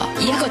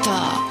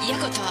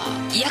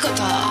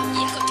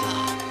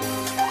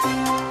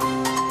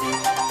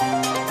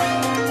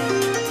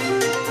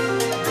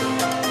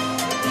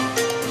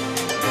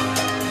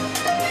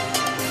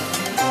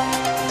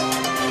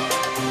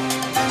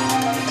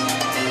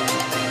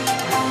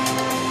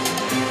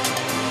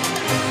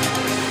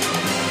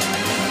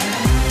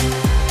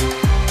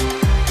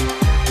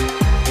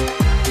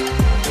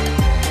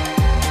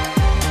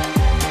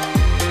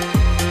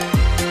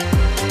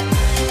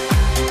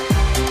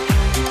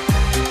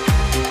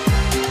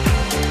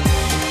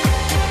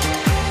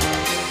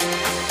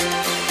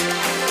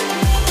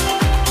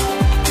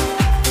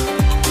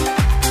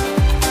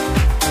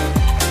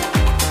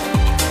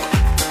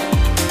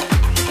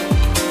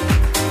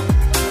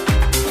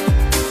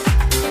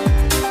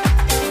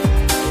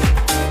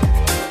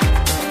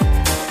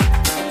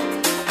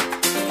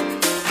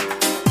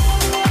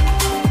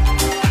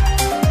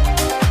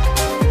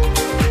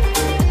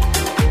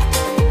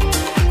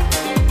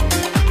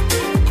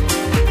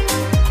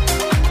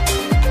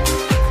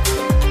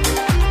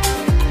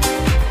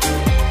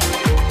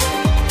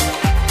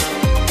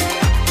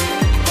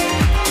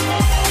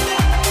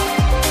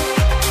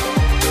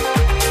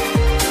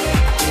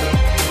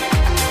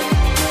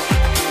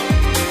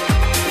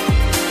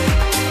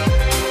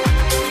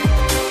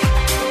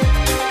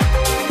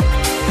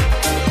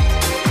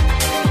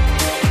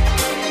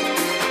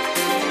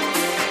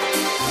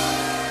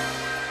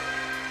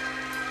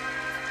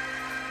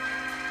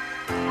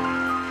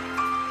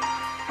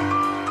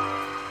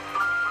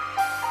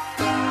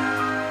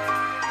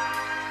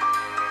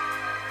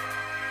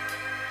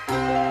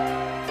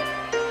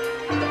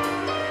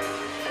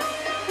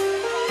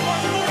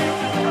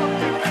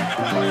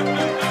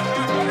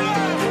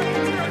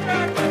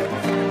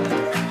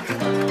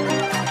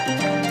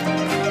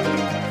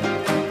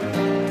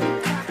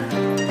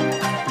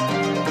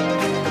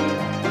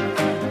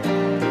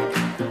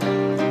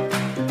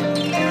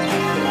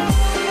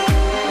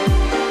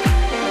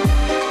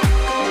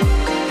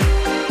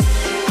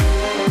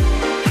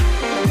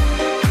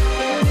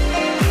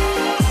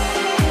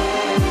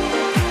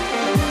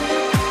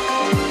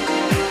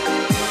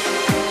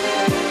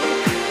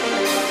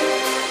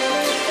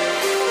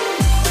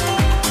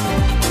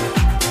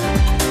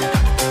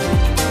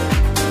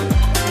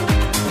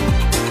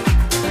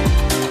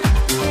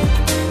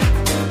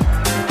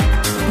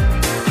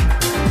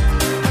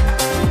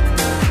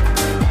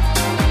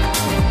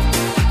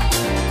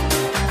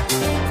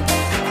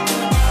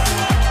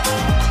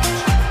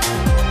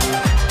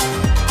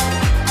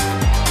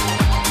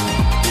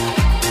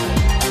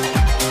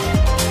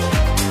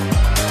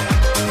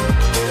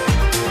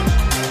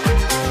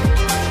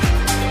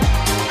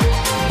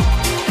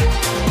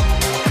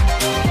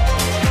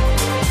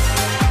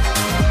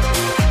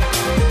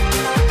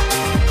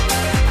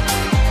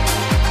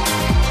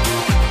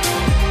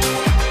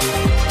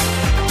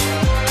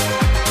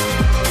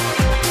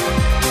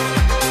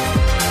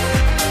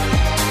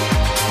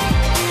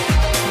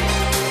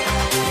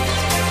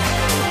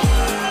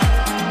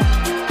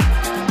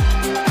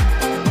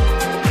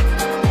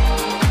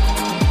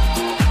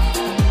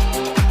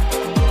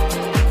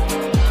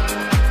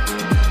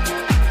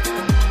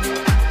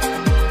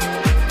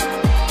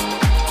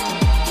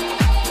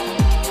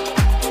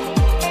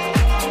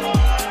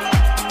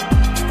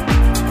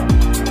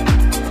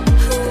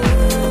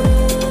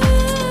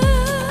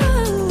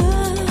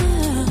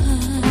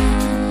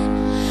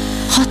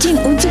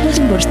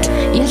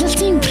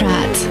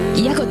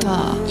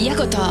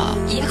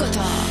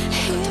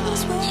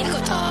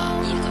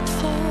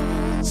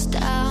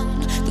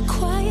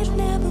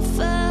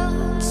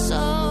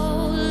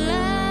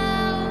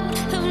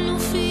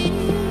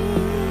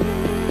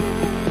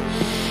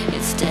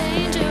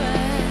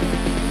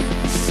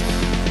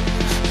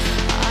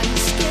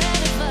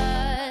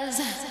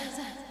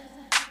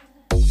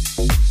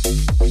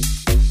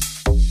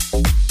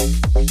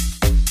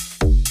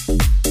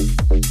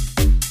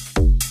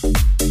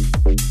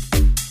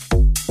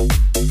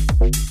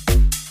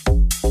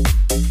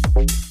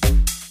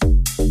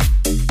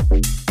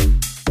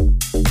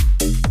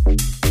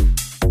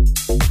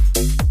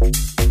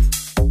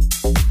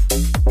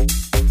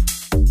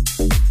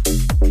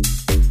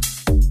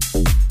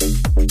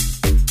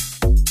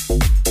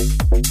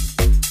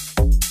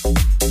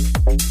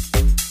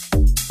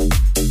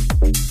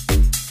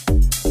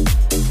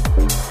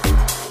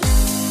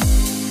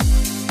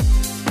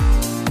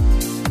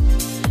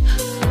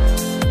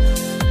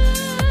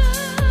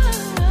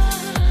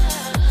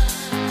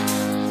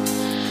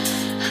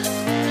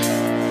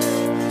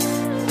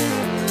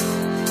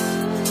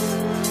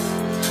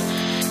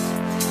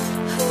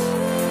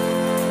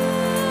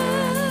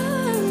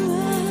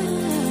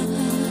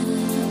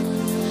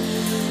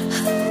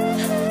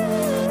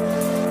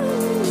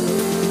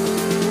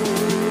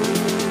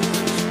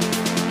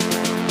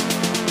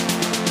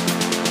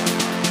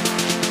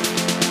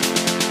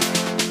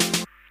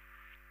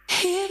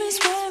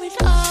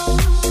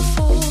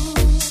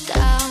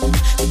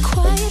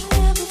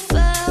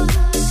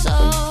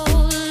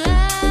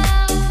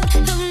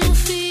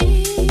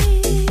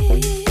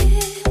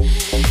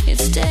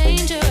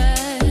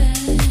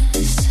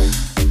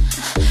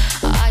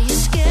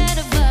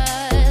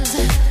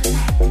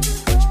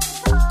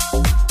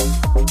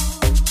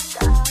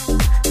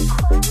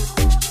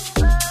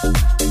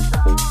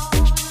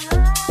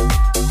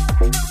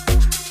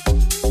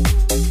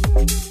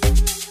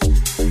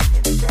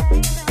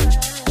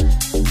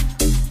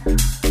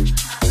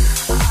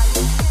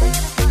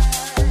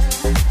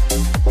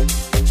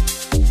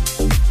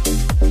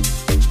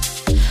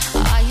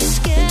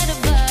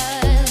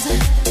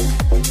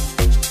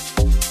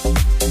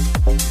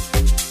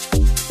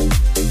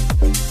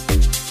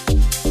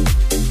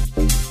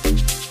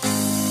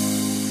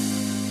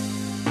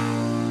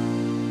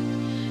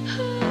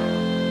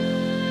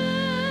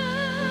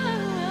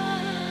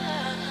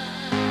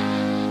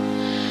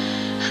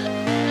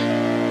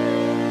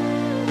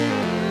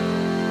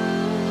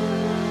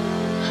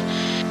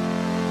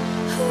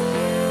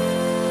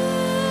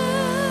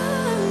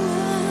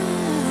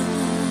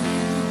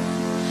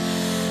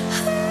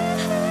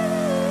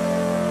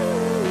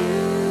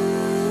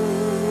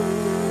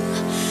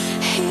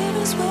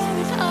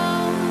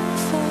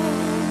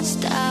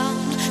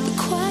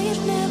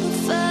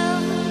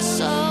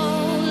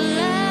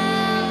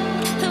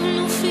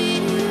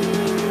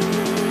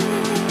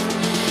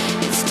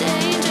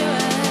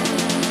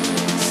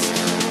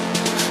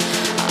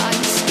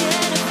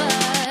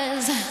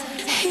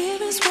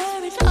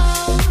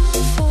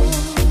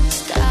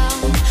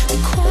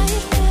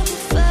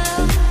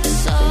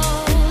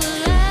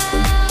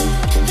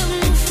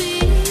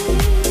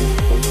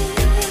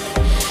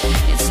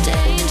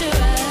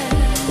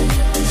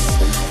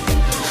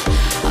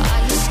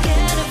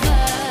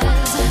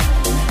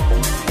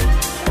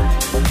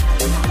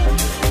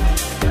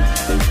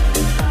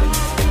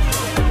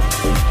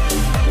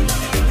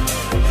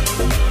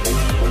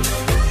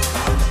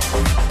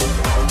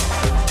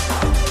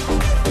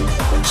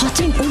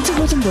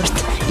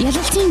 бүрт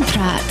Yalaltiin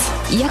Prad.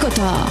 Яг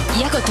одоо.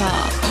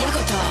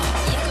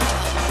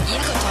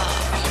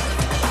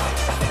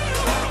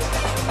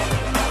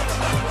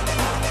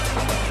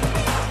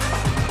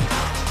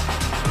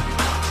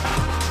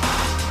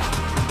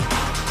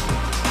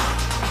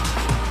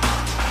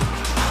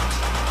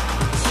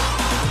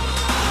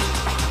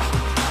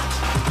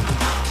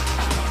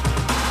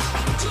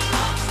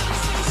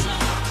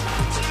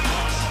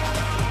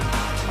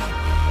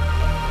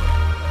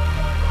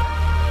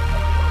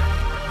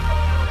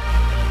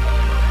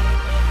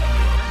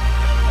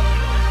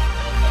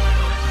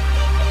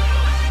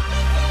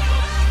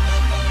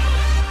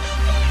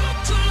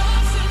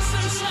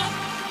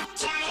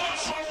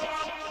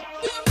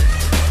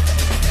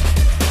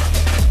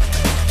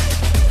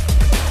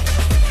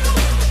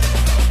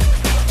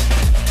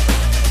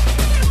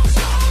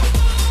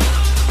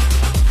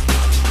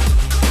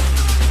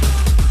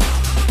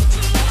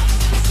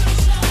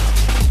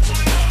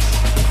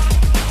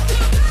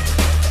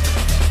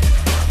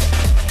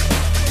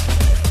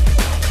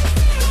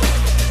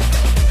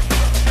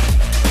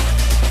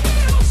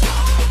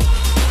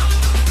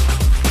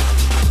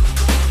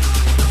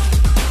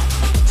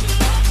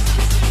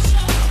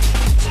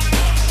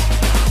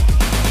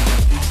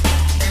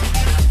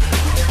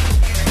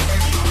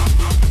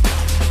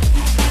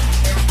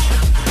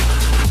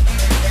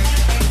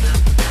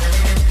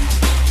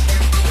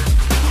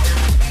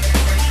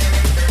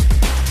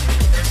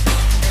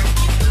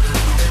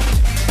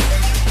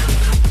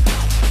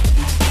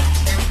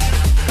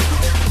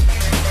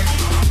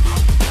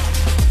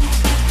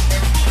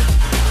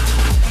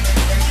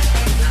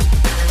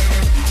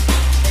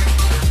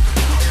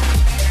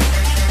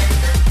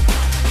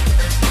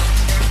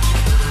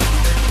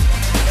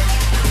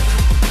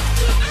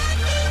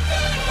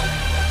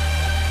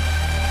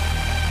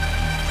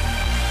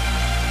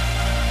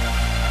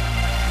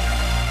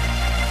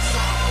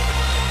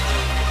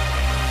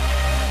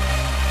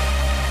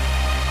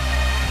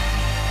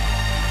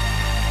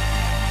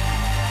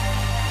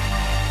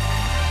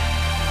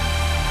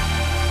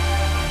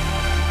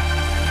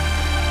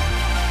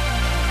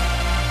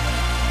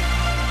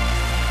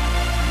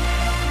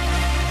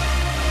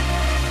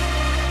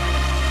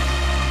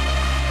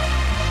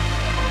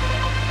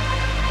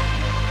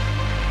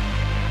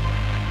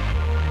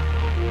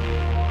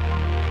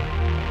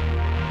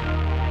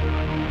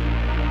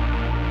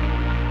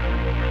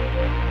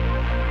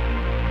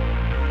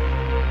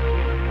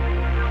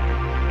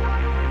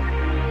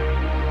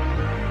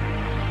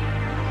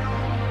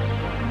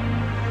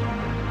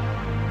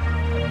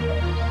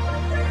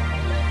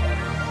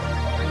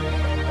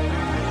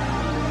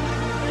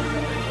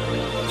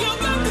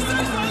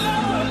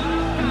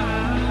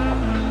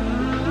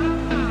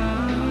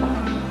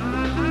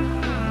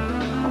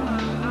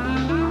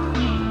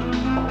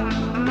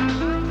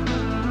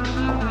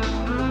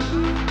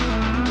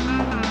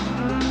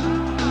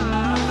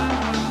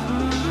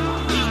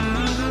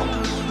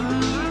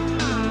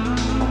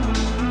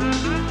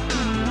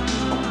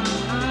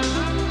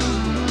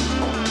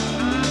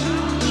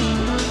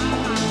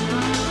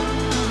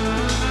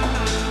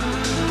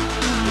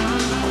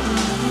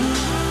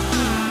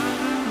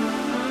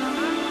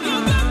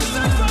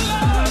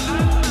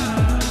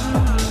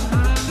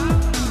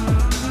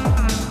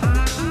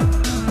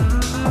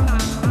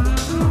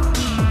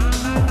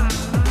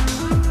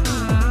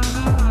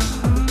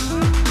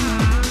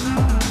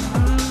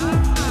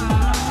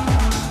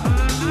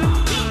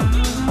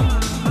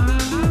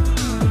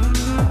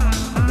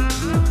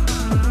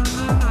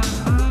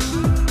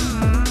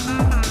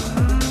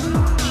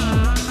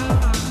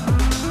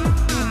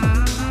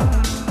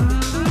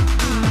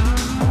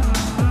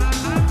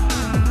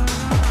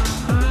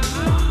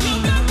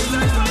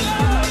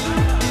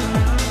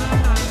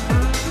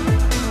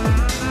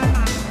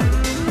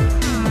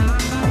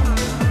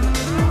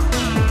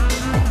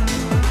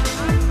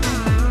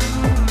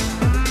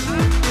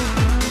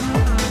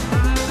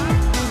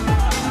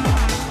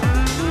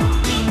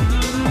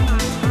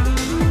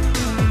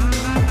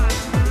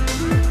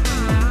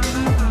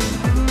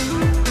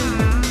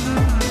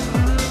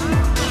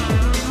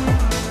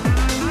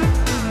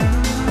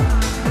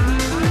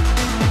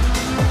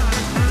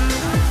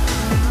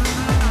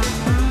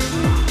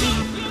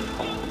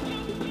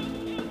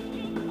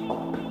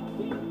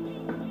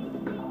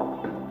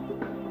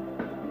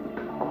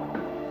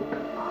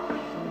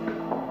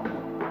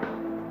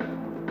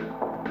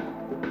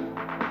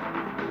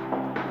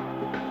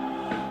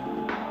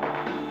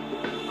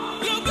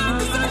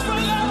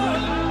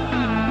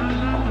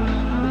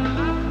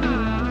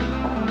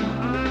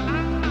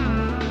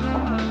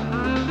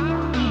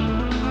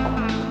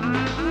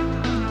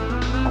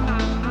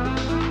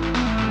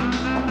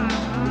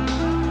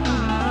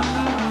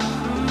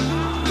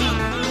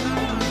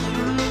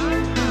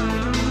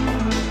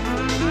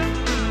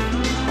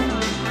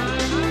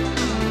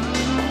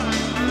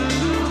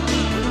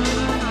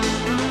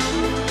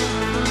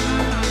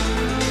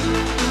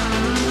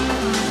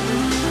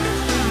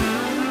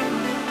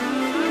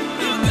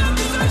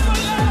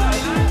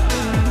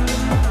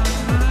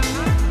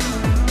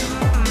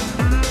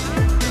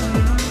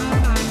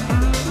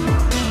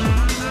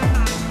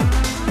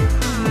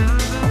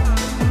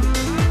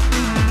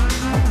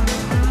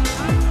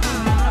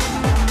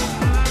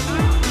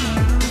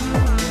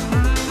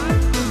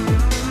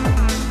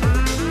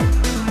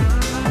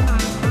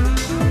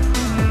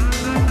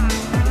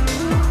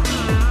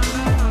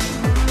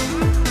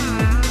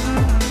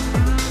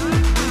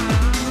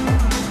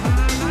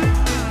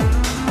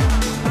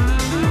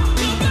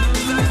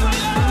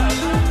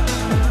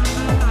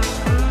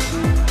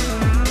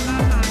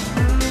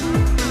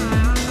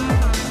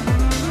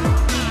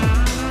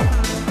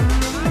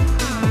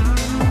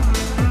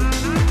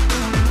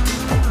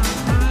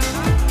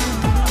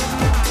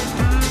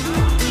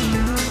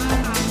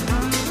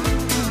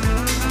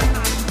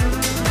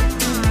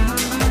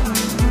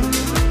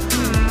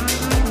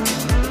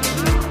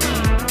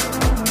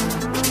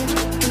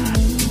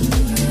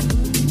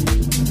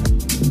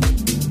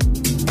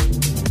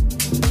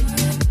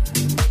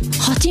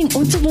 хотын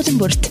өнцөг болон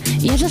бүрт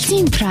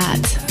Ялалтын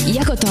Prad.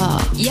 Яг одоо.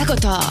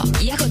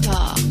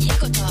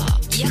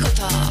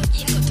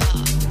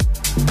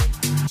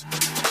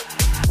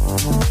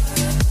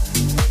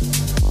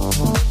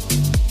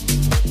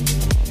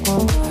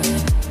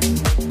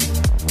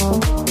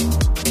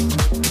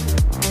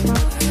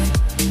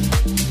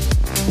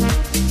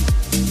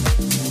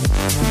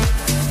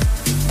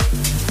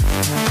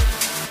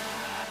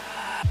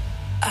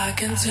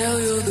 I can tell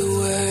you the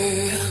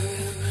way,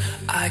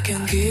 I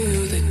can give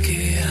you the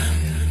key.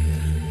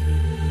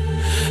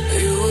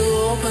 You will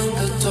open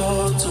the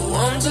door to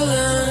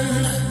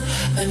Wonderland,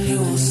 and you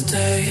will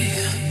stay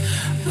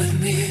with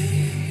me.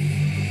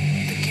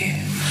 The key.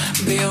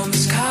 Beyond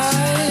the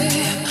sky,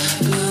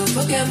 blue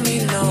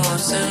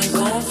forget-me-nots and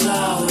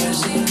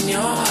cornflowers in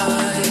your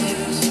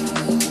eyes.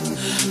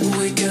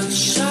 We can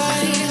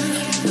shine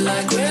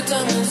like red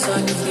diamonds, I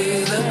can be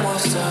the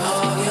monster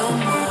of your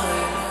mind.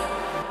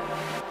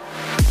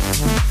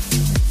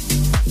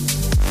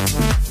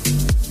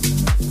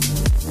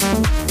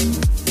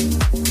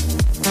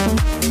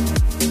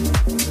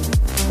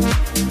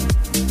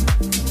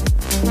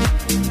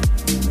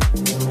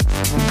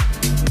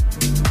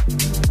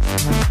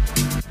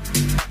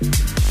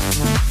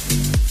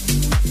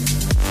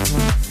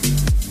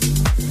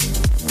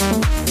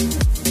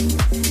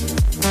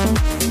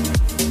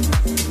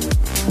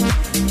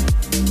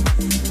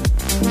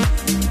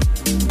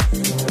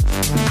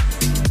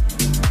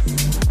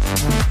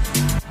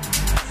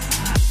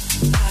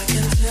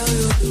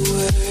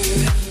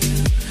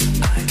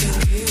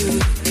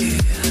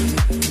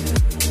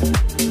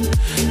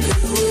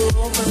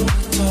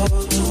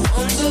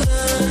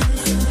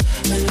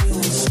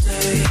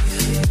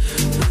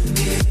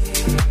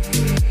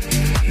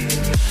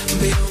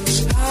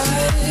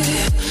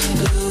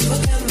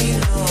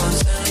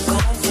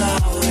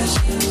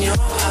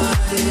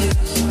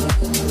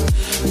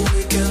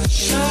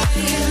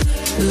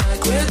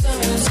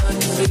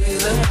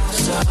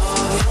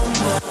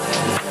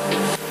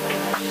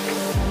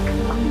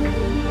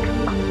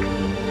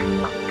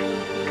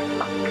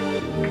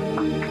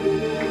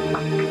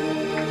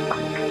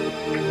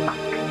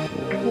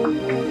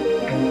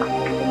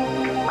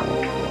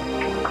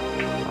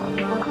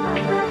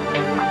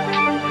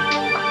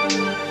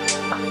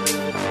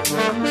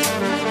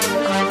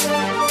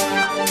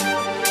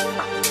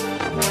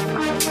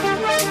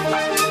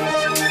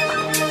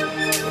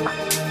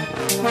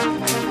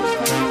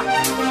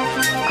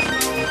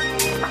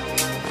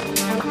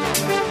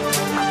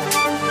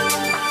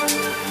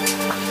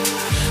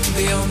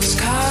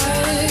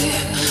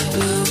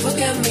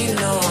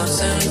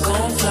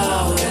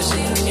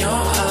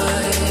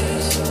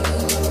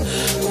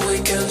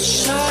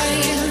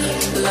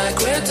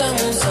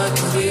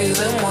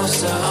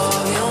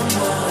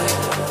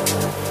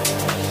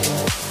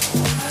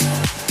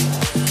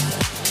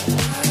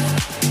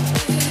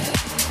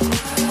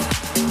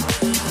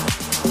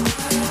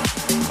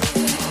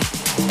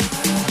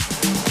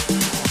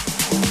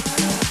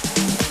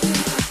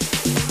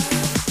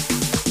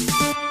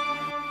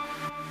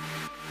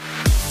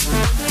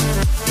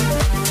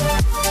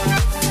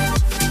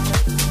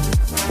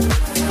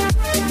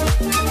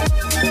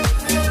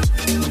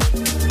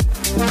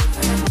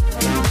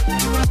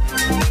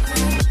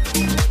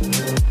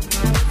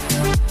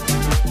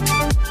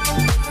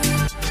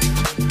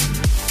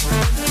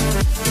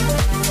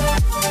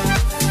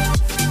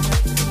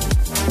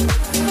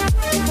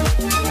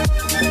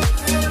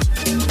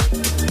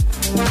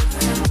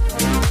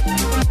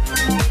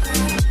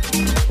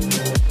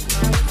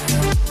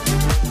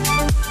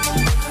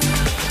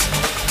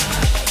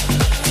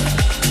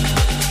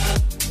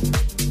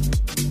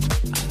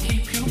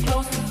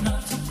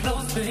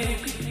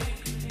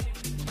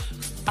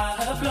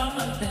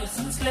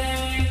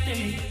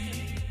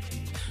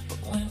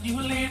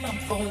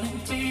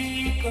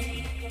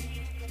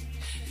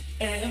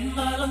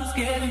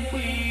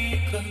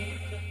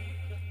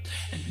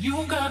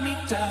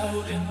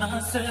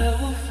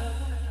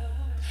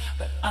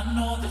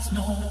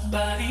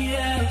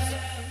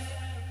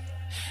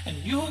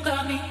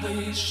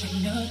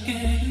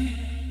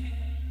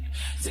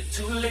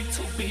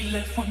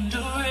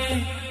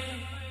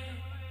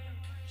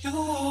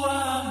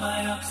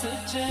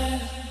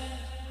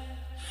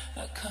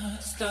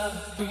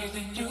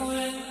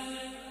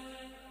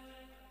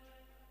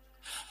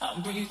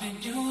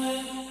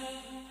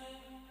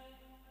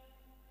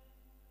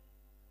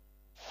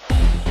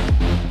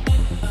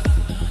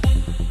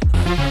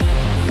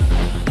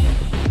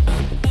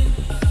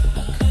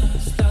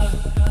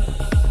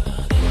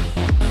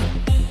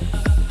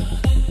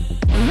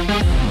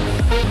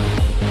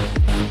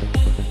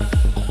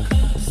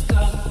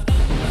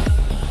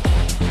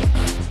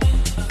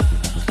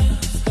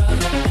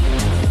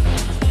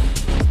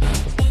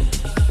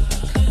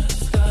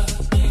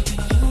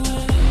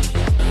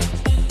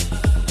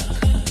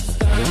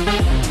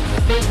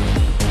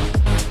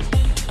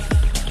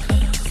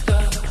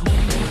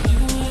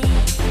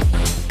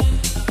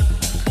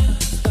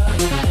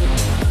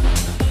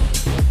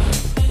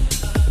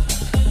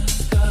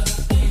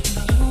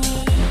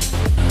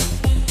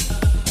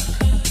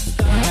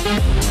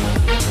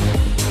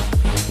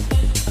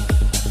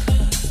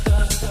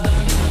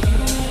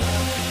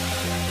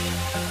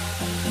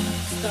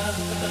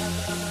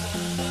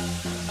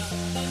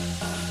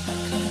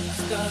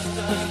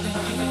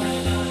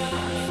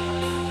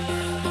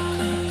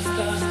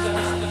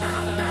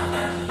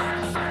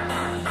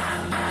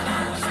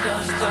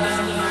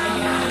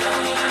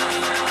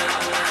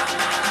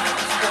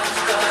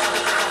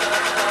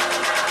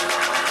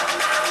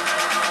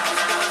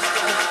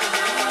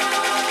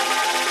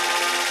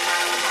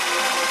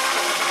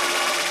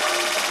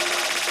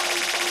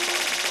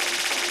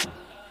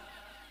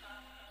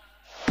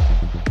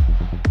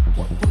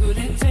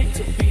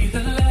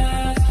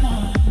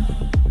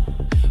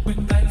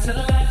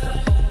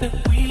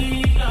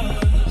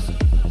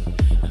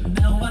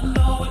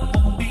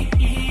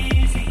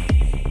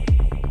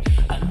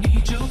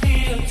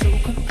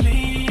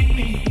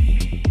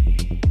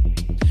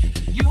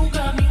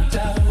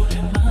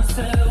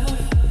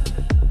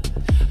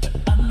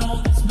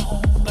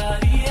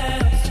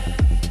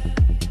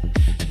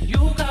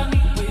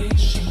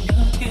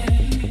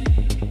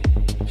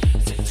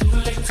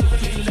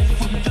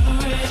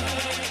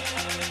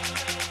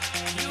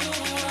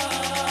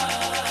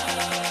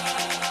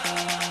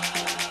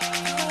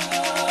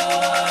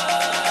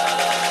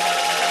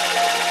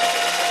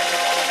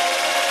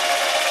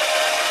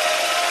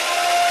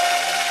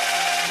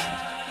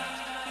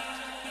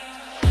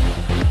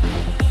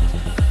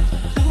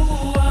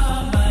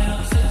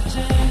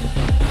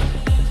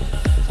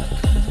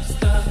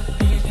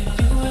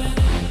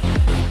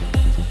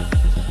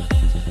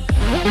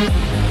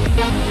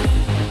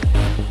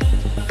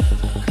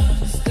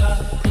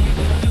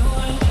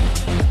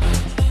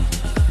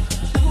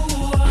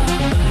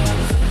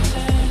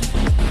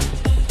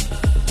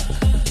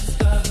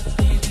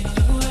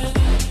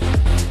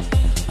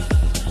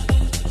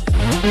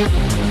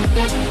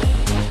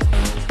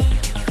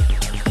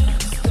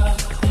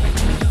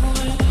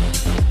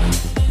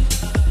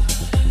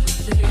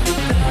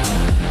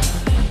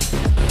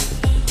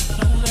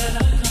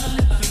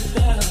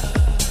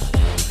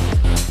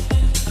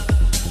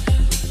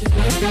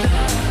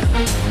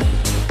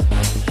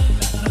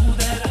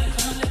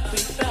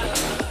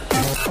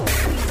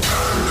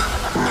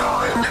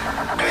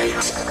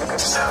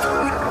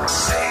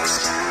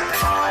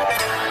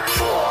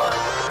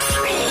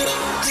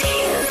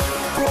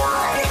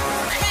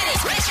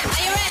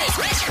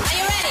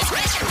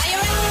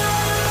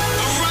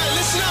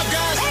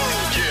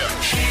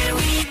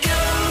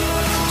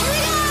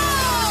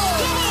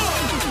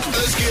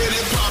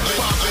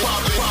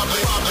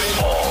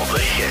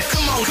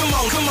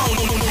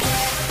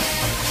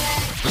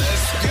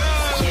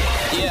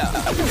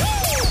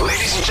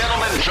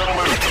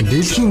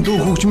 Дэлхийн дуу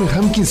хөгжмийн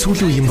хамгийн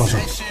сүүлийн юм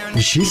болов.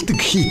 Шилдэг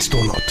хит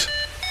дуунууд.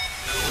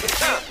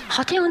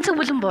 Хотын өнцөг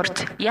бүлэн борт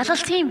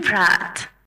Yalaltiin Pratt.